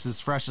the ice as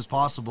fresh as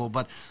possible.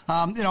 But,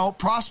 you know,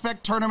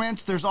 prospect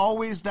tournaments, there's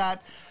always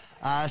that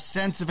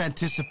sense of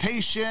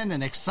anticipation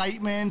and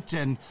excitement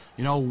and,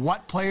 you know,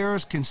 what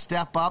players can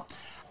step up.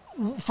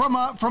 From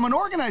an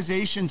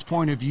organization's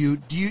point of view,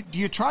 do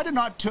you try to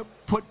not to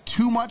put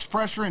too much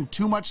pressure and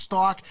too much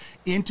stock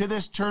into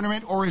this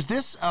tournament, or is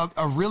this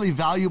a really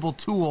valuable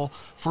tool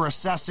for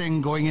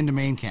assessing going into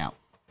main camp?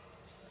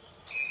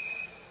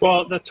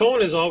 Well, the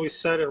tone is always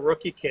set in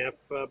rookie camp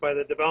by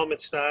the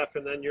development staff,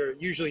 and then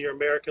usually your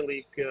American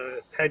League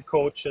head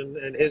coach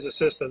and his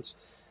assistants.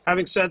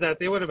 Having said that,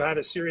 they would have had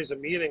a series of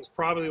meetings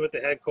probably with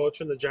the head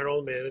coach and the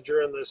general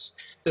manager and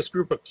this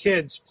group of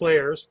kids,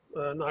 players,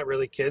 not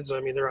really kids. I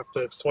mean, they're up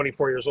to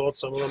 24 years old,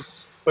 some of them.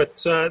 But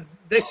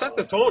they set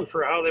the tone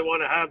for how they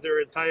want to have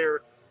their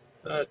entire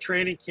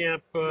training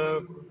camp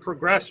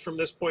progress from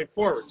this point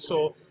forward.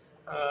 So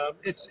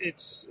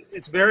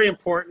it's very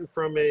important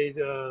from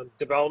a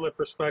development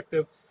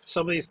perspective.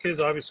 Some of these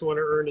kids obviously want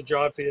to earn a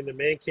job to get into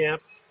main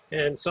camp.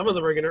 And some of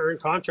them are going to earn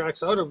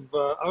contracts out of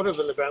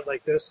an event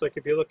like this. Like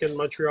if you look in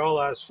Montreal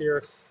last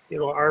year, you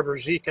know, Arbor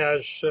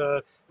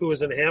Zikaj, who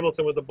was in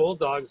Hamilton with the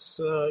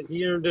Bulldogs,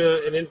 he earned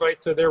an invite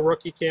to their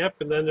rookie camp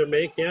and then their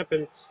main camp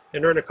and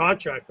earned a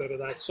contract out of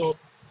that. So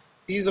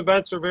these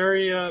events are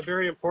very,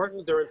 very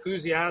important. They're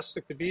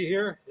enthusiastic to be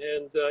here,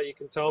 and you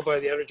can tell by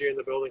the energy in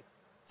the building.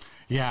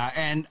 Yeah,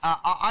 and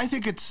I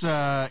think it's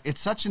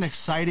such an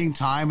exciting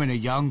time in a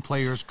young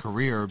player's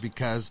career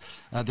because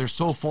they're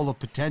so full of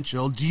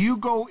potential. Do you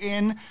go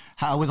in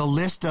with a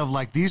list of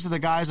like, these are the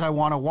guys I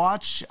want to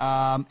watch,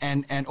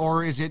 and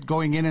or is it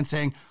going in and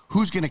saying,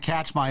 who's going to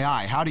catch my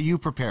eye? How do you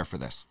prepare for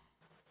this?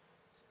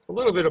 A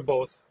little bit of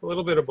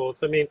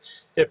both. I mean,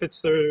 if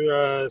it's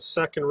their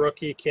second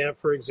rookie camp,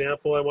 for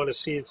example, I want to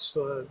see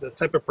the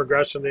type of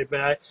progression they've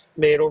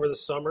made over the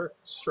summer,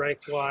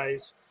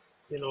 strength-wise,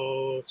 you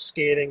know,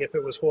 skating, if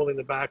it was holding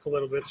the back a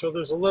little bit. So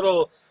there's a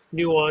little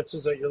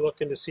nuances that you're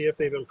looking to see if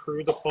they've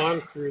improved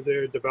upon through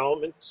their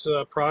development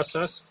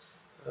process.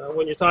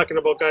 When you're talking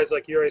about guys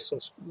like Yuri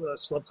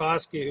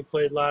Slafkovsky, who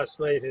played last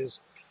night,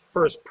 his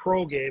first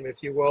pro game,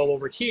 if you will,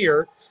 over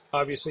here,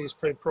 obviously he's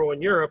played pro in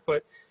Europe,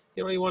 but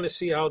you know, you want to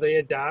see how they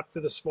adapt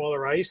to the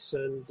smaller ice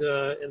and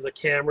the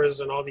cameras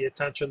and all the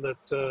attention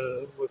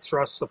that was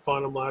thrust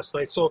upon them last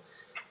night. So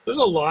there's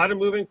a lot of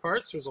moving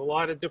parts. There's a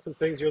lot of different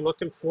things you're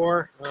looking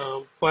for,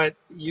 but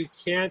you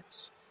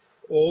can't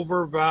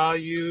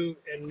overvalue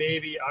and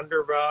maybe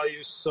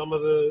undervalue some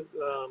of the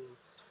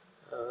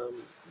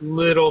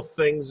little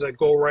things that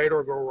go right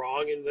or go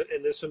wrong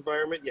in this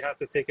environment. You have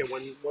to take it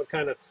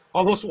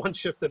almost one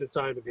shift at a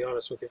time, to be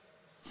honest with you.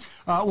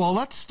 Well,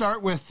 let's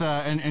start with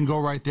and go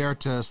right there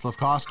to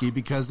Slafkovsky,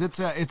 because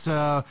it's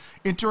a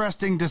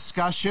interesting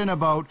discussion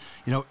about,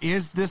 you know,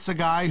 is this a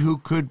guy who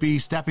could be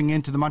stepping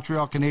into the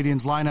Montreal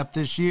Canadiens lineup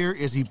this year?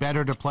 Is he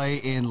better to play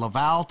in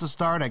Laval to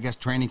start? I guess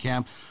training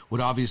camp would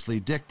obviously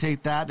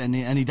dictate that, and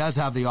he does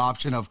have the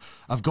option of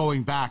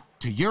going back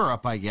to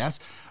Europe, I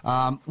guess.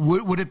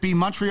 Would it be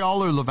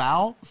Montreal or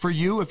Laval for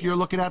you if you're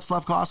looking at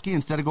Slafkovsky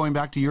instead of going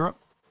back to Europe?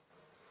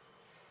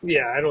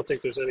 Yeah, I don't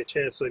think there's any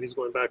chance that he's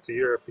going back to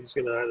Europe. He's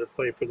going to either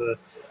play for the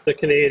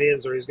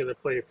Canadiens or he's going to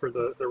play for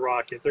the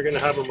Rocket. They're going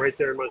to have him right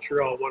there in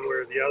Montreal, one way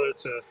or the other,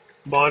 to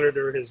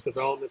monitor his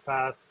development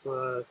path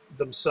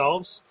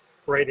themselves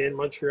right in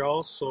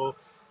Montreal. So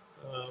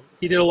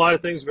he did a lot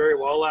of things very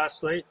well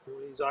last night.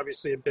 He's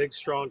obviously a big,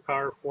 strong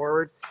power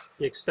forward.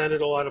 He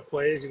extended a lot of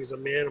plays. He was a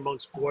man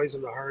amongst boys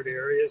in the hard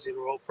areas, you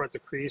know, out front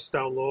of crease,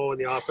 down low in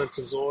the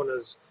offensive zone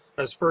as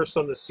first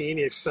on the scene.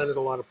 He extended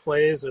a lot of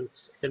plays and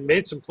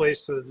made some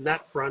plays to the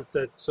net front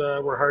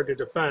that were hard to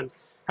defend.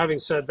 Having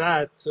said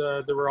that,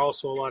 there were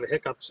also a lot of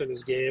hiccups in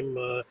his game,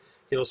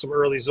 you know, some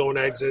early zone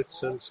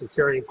exits and some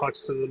carrying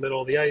pucks to the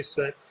middle of the ice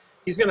that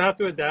he's going to have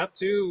to adapt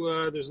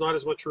to. There's not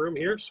as much room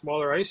here,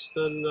 smaller ice,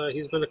 than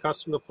he's been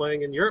accustomed to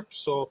playing in Europe.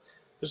 So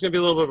there's going to be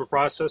a little bit of a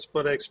process,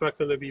 but I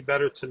expect him to be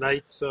better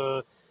tonight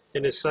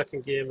in his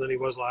second game than he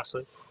was last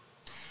night.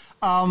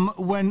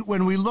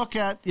 When we look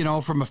at, you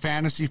know, from a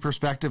fantasy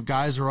perspective,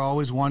 guys are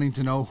always wanting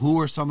to know who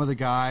are some of the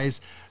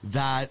guys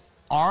that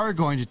are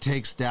going to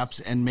take steps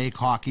and make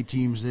hockey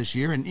teams this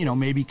year and, you know,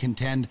 maybe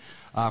contend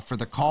for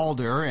the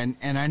Calder. And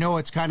I know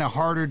it's kind of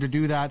harder to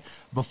do that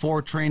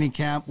before training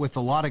camp with a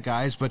lot of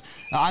guys, but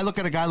I look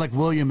at a guy like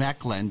William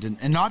Eklund,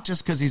 and not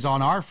just because he's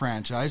on our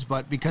franchise,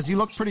 but because he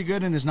looked pretty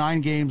good in his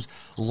 9 games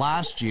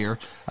last year.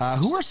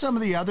 Who are some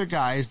of the other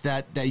guys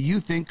that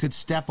you think could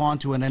step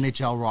onto an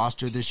NHL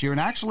roster this year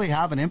and actually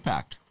have an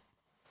impact?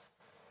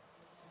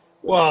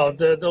 Well,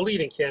 the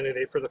leading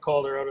candidate for the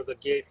Calder out of the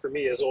gate for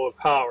me is Owen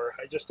Power.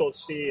 I just don't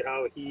see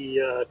how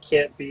he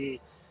can't be,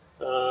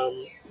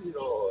 you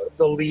know,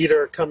 the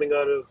leader coming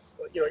out of,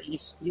 you know,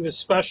 he was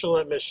special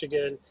at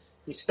Michigan.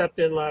 he stepped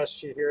in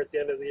last year here at the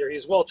end of the year. He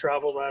was well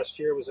traveled last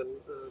year. It was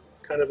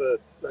kind of an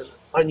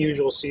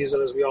unusual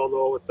season, as we all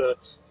know, with the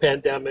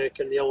pandemic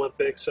and the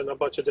Olympics and a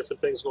bunch of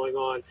different things going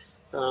on.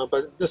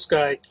 But this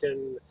guy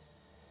can,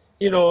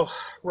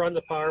 run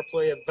the power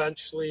play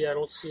eventually. I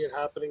don't see it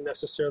happening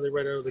necessarily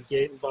right out of the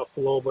gate in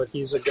Buffalo, but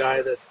he's a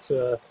guy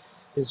that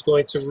is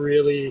going to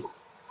really,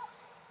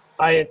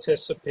 I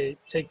anticipate,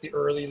 take the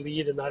early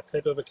lead in that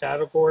type of a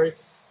category.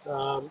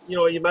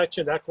 You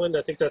mentioned Eklund.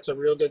 I think that's a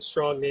real good,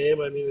 strong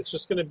name. I mean, it's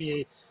just going to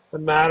be a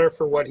matter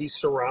for what he's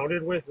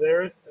surrounded with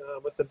there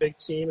with the big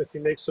team. If he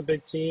makes a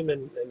big team,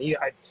 and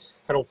I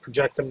don't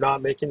project him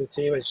not making the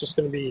team. It's just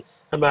going to be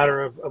a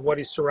matter of what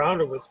he's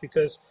surrounded with,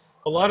 because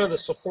a lot of the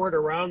support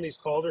around these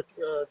Calder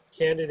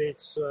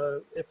candidates,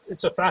 if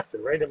it's a factor,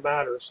 right? It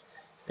matters.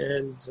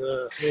 And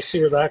we'll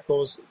see where that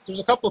goes. There's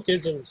a couple of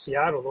kids in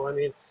Seattle, though. I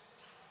mean,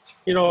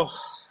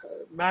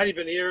 Matty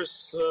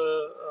Beniers,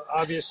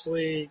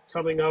 obviously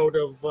coming out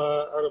of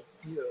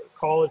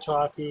college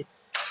hockey,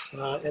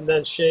 and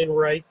then Shane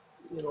Wright,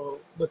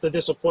 with the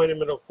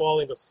disappointment of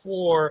falling to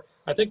 4.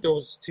 I think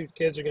those two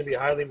kids are going to be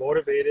highly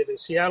motivated, and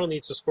Seattle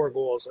needs to score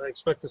goals. I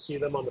expect to see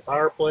them on the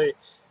power play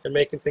and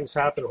making things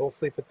happen,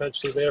 hopefully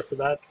potentially there for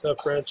that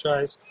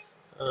franchise,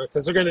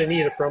 because they're going to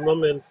need it from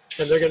them, and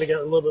they're going to get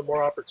a little bit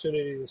more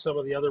opportunity than some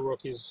of the other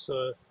rookies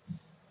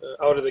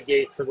out of the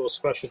gate for those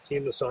special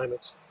team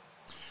assignments.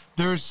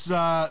 There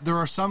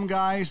are some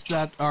guys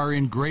that are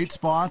in great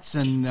spots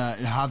and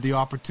have the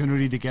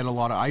opportunity to get a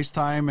lot of ice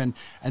time, and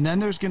then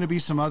there's going to be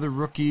some other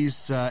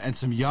rookies and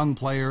some young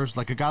players,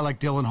 like a guy like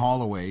Dylan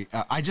Holloway.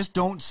 I just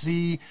don't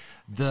see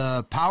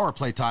the power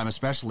play time,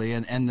 especially,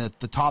 and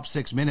the top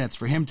 6 minutes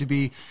for him to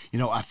be,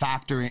 a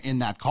factor in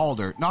that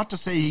Calder. Not to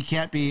say he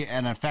can't be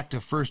an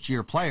effective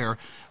first-year player,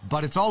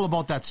 but it's all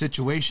about that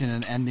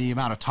situation and the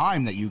amount of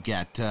time that you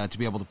get to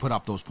be able to put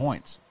up those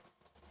points.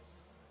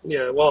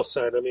 Yeah, well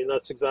said. I mean,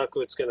 that's exactly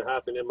what's going to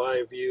happen, in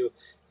my view,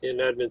 in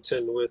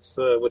Edmonton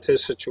with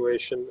his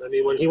situation. I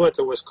mean, when he went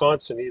to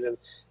Wisconsin, even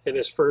in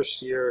his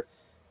first year,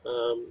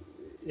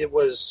 it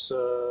was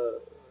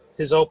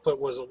his output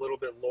was a little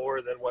bit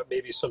lower than what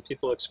maybe some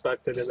people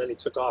expected, and then he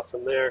took off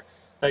from there.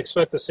 I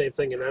expect the same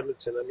thing in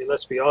Edmonton. I mean,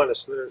 let's be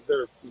honest,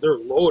 they're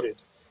loaded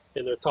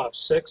in their top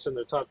 6, and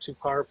their top 2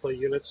 power play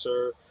units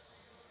are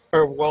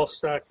well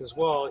stacked as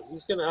well.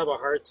 He's going to have a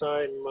hard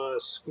time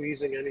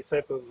squeezing any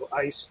type of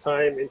ice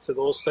time into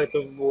those type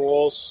of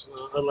roles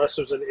unless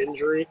there's an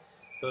injury.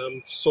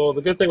 So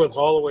the good thing with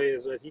Holloway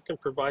is that he can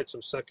provide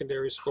some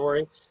secondary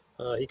scoring.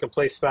 He can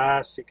play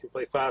fast. He can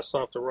play fast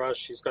off the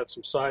rush. He's got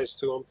some size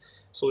to him.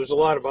 So there's a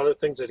lot of other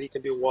things that he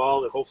can do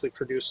well and hopefully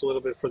produce a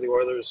little bit for the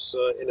Oilers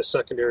in a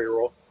secondary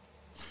role.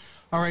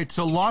 All right,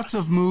 so lots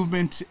of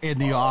movement in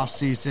the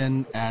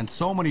offseason, and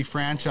so many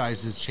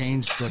franchises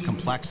changed the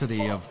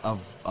complexity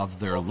of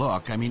their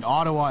look. I mean,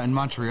 Ottawa and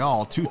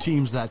Montreal, 2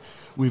 teams that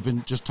we've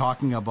been just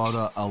talking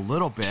about a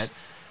little bit.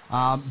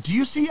 Do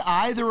you see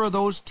either of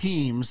those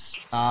teams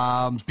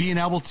being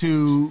able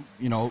to,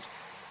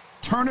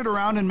 turn it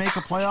around and make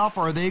a playoff,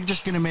 or are they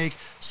just going to make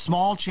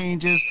small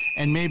changes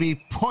and maybe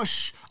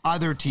push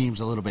other teams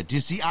a little bit? Do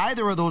you see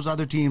either of those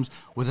other teams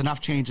with enough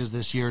changes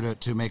this year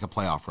to make a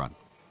playoff run?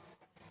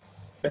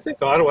 I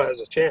think Ottawa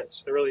has a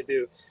chance. I really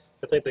do.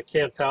 I think that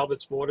Cam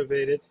Talbot's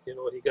motivated.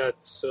 He got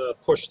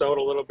pushed out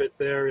a little bit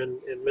there in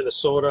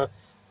Minnesota.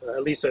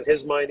 At least in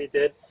his mind he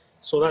did.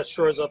 So that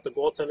shores up the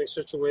goaltending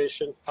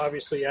situation.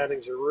 Obviously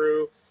adding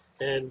Giroux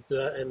and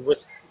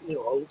with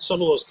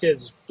some of those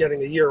kids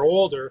getting a year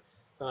older,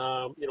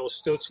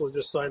 Stützle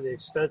just signed the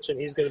extension.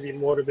 He's going to be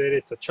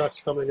motivated. Tkachuk's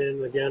coming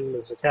in again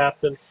as a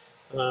captain.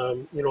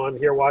 I'm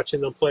here watching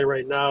them play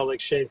right now.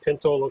 Like Shane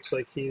Pinto looks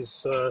like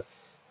he's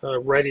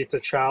ready to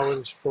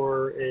challenge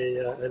for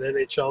an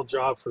NHL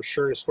job for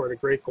sure. He scored a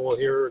great goal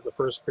here in the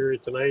first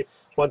period tonight.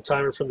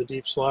 One-timer from the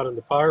deep slot in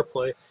the power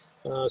play.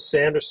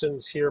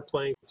 Sanderson's here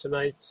playing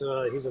tonight.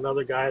 He's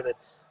another guy that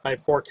I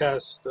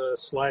forecast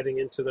sliding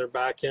into their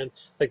back end.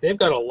 Like, they've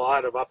got a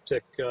lot of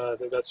uptick.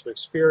 They've got some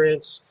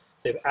experience.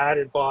 They've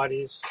added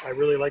bodies. I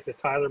really like the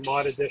Tyler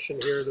Mott addition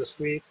here this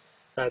week.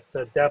 That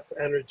depth,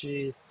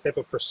 energy, type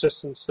of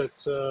persistence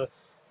that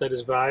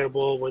is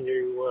valuable when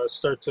you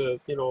start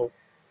to,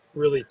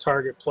 really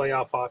target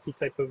playoff hockey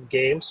type of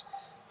games.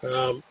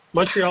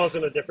 Montreal is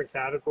in a different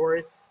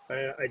category.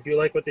 I do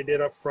like what they did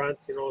up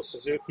front.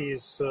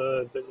 Suzuki's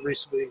been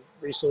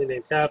recently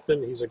named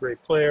captain. He's a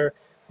great player.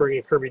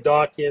 Bringing Kirby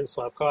Dach in,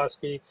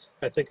 Slafkovsky.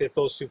 I think if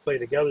those two play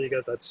together, you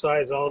got that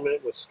size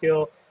element with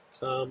skill.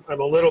 I'm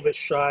a little bit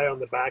shy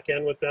on the back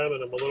end with them,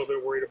 and I'm a little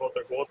bit worried about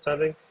their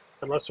goaltending.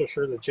 I'm not so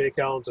sure that Jake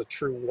Allen's a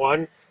true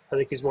 1. I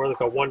think he's more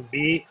like a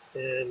 1B,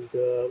 and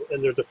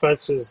their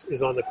defense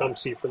is on the come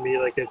see for me.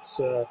 Like,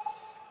 it's,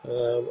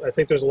 I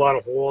think there's a lot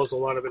of holes, a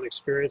lot of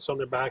inexperience on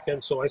their back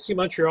end. So I see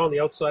Montreal on the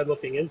outside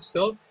looking in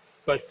still,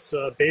 but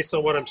based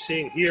on what I'm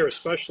seeing here,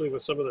 especially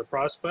with some of their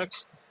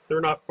prospects,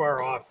 they're not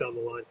far off down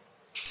the line.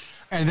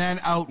 And then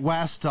out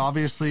west,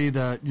 obviously,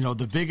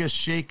 the biggest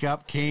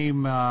shakeup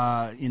came,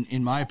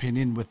 in my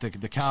opinion, with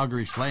the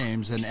Calgary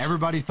Flames, and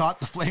everybody thought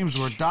the Flames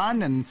were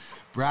done, and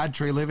Brad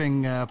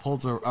Treliving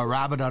pulls a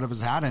rabbit out of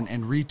his hat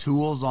and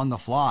retools on the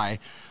fly.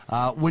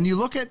 When you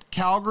look at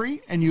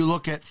Calgary and you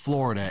look at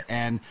Florida,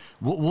 and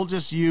we'll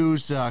just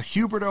use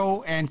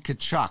Huberdeau and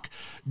Tkachuk,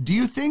 do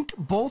you think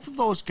both of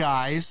those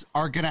guys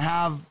are going to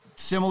have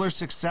similar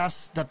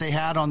success that they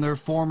had on their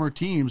former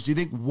teams? Do you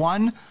think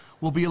one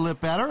will be a little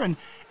better?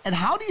 And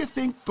how do you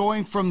think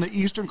going from the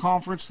Eastern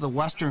Conference to the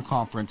Western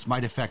Conference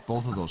might affect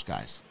both of those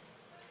guys?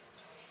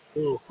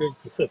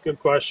 Good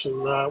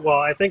question. Well,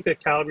 I think that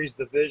Calgary's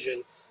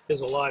division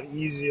is a lot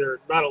easier.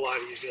 Not a lot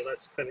easier.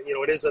 That's kind of,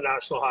 it is the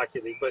National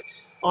Hockey League, but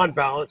on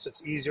balance,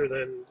 it's easier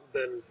than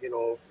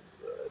the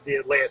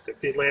Atlantic.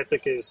 The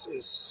Atlantic is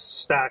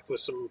stacked with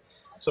some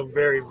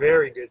very,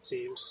 very good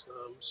teams.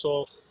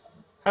 So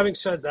having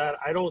said that,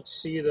 I don't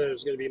see that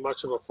there's going to be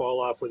much of a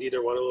fall off with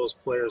either one of those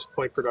players,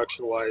 point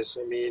production wise.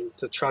 I mean,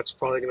 Tkachuk's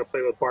probably going to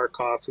play with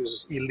Barkov,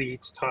 who's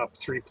elite, top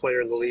 3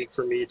 player in the league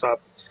for me. Top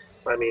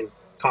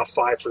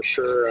 5 for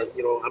sure.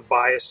 I'm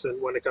biased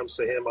when it comes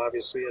to him,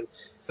 obviously, and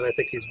I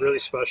think he's really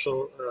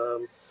special.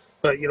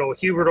 But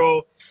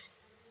Huberdeau,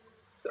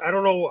 I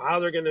don't know how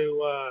they're going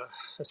to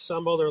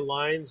assemble their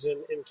lines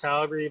in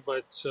Calgary,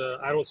 but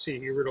I don't see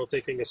Huberdeau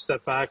taking a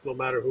step back no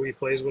matter who he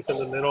plays with in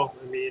the middle.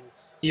 I mean,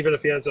 even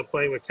if he ends up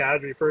playing with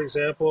Kadri, for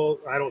example,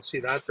 I don't see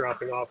that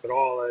dropping off at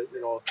all.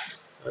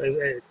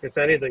 If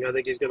anything, I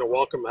think he's going to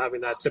welcome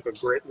having that type of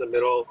grit in the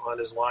middle on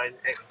his line,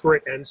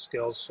 grit and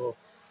skills. So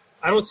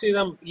I don't see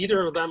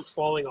either of them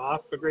falling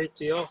off a great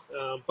deal.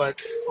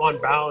 But on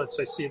balance,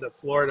 I see that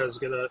Florida is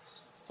going to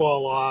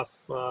fall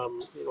off.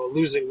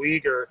 Losing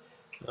Uyghur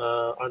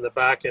on the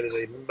back end is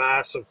a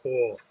massive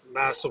hole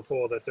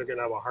that they're going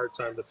to have a hard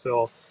time to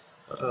fill.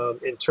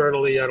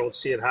 Internally, I don't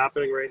see it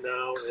happening right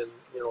now, and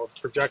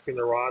projecting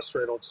the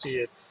roster, I don't see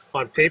it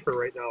on paper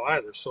right now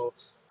either. So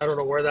I don't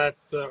know where I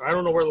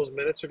don't know where those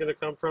minutes are going to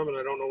come from, and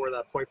I don't know where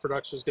that point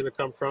production is going to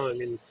come from. I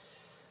mean,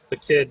 the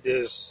kid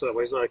is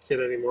he's not a kid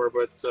anymore,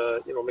 but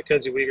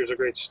Mackenzie Uyghur's a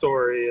great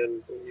story,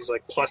 and he's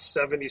like plus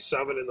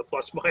 77 in the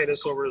plus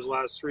minus over his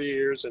last 3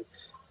 years, and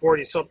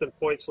 40 something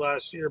points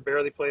last year.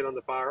 Barely played on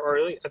the power, or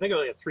I think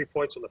only had 3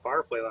 points on the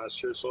power play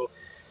last year. So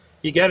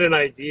you get an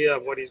idea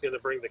of what he's going to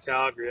bring to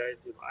Calgary.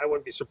 I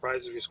wouldn't be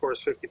surprised if he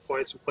scores 50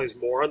 points and plays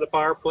more on the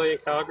power play in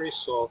Calgary.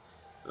 So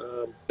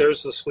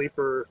there's the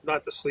sleeper,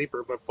 not the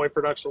sleeper, but point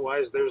production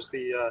wise, there's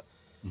the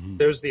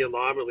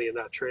anomaly in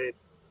that trade.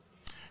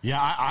 Yeah,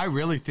 I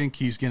really think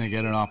he's going to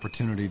get an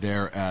opportunity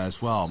there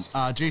as well.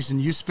 Jason,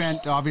 you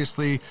spent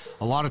obviously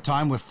a lot of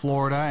time with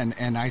Florida,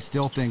 and I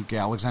still think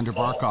Alexander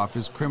Barkov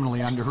is criminally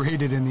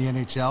underrated in the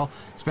NHL.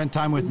 Spent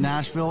time with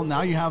Nashville.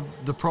 Now you have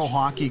the Pro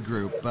Hockey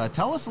Group.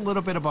 Tell us a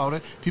little bit about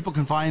it. People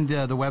can find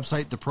the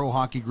website,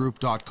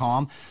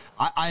 theprohockeygroup.com.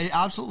 I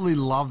absolutely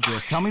love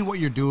this. Tell me what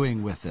you're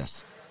doing with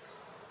this.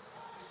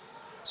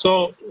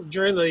 So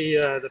during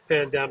the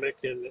pandemic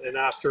and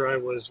after I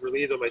was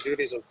relieved of my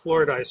duties in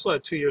Florida, I still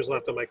had 2 years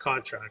left on my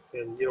contract.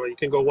 And, you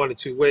can go one of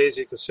two ways.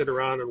 You can sit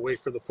around and wait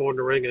for the phone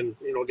to ring and,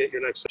 get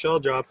your next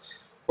NHL job.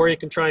 Or you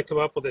can try and come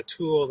up with a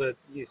tool that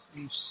you've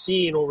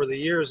seen over the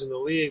years in the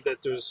league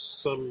that there's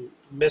some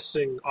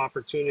missing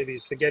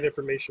opportunities to get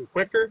information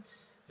quicker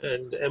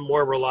and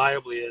more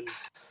reliably.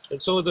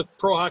 And so the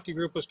Pro Hockey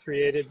Group was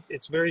created.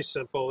 It's very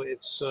simple.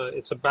 It's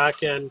a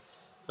back-end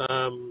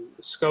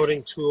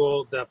scouting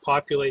tool that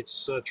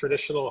populates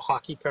traditional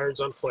hockey cards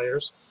on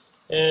players,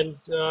 and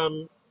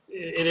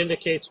it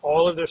indicates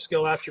all of their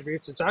skill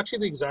attributes. It's actually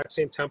the exact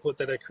same template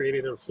that I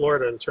created in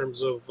Florida in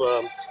terms of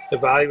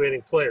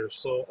evaluating players.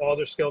 So all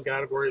their skill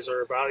categories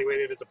are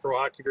evaluated at the Pro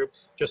Hockey Group,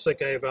 just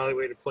like I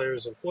evaluated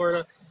players in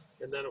Florida.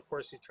 And then, of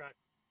course, you track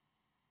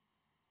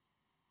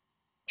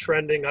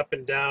trending up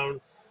and down,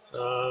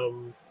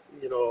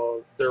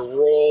 their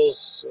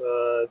roles,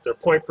 their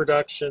point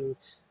production,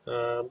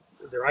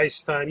 their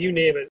ice time, you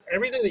name it.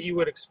 Everything that you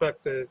would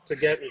expect to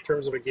get in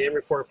terms of a game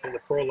report from the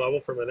pro level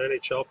from an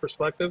NHL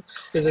perspective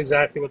is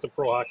exactly what the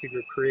Pro Hockey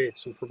Group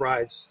creates and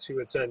provides to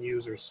its end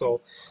users. So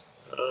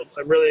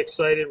I'm really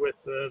excited with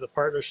the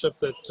partnership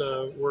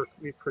that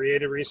we've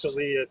created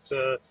recently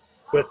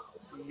with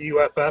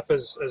UFF,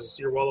 as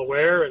you're well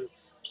aware, and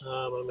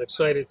I'm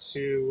excited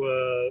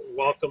to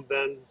welcome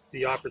then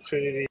the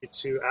opportunity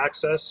to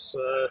access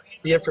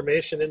the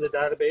information in the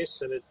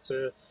database, and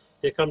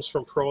it comes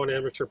from pro and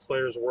amateur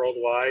players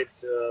worldwide.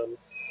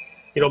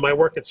 My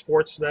work at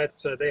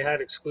Sportsnet, they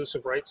had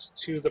exclusive rights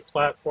to the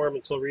platform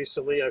until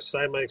recently. I've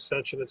signed my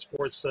extension at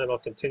Sportsnet. I'll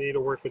continue to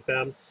work with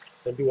them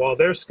and do all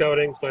their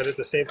scouting. But at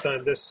the same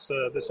time, this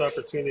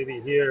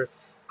opportunity here,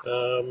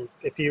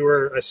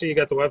 I see you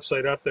got the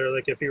website up there.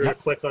 Like if you were to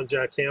click on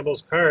Jack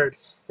Campbell's card,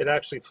 it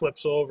actually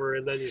flips over,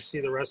 and then you see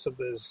the rest of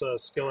his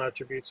skill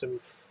attributes and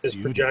his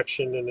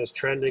projection and his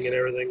trending and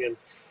everything.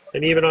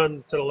 And even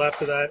on to the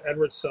left of that,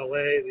 Edward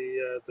Saleh,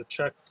 the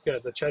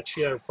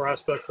Czechia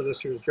prospect for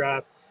this year's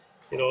draft,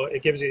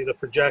 it gives you the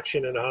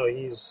projection and how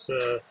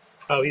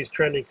he's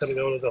trending coming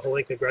out of the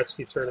Holinka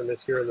Gretzky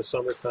tournament here in the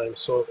summertime.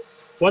 So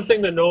one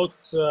thing to note,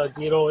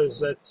 Dino, is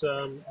that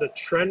the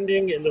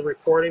trending and the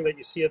reporting that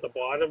you see at the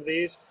bottom of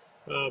these,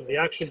 the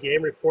actual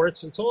game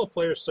reports, until a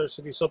player starts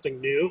to do something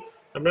new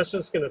I'm not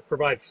just going to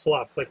provide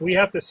fluff. Like, we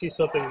have to see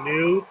something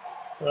new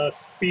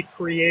be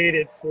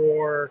created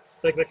for,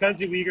 like,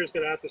 Mackenzie Weegar is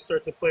going to have to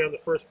start to play on the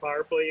first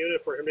power play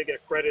unit for him to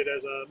get credit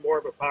as a more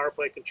of a power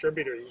play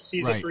contributor. He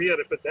sees a 3 out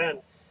of a 10.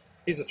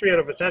 He's a 3 out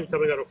of a 10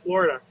 coming out of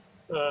Florida.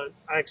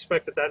 I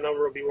expect that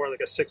number will be more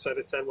like a 6 out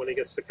of 10 when he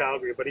gets to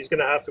Calgary, but he's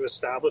going to have to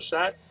establish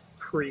that,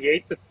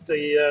 create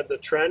the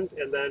trend,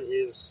 and then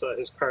his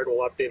card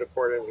will update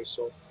accordingly.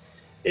 So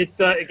it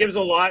gives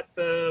a lot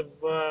of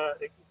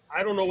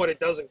I don't know what it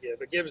doesn't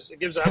give. It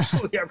gives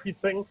absolutely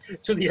everything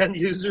to the end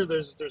user.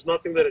 There's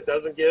nothing that it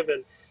doesn't give.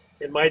 And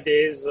in my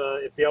days,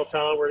 if Dale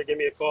Talon were to give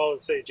me a call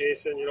and say,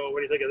 Jason, what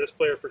do you think of this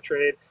player for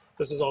trade?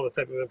 This is all the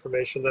type of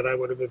information that I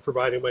would have been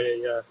providing my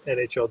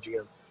NHL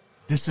GM.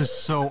 This is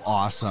so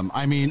awesome.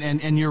 I mean,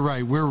 and you're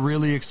right. We're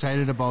really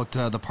excited about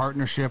the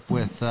partnership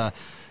with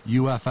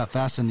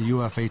UFFS and the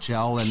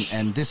UFHL,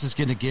 and this is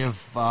going to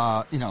give.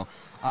 I'll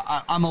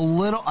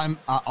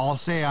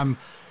say I'm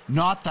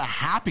not the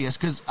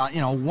happiest because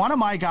one of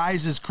my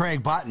guys is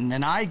Craig Button,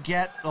 and I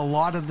get a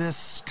lot of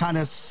this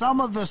some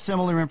of the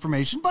similar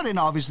information, but in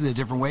obviously a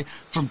different way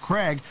from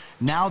Craig.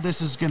 Now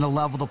this is going to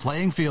level the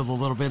playing field a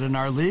little bit in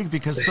our league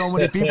because so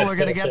many people are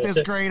going to get this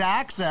great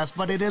access.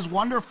 But it is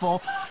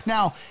wonderful.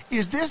 Now,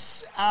 is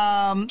this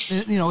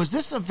is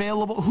this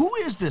available? Who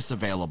is this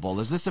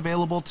available? Is this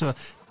available to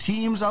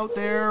teams out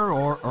there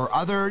or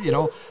other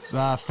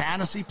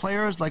fantasy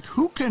players? Like,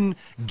 who can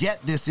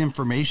get this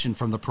information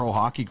from the Pro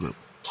Hockey Group?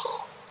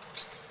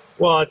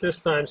 Well, at this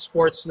time,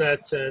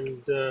 Sportsnet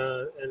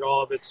and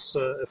all of its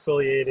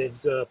affiliated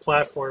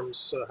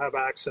platforms have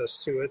access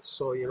to it.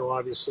 So,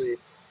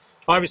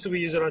 obviously we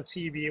use it on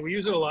TV. We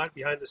use it a lot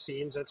behind the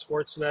scenes at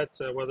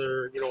Sportsnet,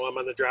 whether, I'm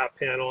on the draft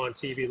panel on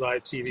TV,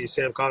 live TV,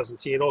 Sam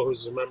Cosentino,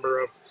 who's a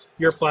member of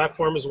your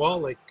platform as well.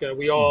 Like,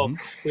 we all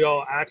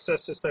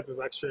access this type of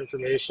extra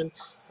information.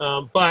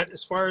 But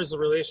as far as the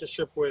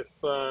relationship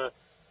with the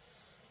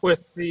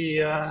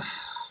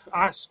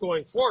us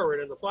going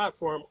forward in the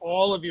platform,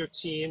 all of your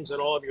teams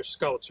and all of your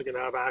scouts are going to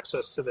have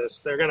access to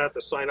this. They're going to have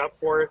to sign up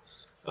for it.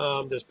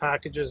 There's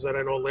packages that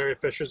I know Larry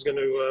Fisher is going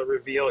to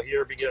reveal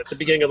here at the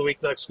beginning of the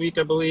week next week,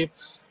 I believe.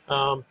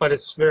 But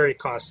it's very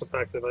cost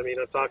effective. I mean,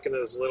 I'm talking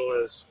as little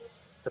as,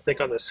 I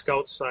think on the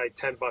scout side,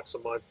 $10 a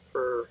month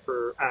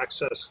for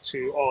access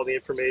to all the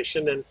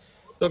information. And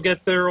they'll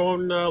get their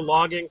own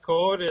login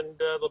code, and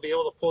they'll be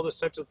able to pull this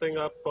types of thing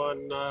up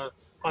on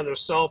their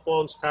cell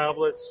phones,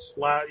 tablets,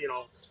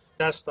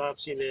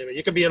 desktops, you name it.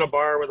 You could be in a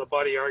bar with a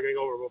buddy arguing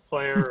over a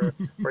player,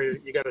 or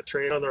you got a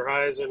trade on the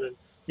horizon, and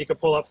you can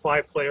pull up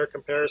 5 player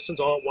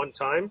comparisons all at one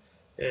time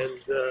and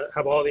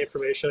have all the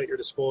information at your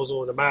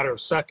disposal in a matter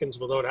of seconds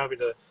without having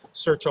to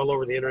search all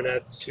over the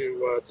internet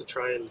to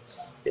try and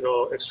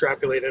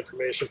extrapolate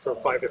information from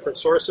 5 different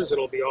sources.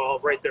 It'll be all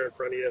right there in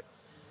front of you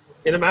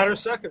in a matter of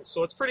seconds.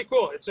 So it's pretty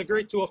cool. It's a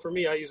great tool for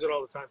me. I use it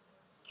all the time.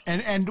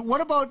 And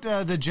what about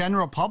the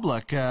general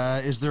public?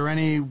 Is there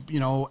any,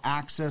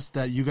 access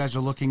that you guys are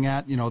looking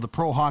at? The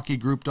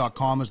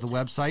prohockeygroup.com is the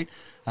website.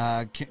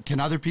 Can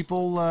other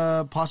people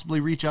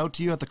possibly reach out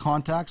to you at the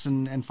contacts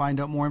and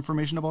find out more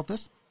information about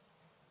this?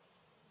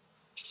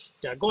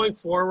 Yeah, going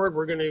forward,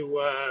 we're going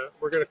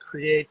to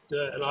create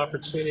an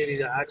opportunity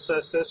to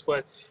access this,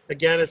 but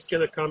again, it's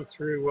going to come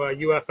through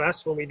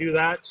UFS when we do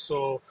that.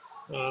 So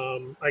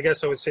I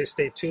guess I would say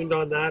stay tuned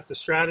on that. The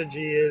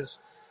strategy is,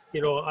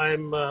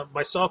 I'm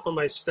myself and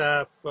my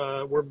staff,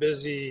 we're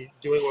busy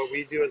doing what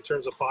we do in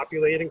terms of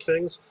populating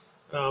things,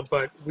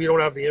 but we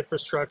don't have the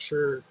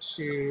infrastructure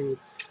to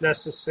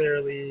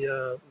necessarily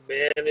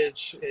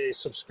manage a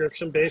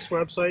subscription-based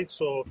website.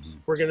 So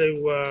we're going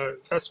to,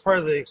 that's part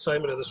of the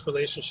excitement of this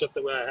relationship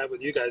that I have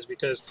with you guys,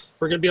 because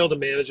we're going to be able to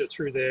manage it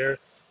through there.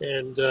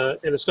 And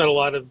it's got a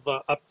lot of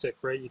uptick,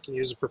 right? You can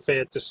use it for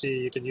fantasy,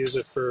 you can use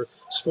it for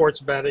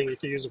sports betting, you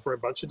can use it for a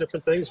bunch of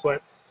different things,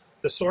 but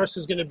the source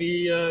is going to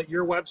be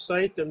your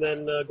website, and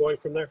then going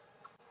from there.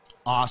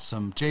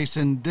 Awesome.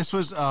 Jason, this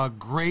was a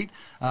great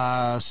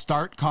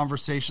start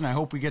conversation. I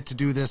hope we get to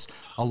do this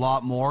a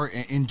lot more.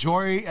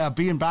 Enjoy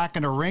being back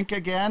in a rink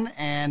again,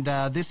 and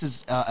this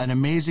is an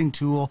amazing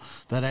tool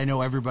that I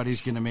know everybody's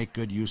going to make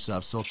good use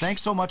of. So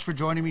thanks so much for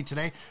joining me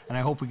today, and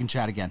I hope we can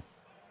chat again.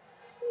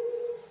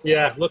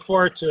 Yeah, look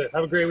forward to it.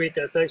 Have a great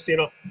weekend. Thanks,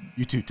 Dino.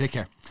 You too. Take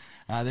care.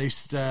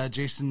 There's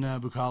Jason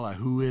Bukala,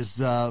 who is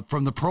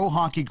from the Pro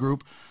Hockey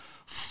Group,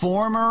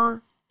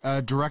 former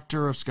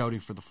director of scouting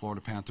for the Florida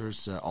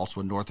Panthers,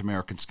 also a North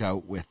American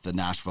scout with the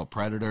Nashville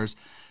Predators.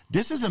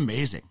 This is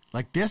amazing.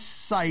 Like, this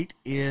site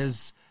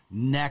is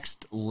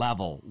next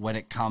level when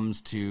it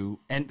comes to,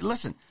 and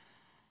listen,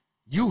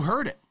 you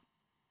heard it.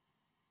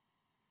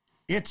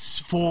 It's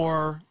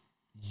for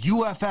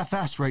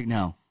UFFS right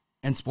now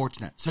and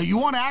Sportsnet. So you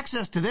want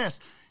access to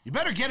this, you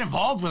better get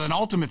involved with an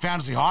Ultimate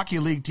Fantasy Hockey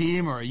League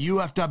team or a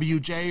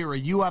UFWJ or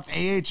a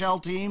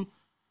UFAHL team.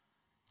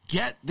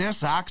 Get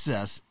this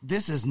access.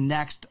 This is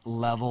next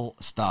level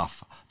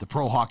stuff.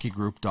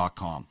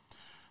 TheProHockeyGroup.com.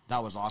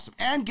 That was awesome.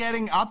 And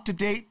getting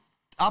updates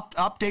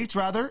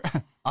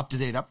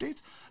up-to-date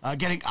updates,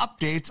 getting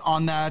updates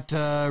on that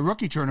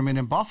rookie tournament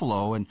in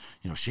Buffalo. And,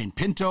 Shane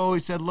Pinto, he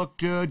said, looked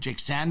good. Jake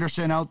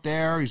Sanderson out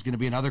there. He's going to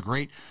be another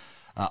great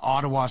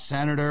Ottawa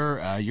Senator.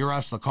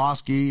 Juraj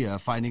Slafkovsky,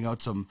 finding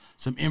out some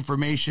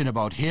information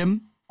about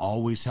him.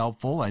 Always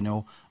helpful. I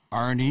know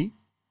Arnie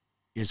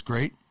is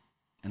great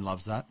and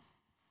loves that.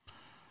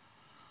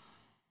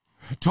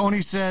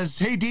 Tony says,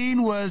 hey,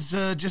 Dean was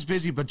just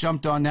busy but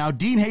jumped on now.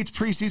 Dean hates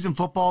preseason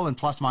football and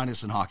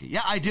plus-minus in hockey.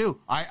 Yeah, I do.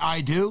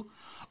 I do.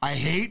 I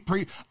hate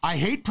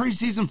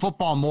preseason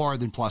football more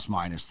than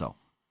plus-minus, though.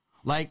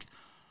 Like,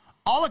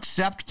 I'll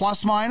accept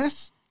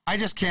plus-minus. I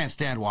just can't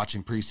stand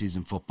watching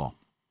preseason football.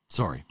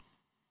 Sorry.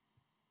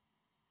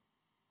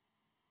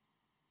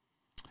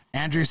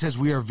 Andrea says,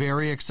 we are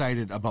very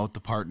excited about the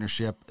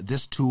partnership.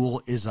 This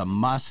tool is a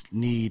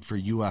must-need for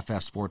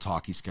UFF sports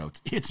hockey scouts.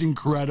 It's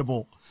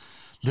incredible.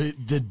 The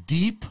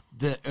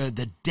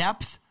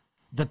depth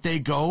that they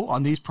go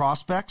on these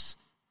prospects.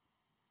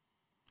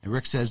 And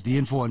Rick says, the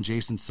info on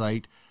Jason's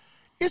site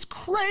is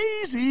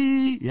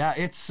crazy. Yeah,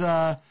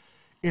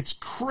 it's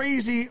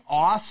crazy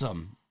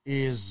awesome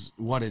is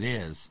what it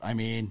is. I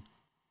mean,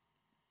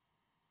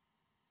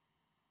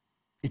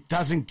 it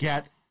doesn't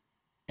get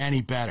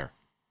any better.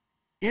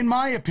 In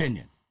my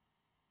opinion.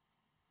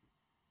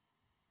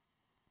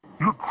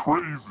 You're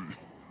crazy.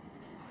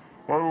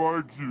 I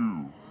like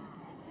you.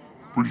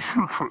 But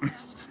you're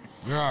crazy.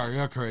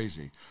 You're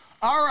crazy.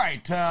 All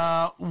right.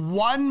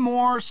 One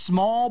more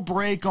small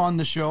break on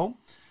the show.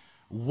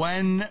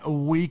 When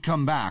we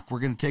come back, we're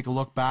going to take a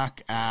look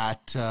back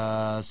at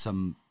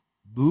some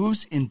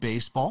moves in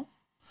baseball,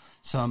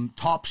 some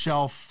top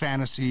shelf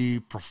fantasy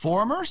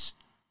performers,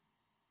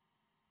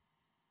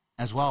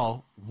 as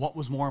well, what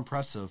was more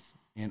impressive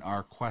in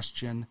our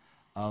question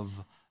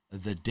of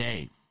the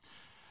day.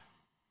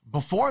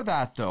 Before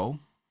that, though,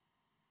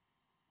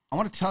 I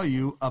want to tell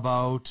you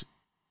about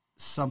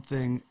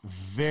something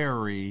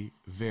very,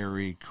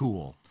 very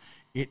cool.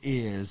 It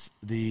is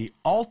the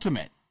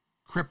Ultimate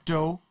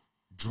Crypto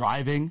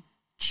Driving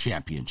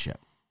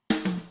Championship.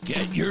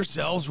 Get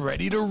yourselves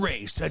ready to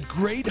race at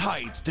great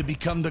heights to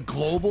become the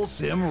global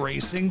sim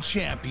racing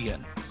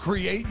champion.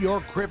 Create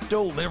your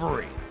crypto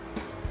livery.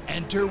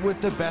 Enter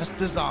with the best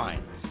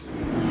designs.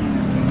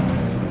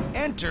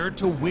 Enter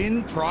to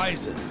win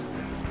prizes.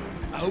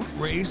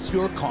 Outrace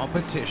your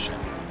competition.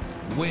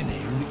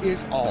 Winning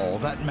is all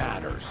that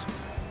matters.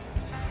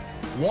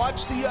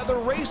 Watch the other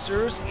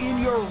racers in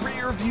your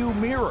rear view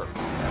mirror.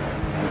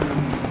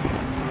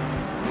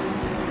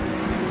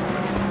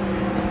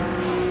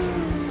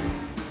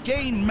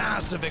 Gain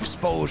massive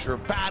exposure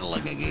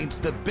battling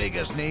against the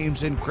biggest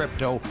names in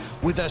crypto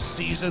with a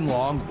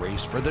season-long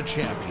race for the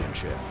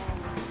championship.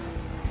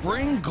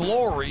 Bring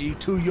glory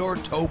to your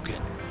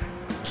token.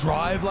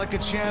 Drive like a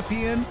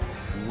champion,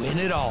 win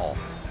it all.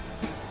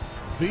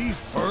 Be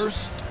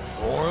first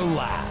or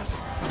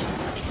last.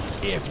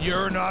 If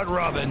you're not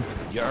rubbing,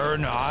 you're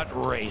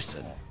not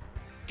racing.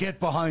 Get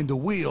behind the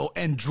wheel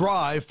and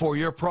drive for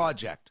your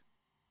project.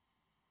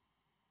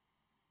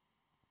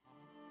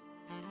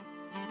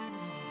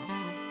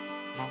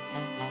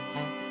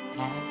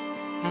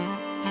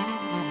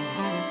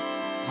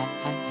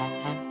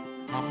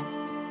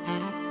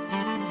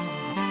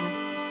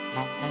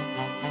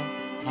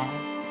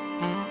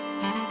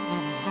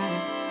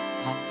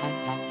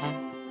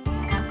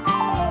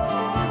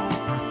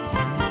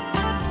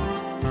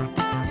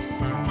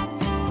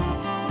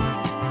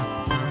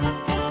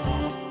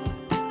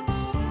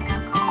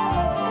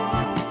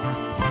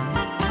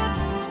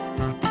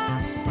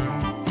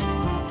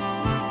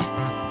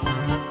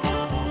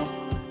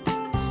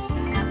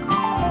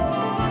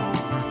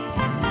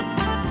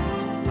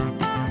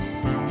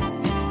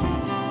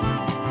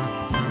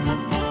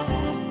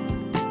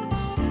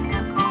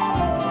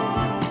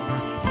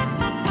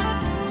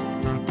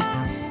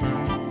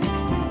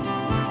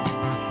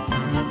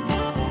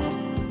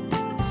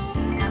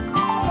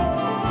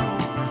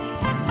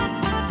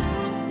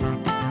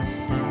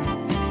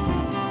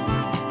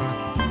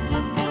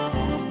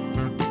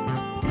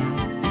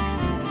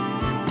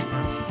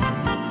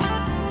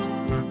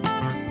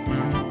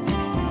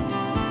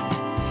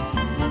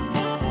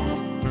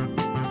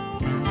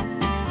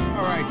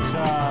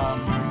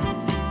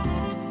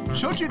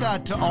 Showed you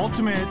that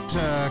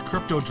Ultimate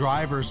Crypto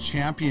Drivers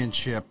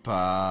Championship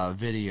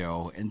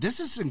video, and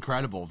this is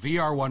incredible.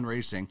 VR1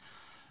 Racing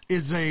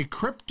is a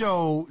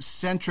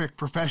crypto-centric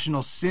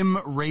professional sim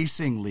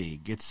racing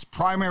league. Its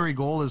primary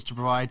goal is to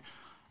provide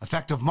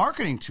effective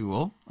marketing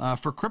tool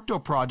for crypto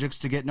projects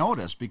to get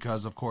noticed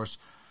because, of course,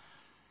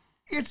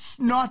 it's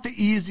not the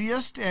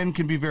easiest and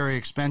can be very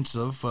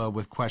expensive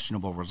with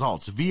questionable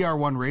results.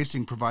 VR1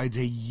 Racing provides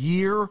a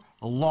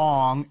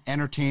year-long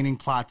entertaining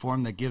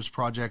platform that gives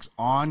projects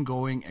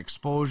ongoing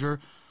exposure,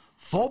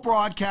 full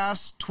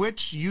broadcasts,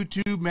 Twitch,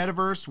 YouTube,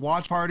 Metaverse,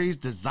 watch parties,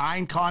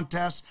 design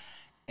contests,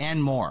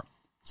 and more.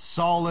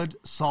 Solid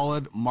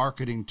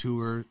marketing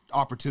tour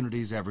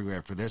opportunities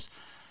everywhere for this.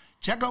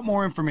 Check out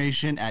more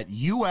information at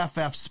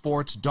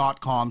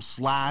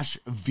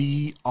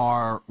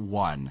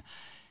uffsports.com/VR1.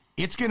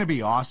 It's going to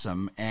be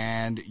awesome,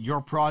 and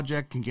your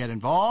project can get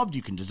involved.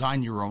 You can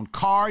design your own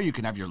car. You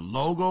can have your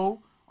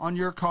logo on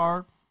your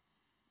car.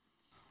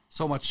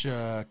 So much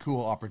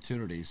cool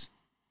opportunities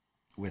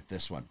with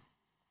this one.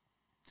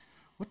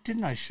 What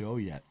didn't I show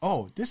yet?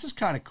 Oh, this is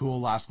kind of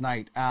cool last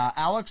night.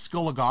 Alex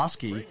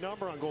Goligoski. Great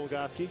number on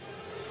Goligoski.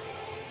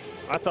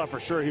 I thought for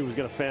sure he was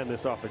going to fan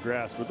this off the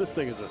grass, but this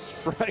thing is a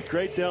strike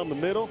right down the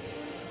middle.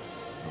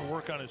 We'll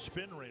work on his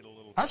spin rate a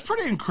little. That's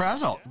pretty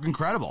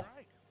incredible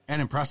and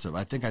impressive.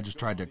 I think I just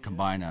tried to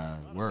combine a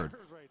word.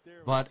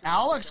 But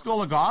Alex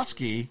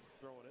Goligoski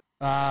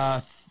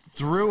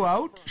threw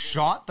out,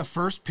 shot the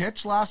first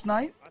pitch last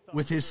night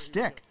with his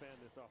stick.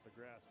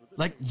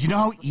 Like, you know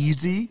how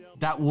easy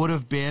that would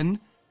have been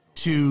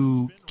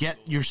to get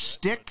your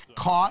stick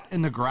caught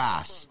in the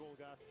grass?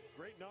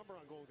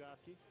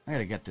 I got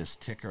to get this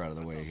ticker out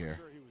of the way here.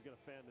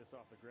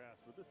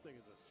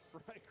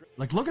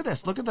 Like, look at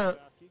this. Look at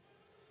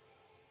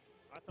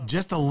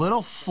just a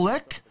little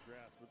flick,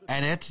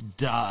 and it's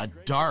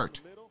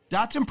dart.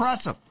 That's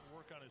impressive.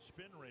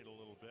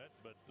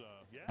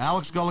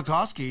 Alex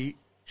Goligoski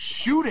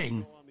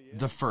shooting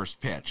the first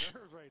pitch.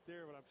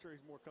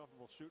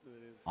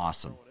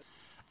 Awesome.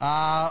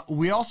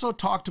 We also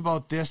talked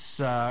about this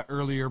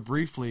earlier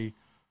briefly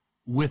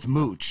with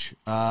Mooch,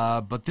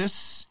 but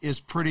this is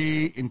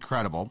pretty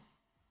incredible.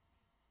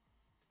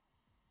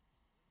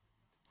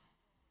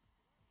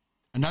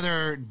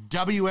 Another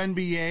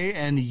WNBA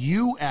and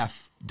UFWNBA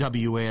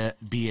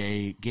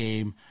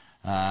game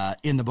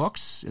in the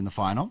books in the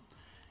final.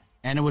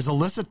 And it was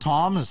Alyssa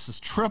Thomas's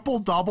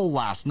triple-double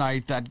last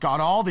night that got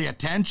all the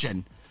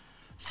attention.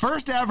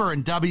 First ever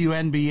in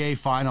WNBA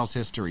Finals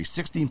history.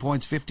 16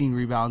 points, 15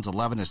 rebounds,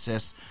 11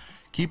 assists.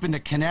 Keeping the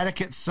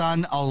Connecticut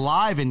Sun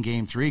alive in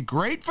Game 3.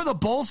 Great for the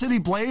Bull City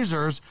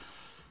Blazers,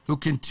 who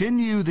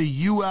continue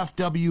the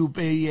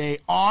UFWBA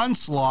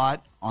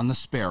onslaught on the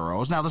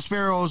Sparrows. Now, the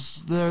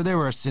Sparrows, they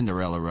were a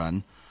Cinderella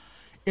run.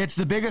 It's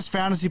the biggest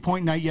fantasy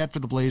point night yet for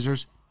the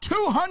Blazers.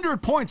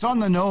 200 points on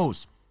the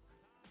nose.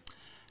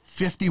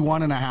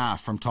 51.5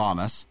 from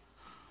Thomas.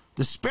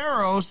 The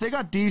Sparrows, they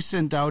got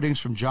decent outings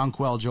from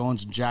Jonquel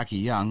Jones and Jackie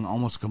Young,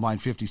 almost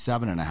combined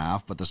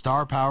 57.5, but the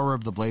star power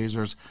of the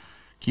Blazers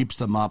keeps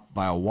them up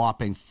by a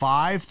whopping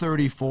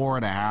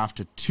 534.5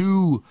 to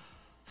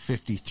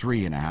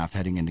 253.5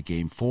 heading into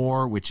Game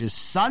 4, which is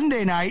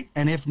Sunday night,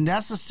 and if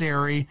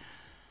necessary,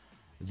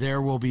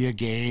 there will be a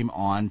game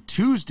on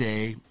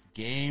Tuesday,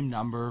 game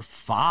number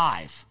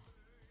 5.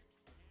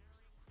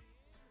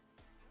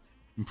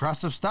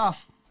 Impressive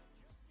stuff.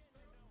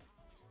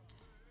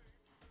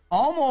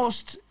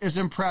 Almost as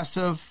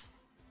impressive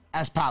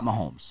as Pat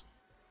Mahomes.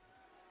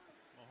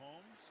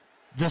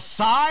 The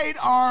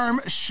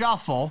sidearm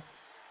shuffle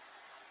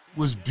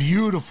was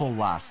beautiful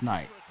last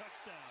night.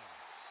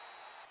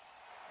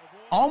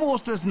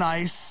 Almost as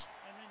nice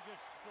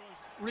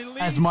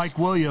as Mike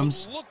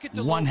Williams'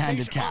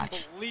 one-handed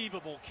catch.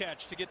 Unbelievable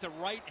catch to get the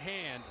right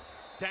hand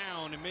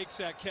down and makes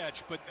that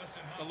catch, but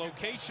the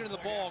location of the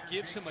ball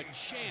gives him a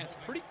chance.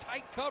 Pretty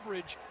tight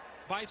coverage.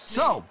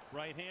 So,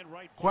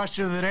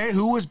 question of the day,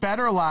 who was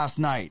better last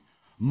night?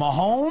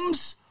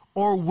 Mahomes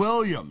or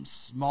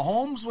Williams?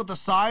 Mahomes with the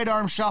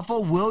sidearm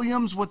shuffle,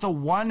 Williams with the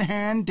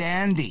one-hand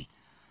dandy.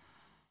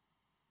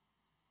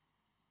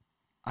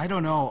 I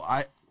don't know.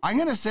 I'm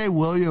going to say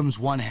Williams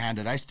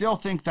one-handed. I still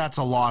think that's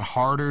a lot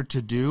harder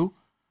to do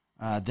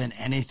than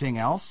anything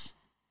else.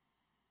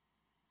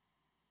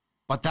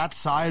 But that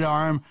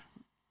sidearm,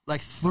 like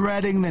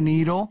threading the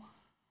needle,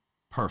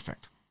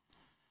 perfect.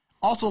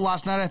 Also,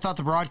 last night, I thought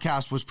the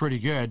broadcast was pretty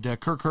good.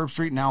 Kirk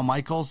Herbstreit and Al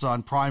Michaels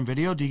on Prime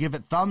Video. Do you give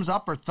it thumbs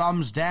up or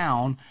thumbs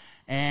down?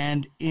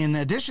 And in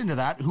addition to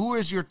that, who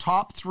is your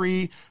top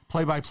 3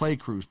 play-by-play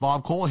crews?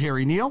 Bob Cole,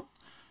 Harry Neal,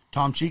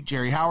 Tom Cheek,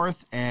 Jerry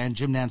Howarth, and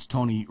Jim Nance,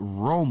 Tony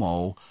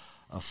Romo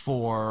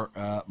for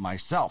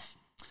myself.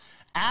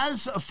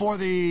 As for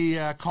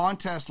the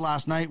contest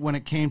last night when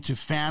it came to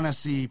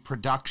fantasy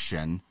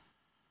production,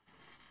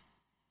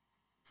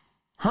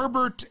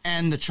 Herbert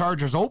and the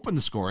Chargers opened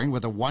the scoring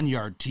with a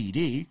 1-yard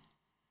TD.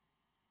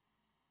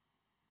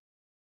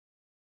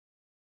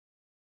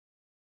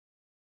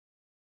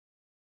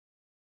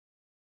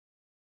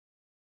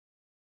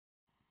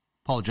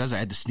 Apologize, I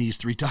had to sneeze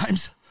 3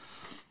 times.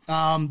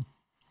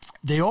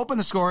 They opened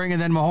the scoring,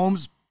 and then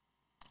Mahomes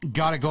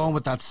got it going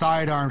with that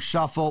sidearm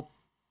shuffle.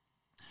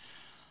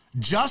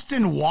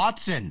 Justin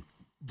Watson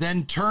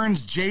then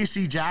turns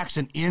J.C.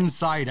 Jackson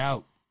inside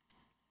out.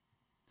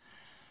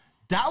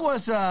 That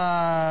was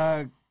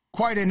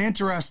quite an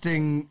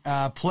interesting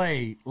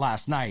play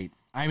last night.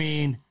 I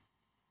mean,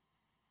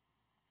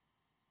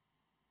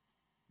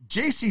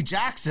 J.C.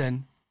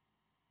 Jackson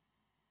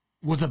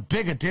was a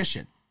big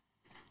addition,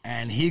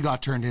 and he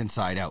got turned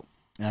inside out.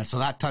 So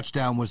that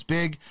touchdown was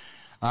big.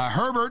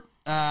 Herbert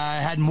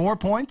had more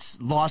points,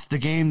 lost the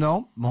game,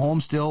 though.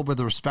 Mahomes still with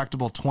a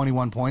respectable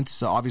 21 points.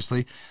 So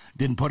obviously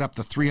didn't put up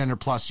the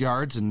 300-plus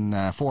yards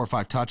and 4 or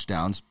 5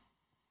 touchdowns.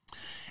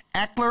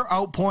 Eckler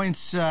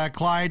outpoints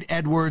Clyde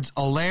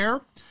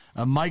Edwards-Helaire.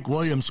 Mike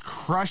Williams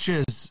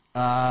crushes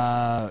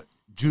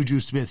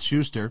Juju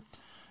Smith-Schuster.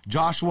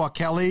 Joshua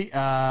Kelly,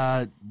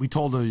 we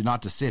told you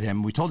not to sit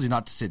him. We told you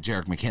not to sit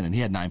Jerick McKinnon.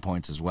 He had 9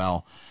 points as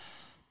well.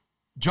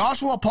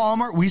 Joshua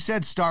Palmer, we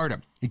said start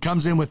him. He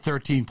comes in with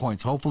 13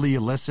 points. Hopefully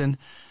you listened.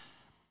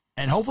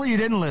 And hopefully you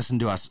didn't listen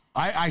to us.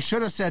 I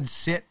should have said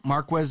sit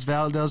Marquez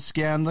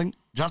Valdez-Scantling.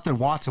 Justin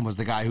Watson was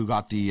the guy who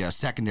got the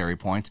secondary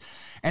points.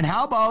 And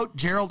how about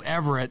Gerald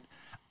Everett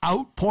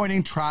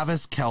outpointing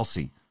Travis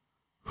Kelce?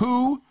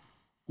 Who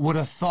would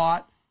have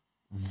thought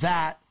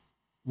that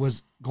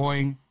was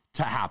going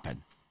to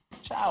happen?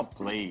 Child,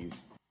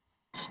 please.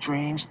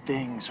 Strange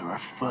things are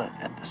afoot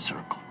at the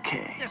Circle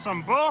K. It's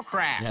some bull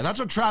crap. Yeah, that's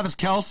what Travis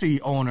Kelce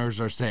owners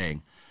are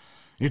saying.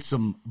 It's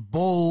some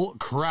bull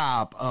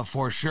crap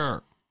for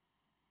sure.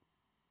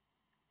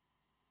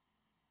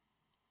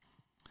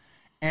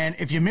 And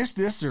if you missed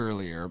this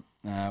earlier,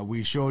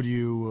 we showed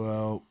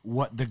you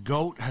what the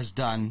GOAT has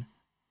done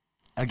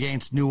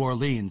against New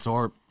Orleans,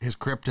 or his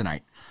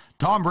kryptonite.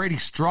 Tom Brady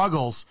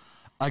struggles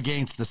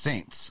against the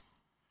Saints.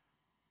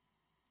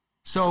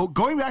 So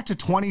going back to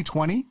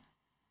 2020,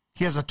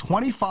 he has a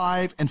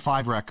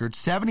 25-5 record,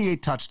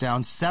 78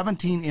 touchdowns,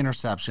 17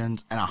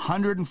 interceptions, and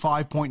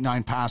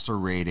 105.9 passer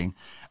rating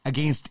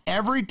against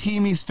every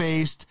team he's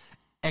faced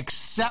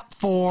except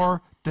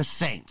for the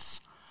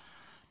Saints.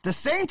 The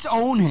Saints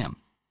own him.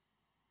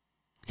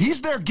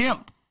 He's their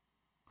gimp.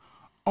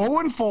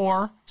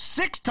 0-4,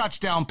 6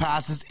 touchdown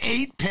passes,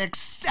 8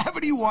 picks,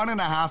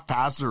 71.5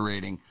 passer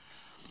rating.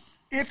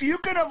 If you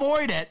can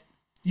avoid it,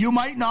 you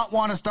might not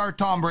want to start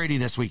Tom Brady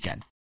this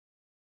weekend.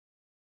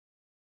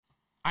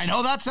 I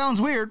know that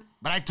sounds weird,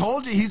 but I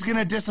told you he's going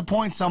to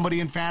disappoint somebody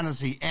in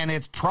fantasy, and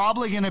it's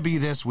probably going to be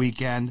this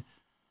weekend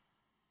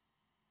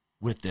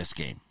with this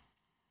game.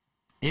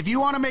 If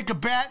you want to make a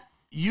bet,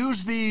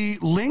 use the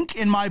link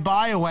in my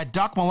bio at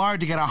Duck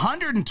Millard to get a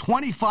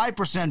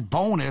 125%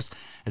 bonus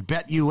at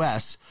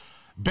BetUS.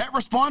 Bet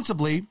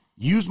responsibly.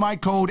 Use my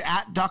code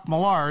at Duck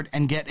Millard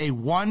and get a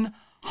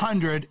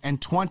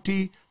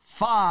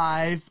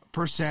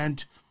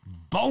 125%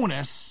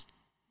 bonus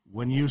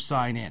when you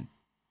sign in.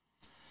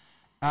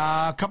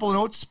 A couple of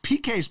notes.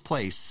 PK's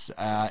Place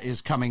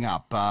is coming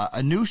up.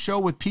 A new show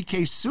with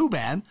PK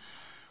Subban,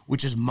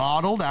 which is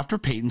modeled after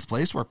Peyton's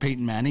Place, where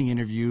Peyton Manning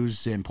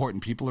interviews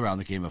important people around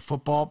the game of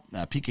football.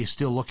 PK's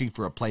still looking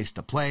for a place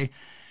to play.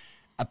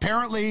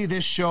 Apparently,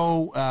 this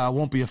show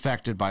won't be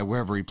affected by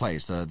wherever he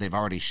plays. They've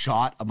already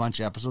shot a bunch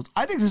of episodes.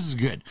 I think this is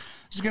good.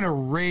 This is going to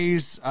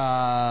raise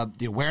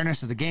the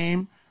awareness of the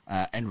game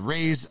and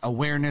raise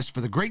awareness for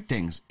the great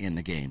things in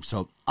the game.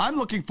 So I'm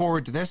looking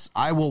forward to this.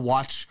 I will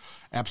watch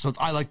episodes.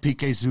 I like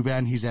PK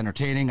Subban. He's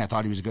entertaining. I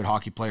thought he was a good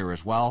hockey player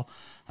as well.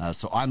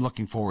 So I'm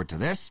looking forward to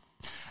this.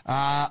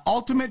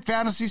 Ultimate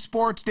Fantasy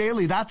Sports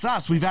Daily. That's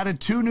us. We've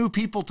added 2 new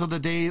people to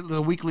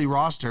the weekly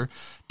roster.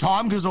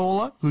 Tom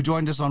Gazzola, who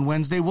joined us on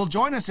Wednesday, will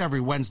join us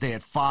every Wednesday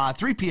at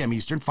 3 p.m.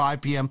 Eastern,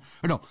 5 p.m.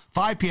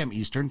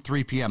 Eastern,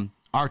 3 p.m.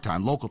 our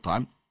time, local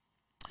time.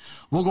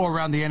 We'll go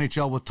around the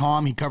NHL with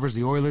Tom. He covers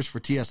the Oilers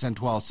for TSN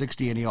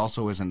 1260, and he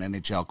also is an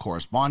NHL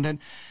correspondent.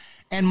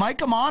 And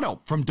Mike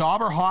Amato from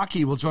Dauber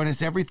Hockey will join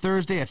us every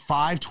Thursday at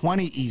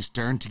 5:20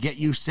 Eastern to get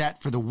you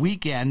set for the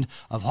weekend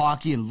of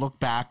hockey and look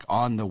back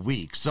on the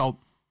week. So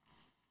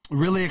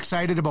really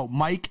excited about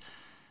Mike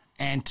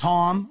and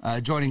Tom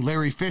joining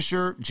Larry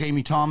Fisher,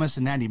 Jamie Thomas,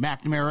 and Andy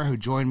McNamara, who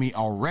joined me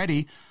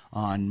already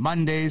on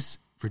Mondays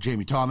for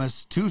Jamie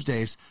Thomas,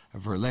 Tuesdays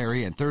for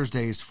Larry, and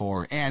Thursdays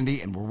for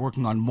Andy. And we're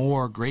working on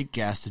more great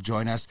guests to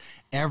join us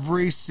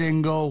every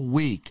single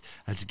week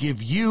to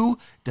give you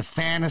the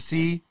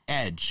fantasy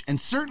edge. And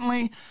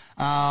certainly,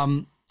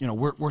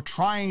 we're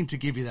trying to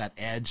give you that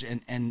edge.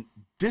 And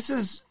this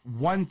is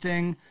one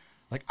thing,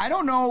 like, I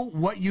don't know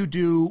what you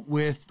do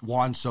with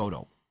Juan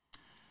Soto.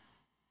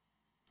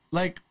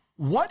 Like,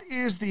 what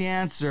is the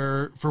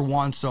answer for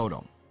Juan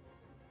Soto?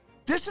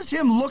 This is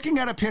him looking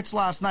at a pitch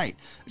last night.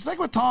 It's like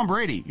with Tom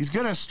Brady. He's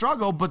going to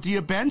struggle, but do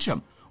you bench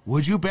him?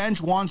 Would you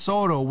bench Juan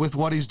Soto with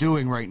what he's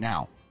doing right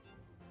now?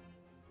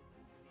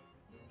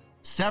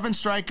 7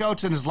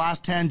 strikeouts in his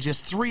last 10,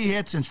 just 3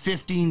 hits in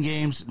 15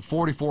 games, and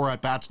 44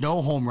 at-bats,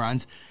 no home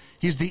runs.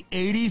 He's the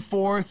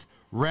 84th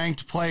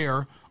ranked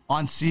player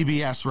on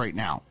CBS right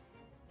now.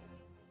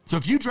 So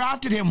if you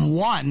drafted him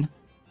 1,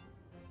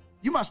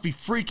 you must be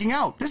freaking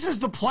out. This is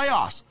the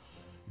playoffs.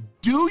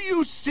 Do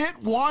you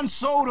sit Juan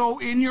Soto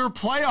in your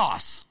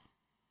playoffs?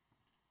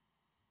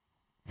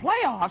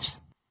 Playoffs?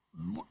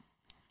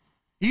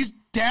 He's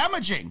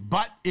damaging,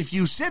 but if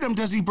you sit him,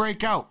 does he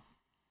break out?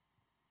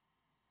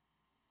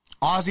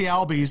 Ozzie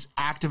Albies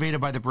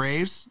activated by the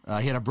Braves.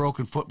 He had a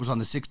broken foot, was on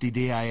the 60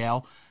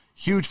 DIL.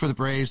 Huge for the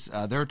Braves.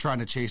 They're trying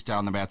to chase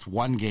down the Mets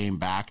 1 game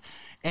back.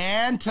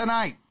 And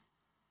tonight,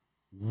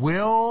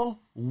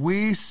 will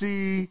we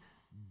see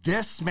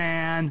this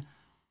man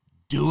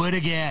do it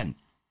again?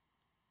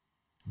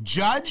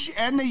 Judge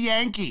and the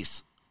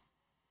Yankees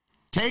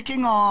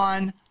taking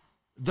on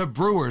the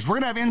Brewers. We're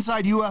going to have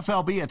Inside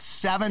UFLB at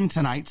 7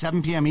 tonight,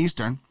 7 p.m.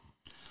 Eastern.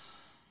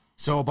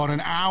 So about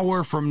an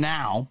hour from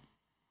now.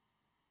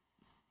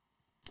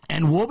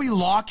 And we'll be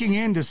locking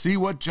in to see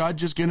what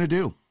Judge is going to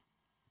do.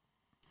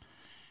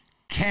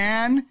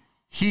 Can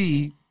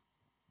he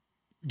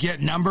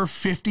get number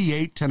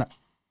 58 tonight?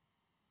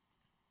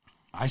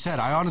 I said,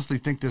 I honestly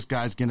think this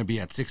guy's going to be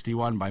at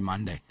 61 by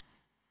Monday.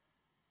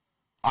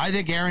 I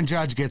think Aaron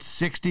Judge gets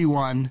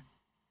 61.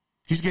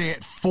 He's going to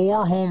get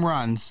 4 home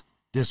runs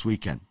this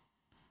weekend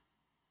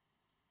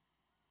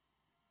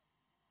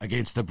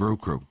against the Brew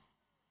Crew.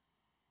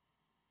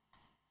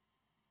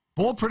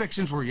 Bold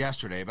predictions were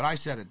yesterday, but I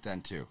said it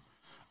then too.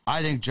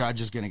 I think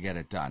Judge is going to get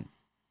it done.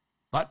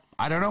 But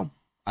I don't know.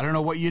 I don't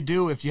know what you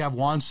do if you have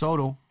Juan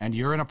Soto and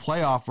you're in a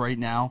playoff right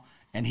now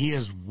and he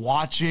is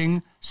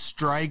watching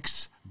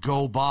strikes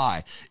go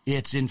by.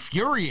 It's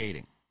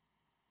infuriating.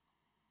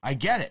 I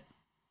get it.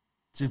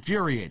 It's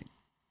infuriating.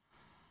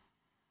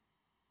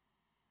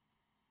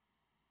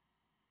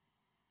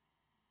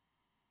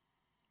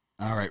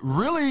 All right.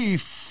 Really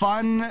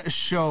fun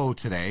show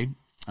today.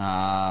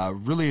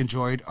 Really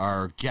enjoyed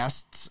our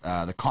guests,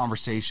 the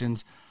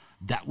conversations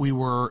that we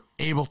were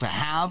able to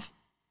have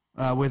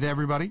with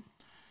everybody,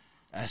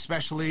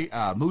 especially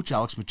Alex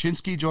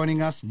Muchinsy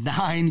joining us,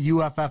 9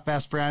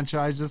 UFFS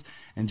franchises,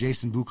 and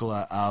Jason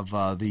Bukala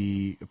of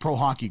the Pro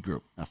Hockey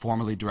Group,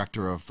 formerly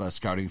director of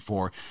scouting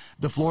for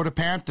the Florida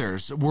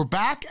Panthers. We're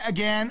back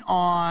again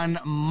on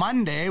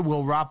Monday.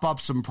 We'll wrap up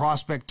some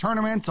prospect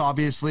tournaments,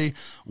 obviously,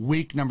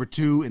 week number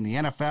 2 in the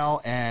NFL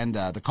and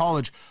the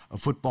college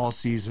football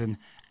season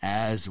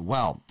as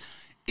well.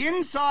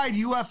 Inside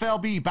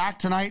UFLB, back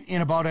tonight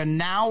in about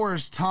an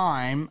hour's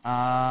time.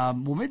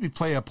 We'll maybe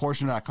play a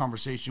portion of that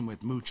conversation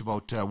with Mooch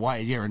about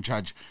why Aaron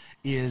Judge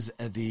is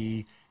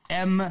the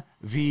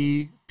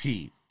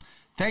MVP.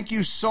 Thank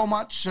you so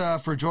much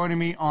for joining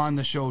me on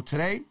the show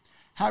today.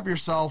 Have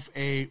yourself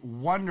a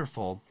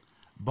wonderful,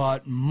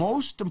 but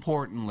most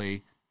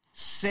importantly,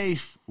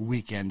 safe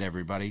weekend,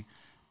 everybody.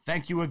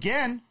 Thank you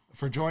again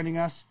for joining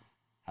us.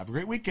 Have a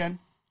great weekend.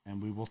 And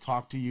we will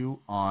talk to you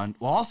on,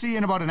 well, I'll see you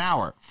in about an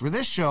hour. For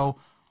this show,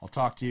 I'll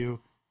talk to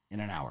you in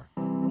an hour.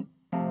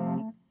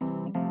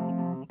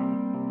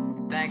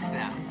 Thanks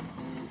now.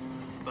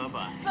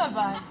 Bye-bye.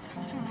 Bye-bye.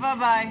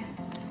 Bye-bye.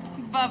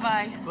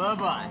 Bye-bye.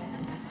 Bye-bye.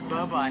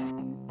 Bye-bye.